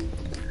on.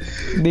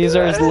 These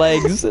are his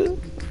legs.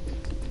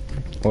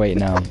 Wait,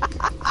 no.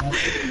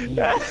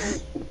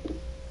 That's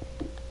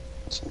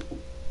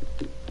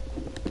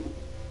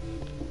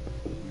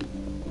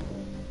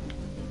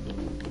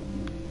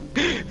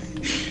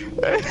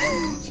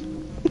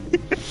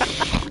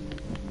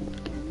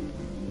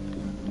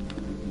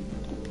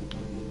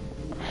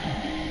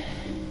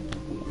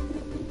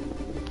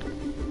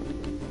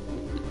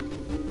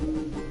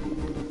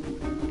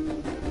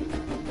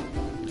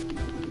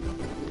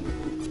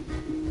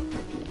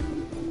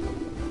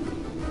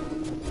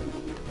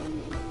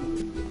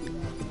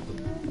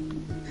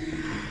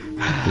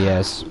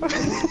Yes.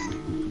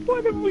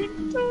 What have we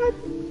done?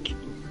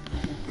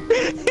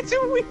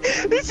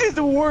 This is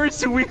worse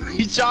than Wee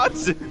Wee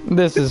Johnson.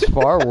 This is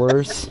far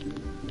worse.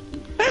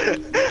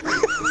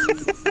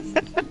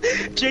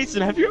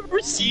 Jason, have you ever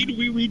seen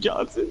Wee Wee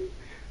Johnson?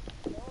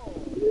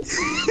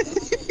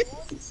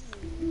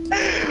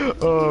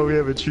 Oh, we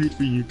have a treat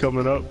for you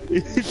coming up.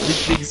 Big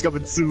things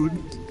coming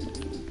soon.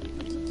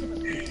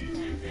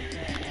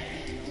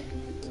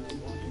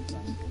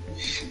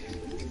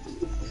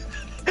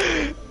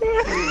 It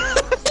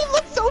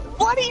looks so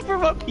funny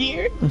from up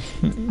here.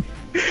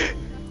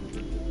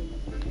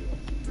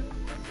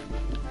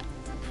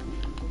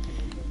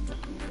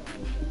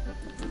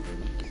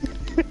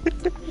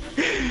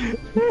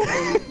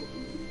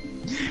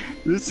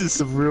 This is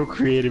some real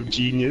creative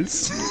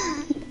genius.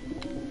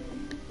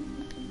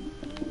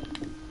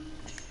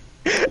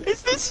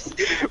 Is this?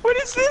 What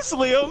is this,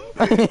 Liam?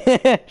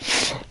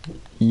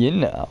 You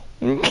know.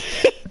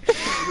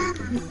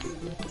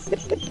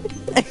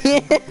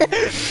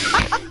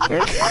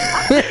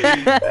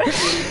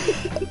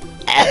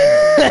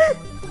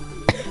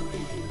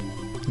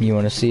 You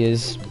want to see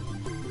his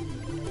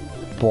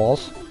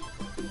balls?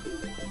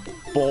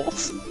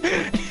 Balls.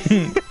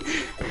 You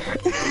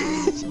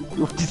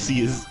want to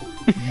see his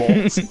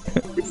balls?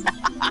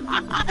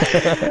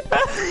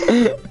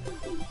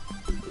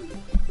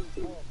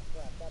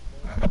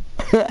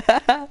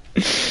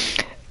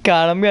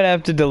 God, I'm gonna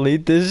have to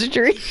delete this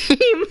stream.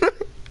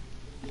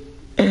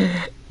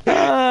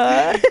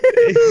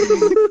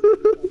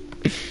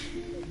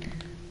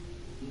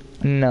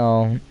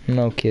 No,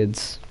 no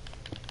kids.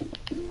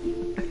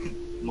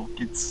 No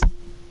kids.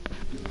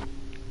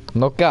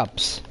 No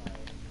cups.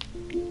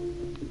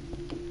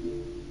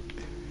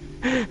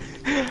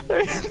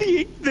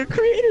 The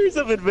creators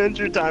of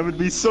Adventure Time would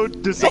be so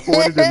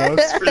disappointed in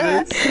us for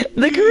this.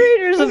 The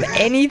creators of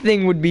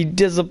anything would be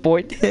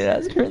disappointed in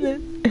us for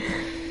this.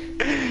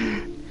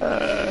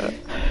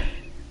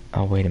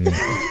 Oh, wait a minute.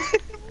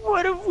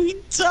 What have we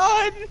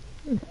done?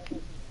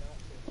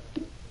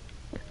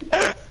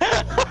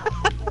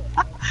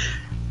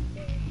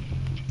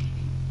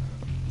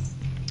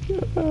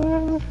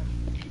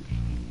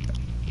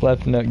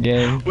 Left nut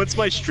gang. Once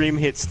my stream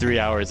hits 3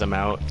 hours, I'm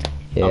out.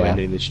 I'm Yeah,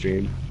 ending the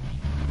stream.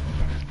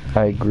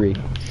 I agree.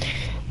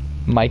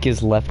 Mike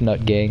is left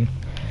nut gang.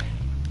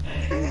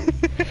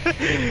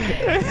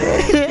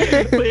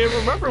 Liam,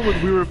 remember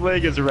when we were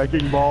playing as a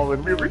wrecking ball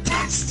and we were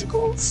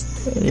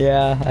testicles?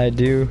 Yeah, I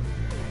do.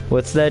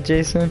 What's that,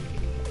 Jason?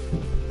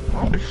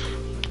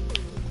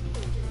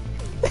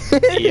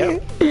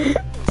 Yep.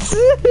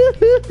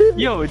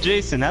 Yo,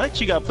 Jason, now that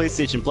you got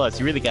PlayStation Plus,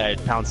 you really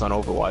gotta pounce on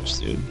Overwatch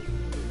soon.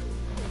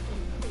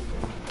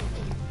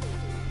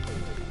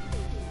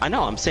 I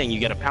know, I'm saying you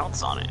gotta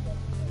pounce on it.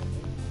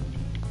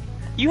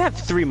 You have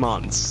 3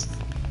 months.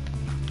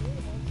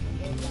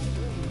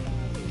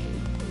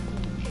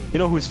 You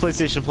know whose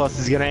PlayStation Plus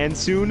is gonna end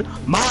soon?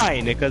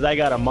 Mine, because I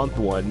got a month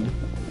one.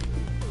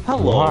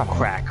 Hello, Wow.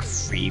 Crack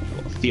Free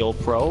Feel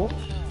Pro.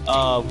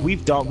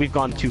 We've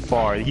gone too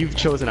far. You've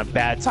chosen a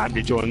bad time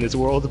to join this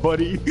world,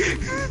 buddy.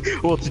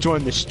 Well, to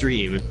join the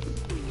stream.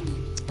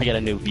 I got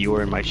a new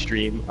viewer in my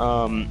stream.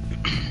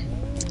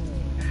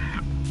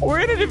 We're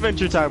in an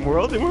Adventure Time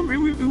world, and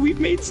we've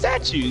made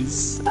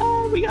statues.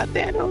 We got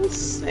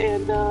Thanos,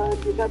 and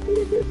we got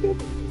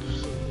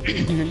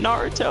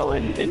Naruto,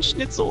 and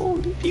Schnitzel,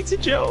 and Pizza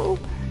Joe,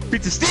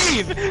 Pizza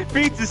Steve,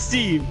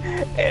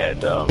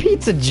 and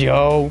Pizza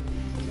Joe.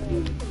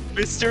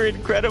 Mr.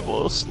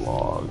 Incredible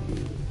Slog.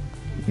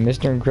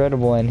 Mr.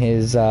 Incredible and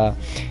his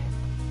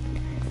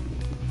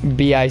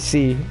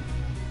BIC.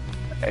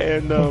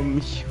 And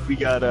we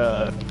got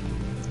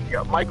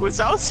Mike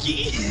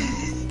Wazowski,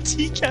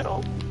 Tea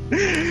Kettle,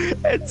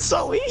 and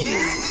Sully,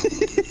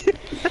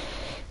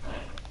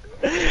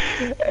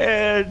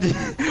 and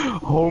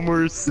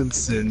Homer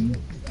Simpson.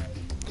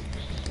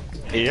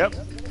 Yep.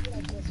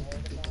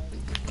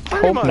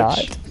 Pretty Hope much.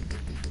 not.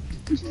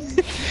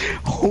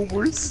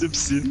 Homer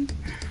Simpson.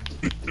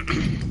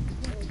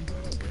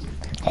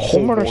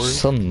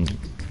 Homerson.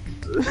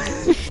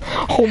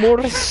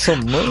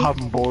 Homerson.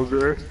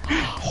 Hamburger.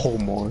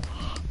 Homer.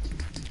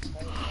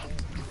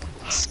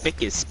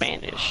 spick is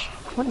Spanish.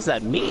 What does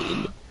that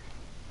mean?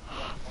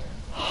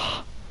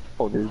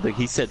 Oh,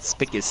 he said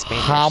spick is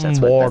Spanish.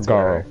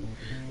 Hamburger.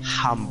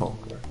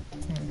 Hamburger.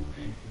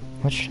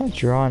 What should I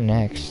draw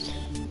next?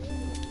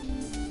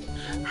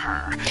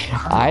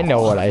 I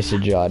know what I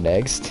should draw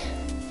next.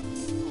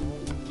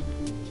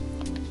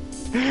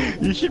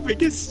 You should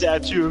make a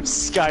statue of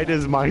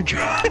Skyda's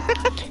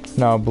Minecraft.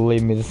 No,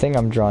 believe me, the thing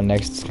I'm drawing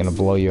next is gonna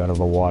blow you out of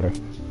the water.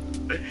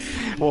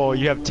 Well,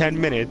 you have 10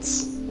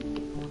 minutes.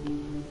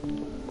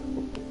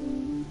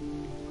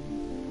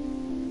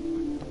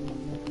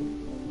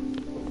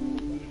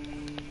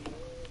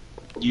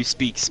 You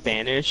speak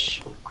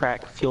Spanish,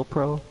 Crack Fuel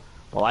Pro?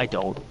 Well, I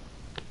don't.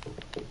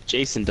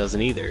 Jason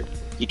doesn't either.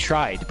 He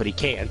tried, but he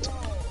can't.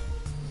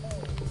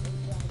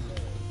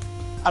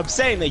 I'm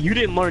saying that you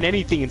didn't learn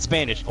anything in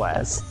Spanish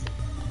class.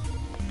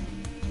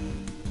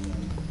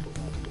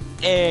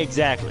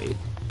 Exactly.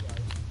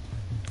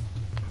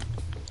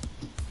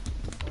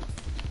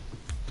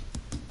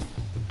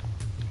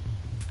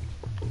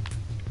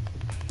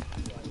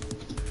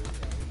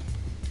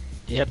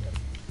 Yep.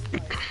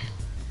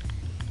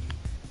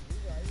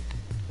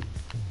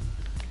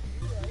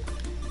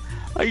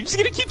 Are you just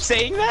gonna keep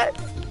saying that?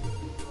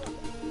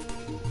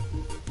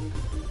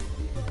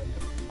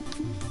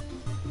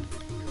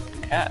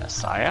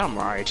 Yes, I am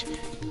right.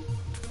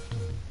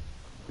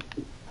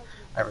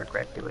 I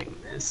regret doing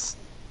this.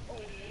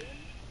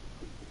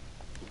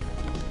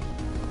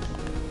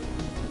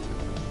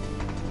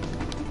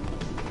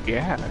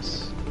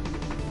 Yes.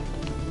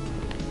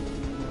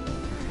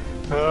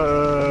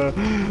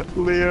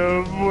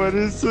 Liam, what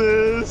is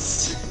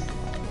this?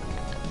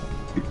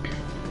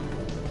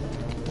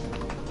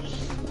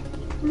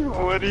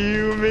 What are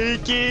you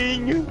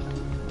making?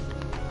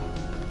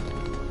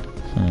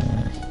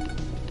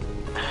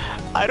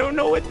 I don't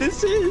know what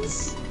this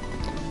is.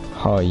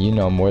 Oh, you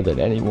know more than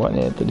anyone,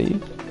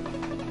 Anthony.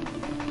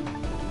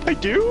 I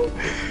do?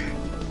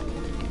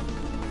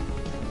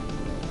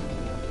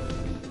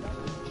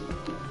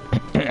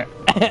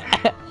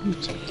 You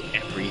took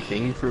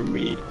everything from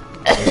me.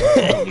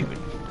 I don't even know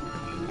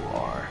who you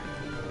are.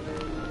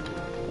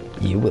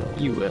 You will.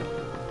 You will.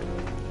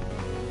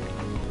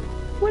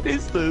 What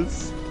is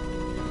this?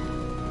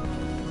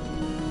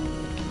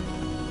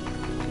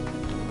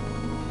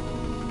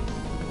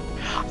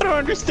 I don't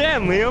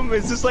understand, Liam.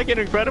 Is this like an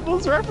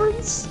Incredibles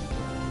reference?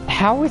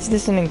 How is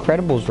this an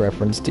Incredibles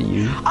reference to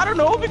you? I don't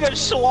know, because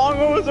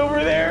Shalongo was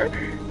over there.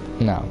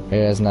 No,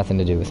 it has nothing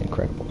to do with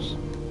Incredibles.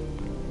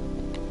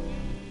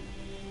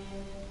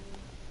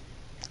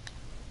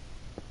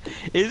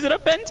 Is it a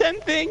Ben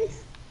 10 thing?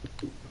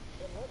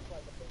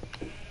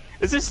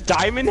 Is this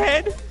Diamond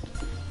Head?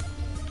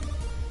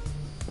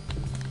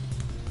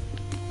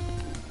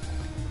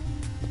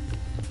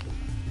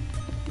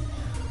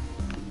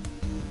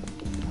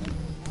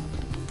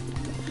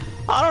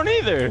 I don't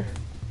either.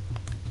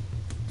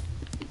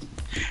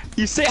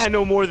 You say I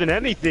know more than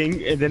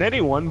anything, than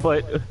anyone,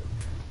 but...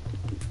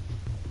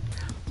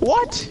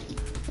 What?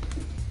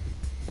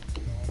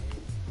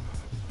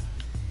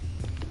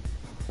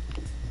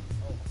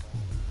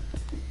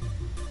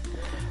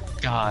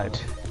 God.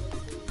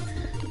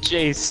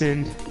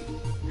 Jason.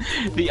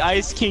 The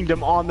Ice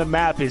Kingdom on the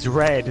map is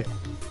red.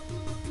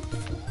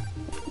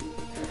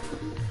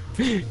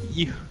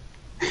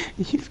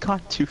 You've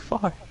gone too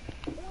far.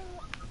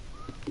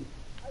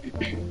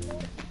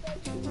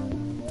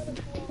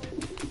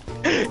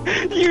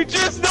 You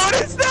just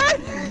noticed that?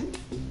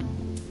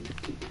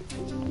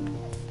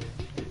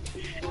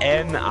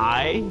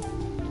 N-I?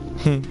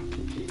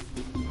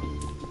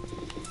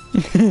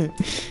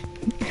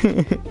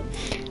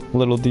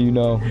 Little do you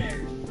know.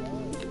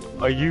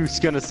 Are you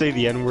gonna say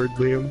the N-word,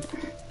 Liam?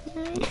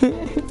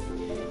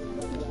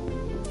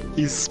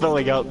 He's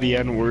spelling out the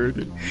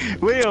N-word.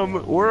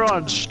 Liam, we're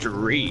on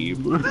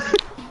stream.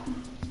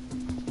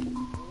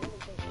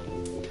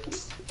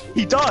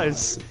 He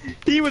does!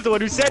 He was the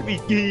one who said we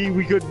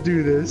couldn't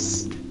do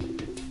this.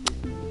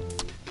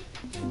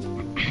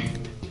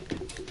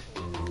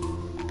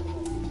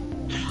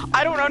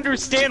 I don't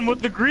understand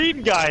what the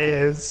green guy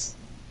is.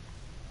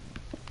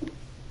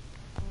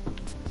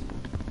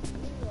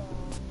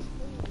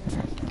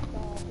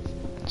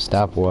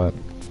 Stop what?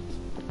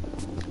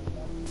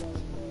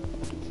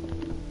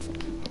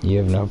 You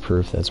have no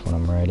proof that's what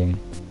I'm writing.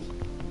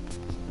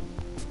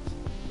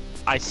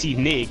 I see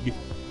Nig.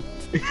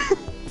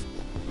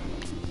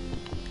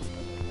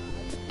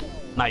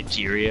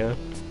 Nigeria.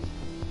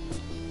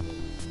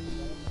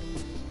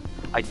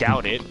 I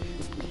doubt it.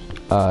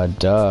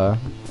 Duh.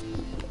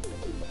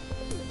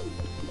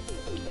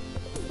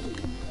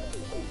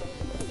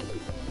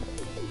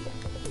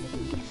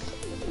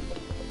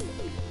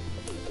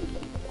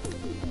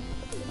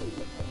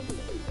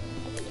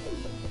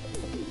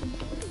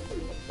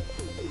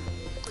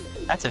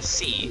 That's a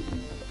C.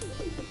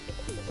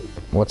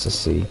 What's a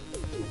C?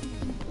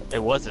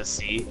 It was a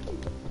C.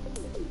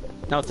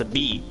 Now it's a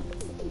B.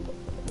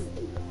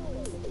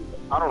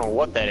 I don't know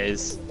what that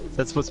is.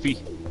 That's supposed to be...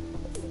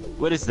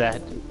 What is that?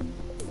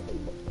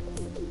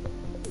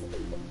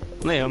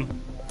 Liam.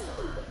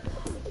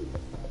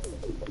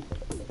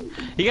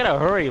 You gotta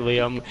hurry,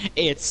 Liam.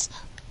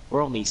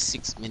 We're only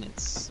 6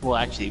 minutes. Well,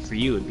 actually, for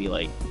you, it'd be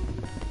like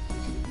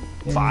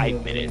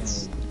 5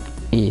 minutes.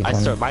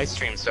 My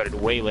stream started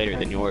way later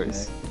than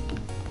yours.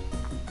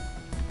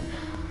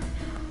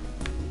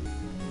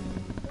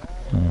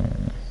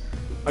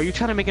 Are you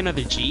trying to make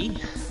another G?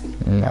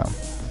 No.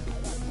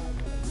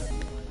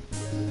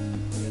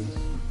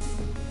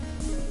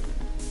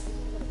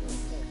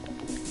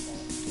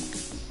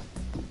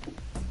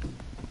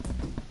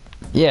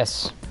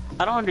 Yes.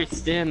 I don't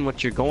understand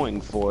what you're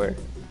going for.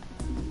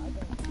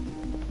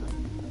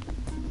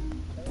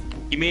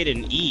 You made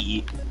an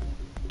E.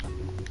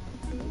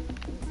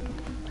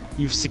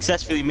 You've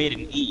successfully made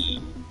an E.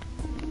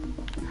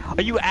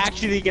 Are you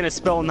actually gonna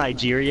spell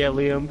Nigeria,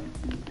 Liam?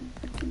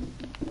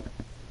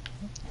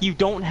 You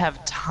don't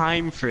have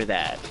time for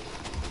that.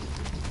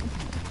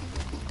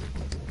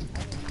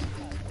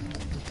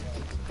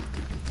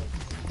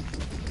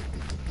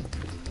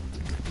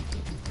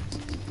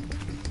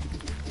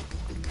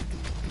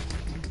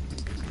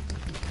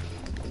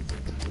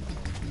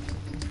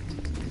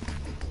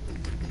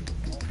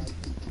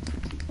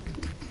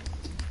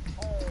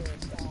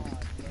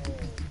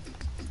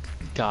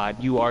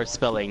 God, you are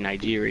spelling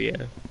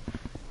Nigeria.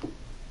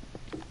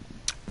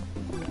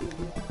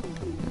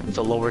 With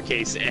a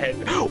lowercase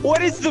n.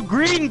 What is the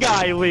green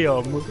guy,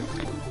 Liam?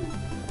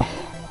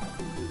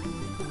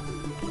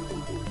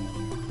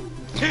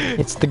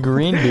 It's the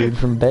green dude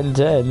from Ben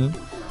 10.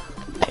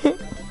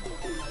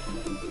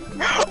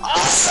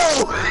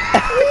 Oh!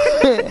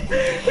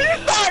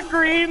 He's not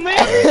green,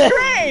 Liam. He's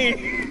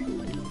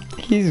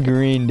gray. He's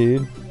green,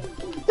 dude.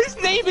 His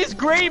name is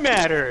Gray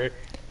Matter.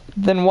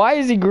 Then why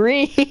is he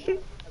green?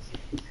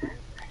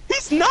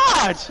 He's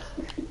not.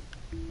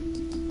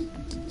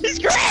 He's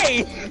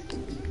gray.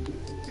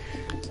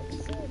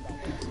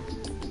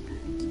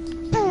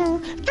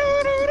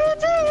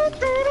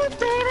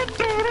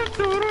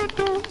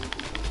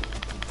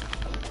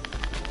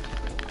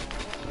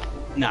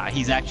 Nah,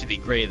 he's actually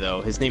gray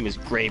though. His name is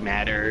Gray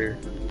Matter.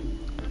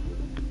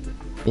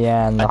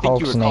 Yeah, and the I think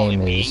you Hulk's were calling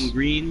name being is...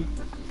 green.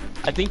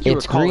 I think you were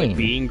It's calling green.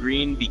 being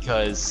green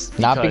because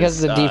Not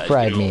because of the deep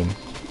fried you know, meme.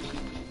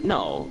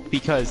 No,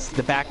 because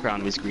the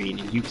background was green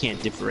and you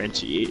can't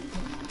differentiate.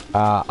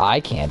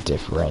 I can't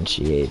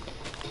differentiate.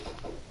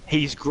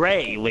 He's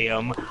gray,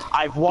 Liam.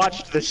 I've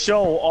watched the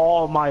show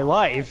all my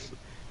life.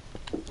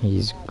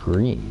 He's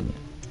green.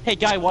 Hey,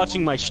 guy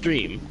watching my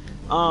stream.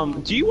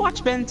 Do you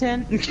watch Ben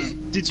 10?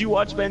 Did you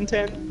watch Ben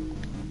 10?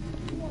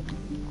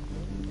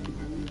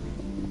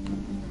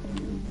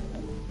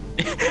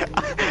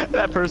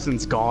 That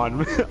person's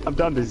gone. I'm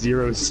down to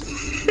zeros.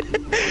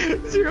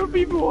 0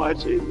 people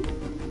watching.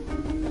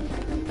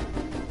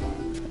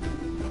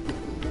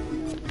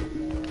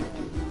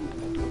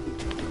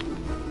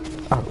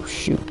 Oh,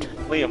 shoot.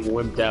 Liam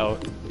wimped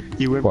out.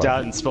 He wimped What?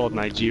 out and spelled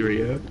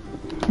Nigeria.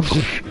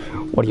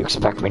 What do you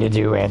expect me to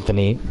do,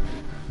 Anthony?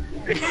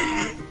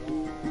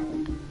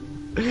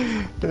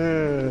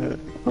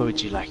 What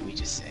would you like me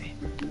to say?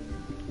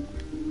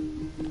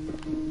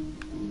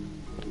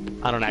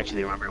 I don't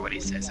actually remember what he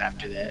says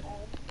after that.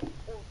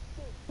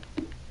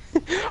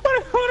 What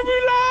do we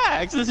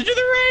relax? Listen to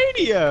the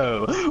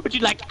radio. Would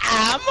you like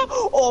am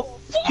or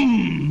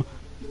fum?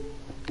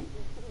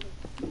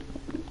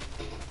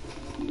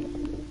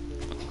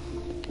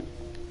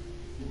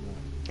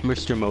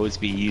 Mr.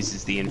 Mosby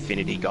uses the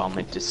Infinity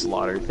Gauntlet to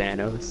slaughter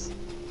Thanos.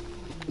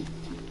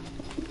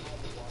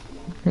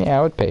 Yeah,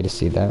 I would pay to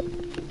see that.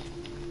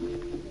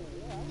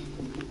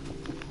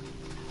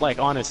 Like,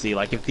 honestly,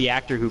 like, if the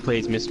actor who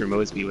plays Mr.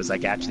 Mosby was,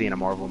 like, actually in a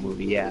Marvel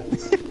movie, yeah.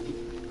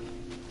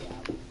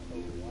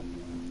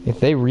 If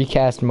they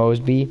recast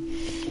Mosby,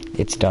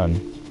 it's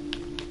done.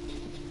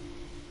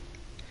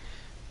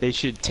 They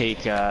should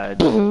take,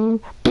 Don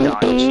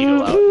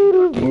Cheadle out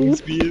and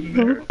Mosby in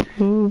there.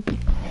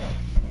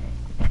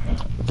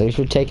 They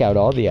should take out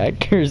all the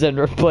actors and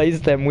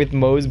replace them with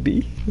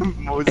Mosby.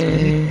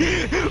 Mosby.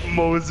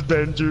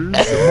 Mosbengers.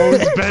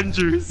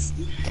 Mosbengers.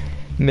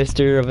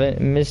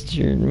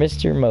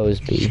 Mr.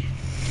 Mosby.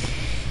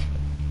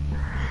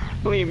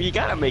 William, you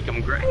gotta make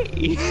him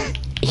gray.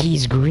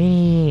 He's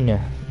green.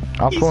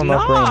 I'll He's pull him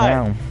up not. right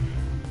now.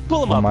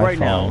 Pull him On up my right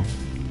phone. now.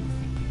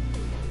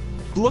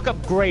 Look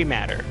up Gray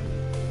Matter.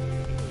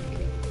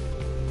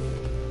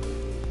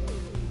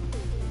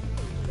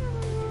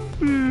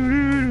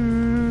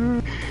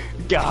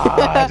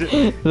 God.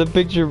 The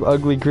picture of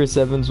ugly Chris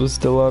Evans was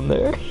still on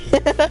there.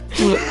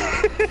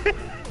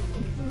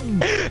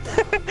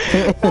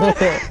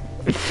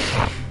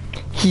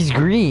 He's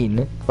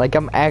green. Like,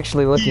 I'm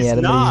actually looking He's at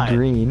him not. and he's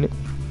green.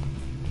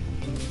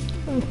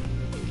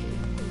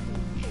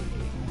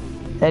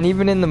 And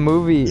even in the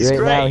movie He's right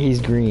now, gray. he's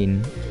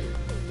green.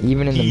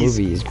 Even in the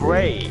movie, he's green.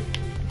 gray.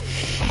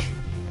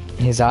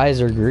 His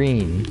eyes are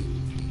green.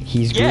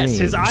 He's green. Yes,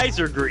 his eyes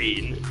are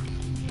green.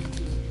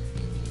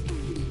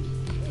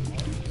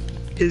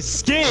 His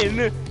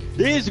skin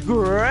is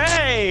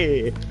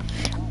gray.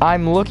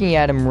 I'm looking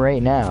at him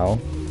right now.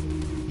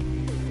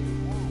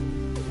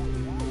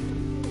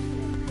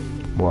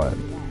 What?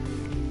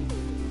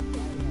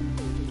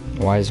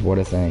 Why is what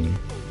a thing?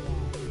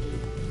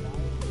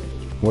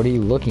 What are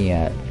you looking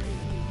at?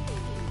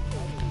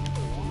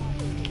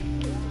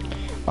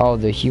 Oh,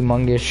 the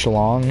humongous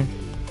schlong?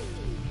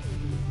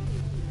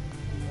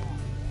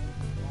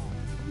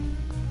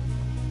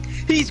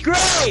 He's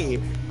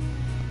gray!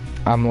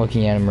 I'm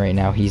looking at him right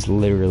now. He's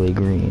literally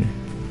green.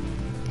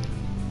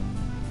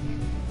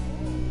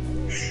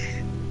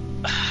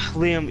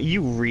 Liam,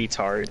 you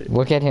retard.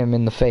 Look at him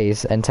in the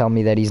face and tell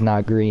me that he's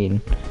not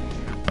green.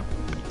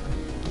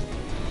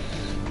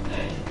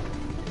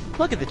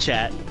 Look at the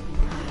chat.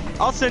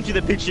 I'll send you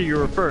the picture you're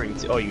referring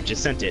to. Oh, you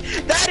just sent it.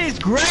 That is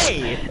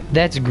gray!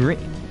 That's green.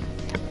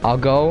 I'll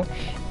go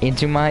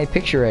into my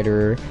picture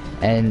editor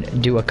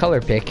and do a color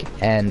pick,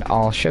 and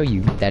I'll show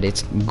you that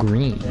it's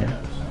green.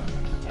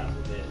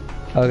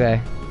 Okay.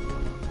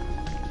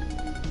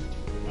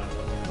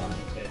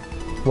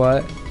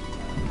 What?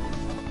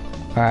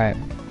 Alright.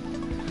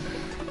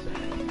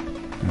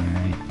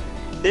 Alright.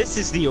 This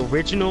is the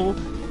original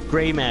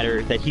gray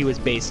matter that he was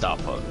based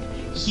off of.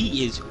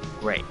 He is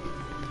gray.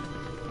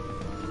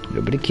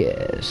 Nobody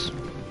cares.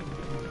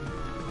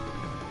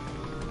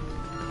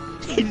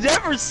 He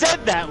never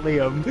said that,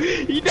 Liam.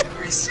 He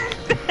never said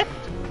that.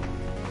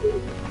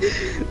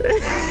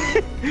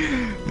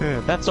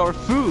 That's our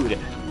food.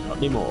 Not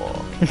anymore.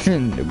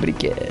 Nobody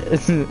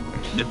cares.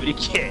 Nobody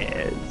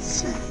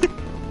cares.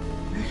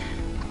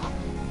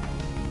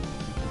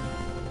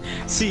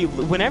 See,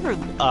 whenever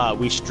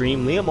we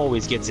stream, Liam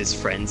always gets his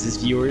friends as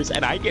viewers,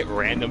 and I get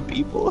random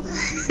people,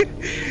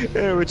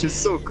 which is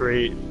so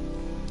great.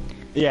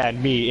 Yeah,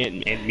 and me,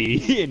 and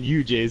me, and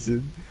you,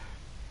 Jason.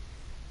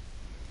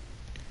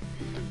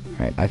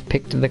 Alright, I've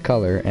picked the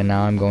color, and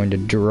now I'm going to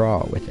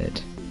draw with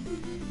it.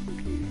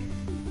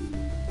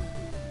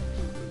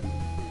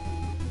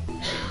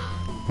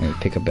 Let me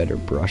pick a better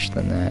brush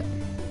than that.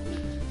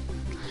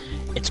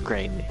 It's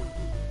great.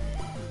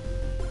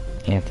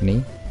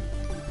 Anthony.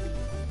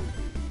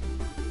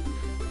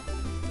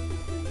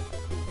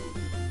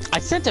 I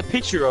sent a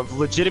picture of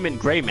legitimate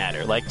gray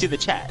matter, like, to the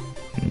chat.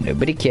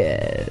 Nobody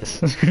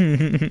cares.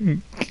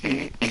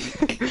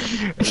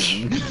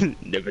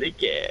 Nobody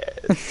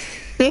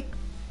cares.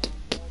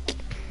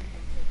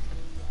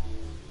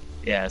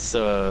 Yeah,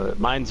 so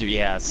mine's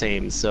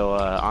same. So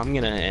I'm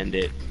gonna end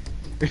it.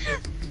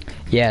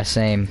 Yeah,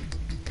 same.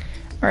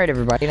 Alright,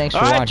 everybody, thanks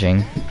for All right.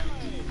 watching.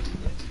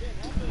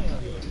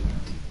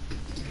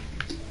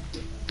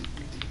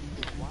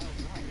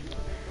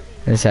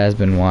 This has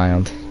been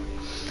wild.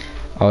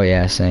 Oh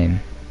yeah, same.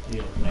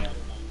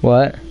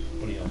 What?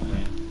 What are you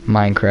playing?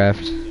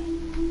 Minecraft.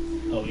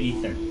 Oh,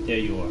 Ether. There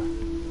you are.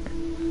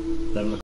 11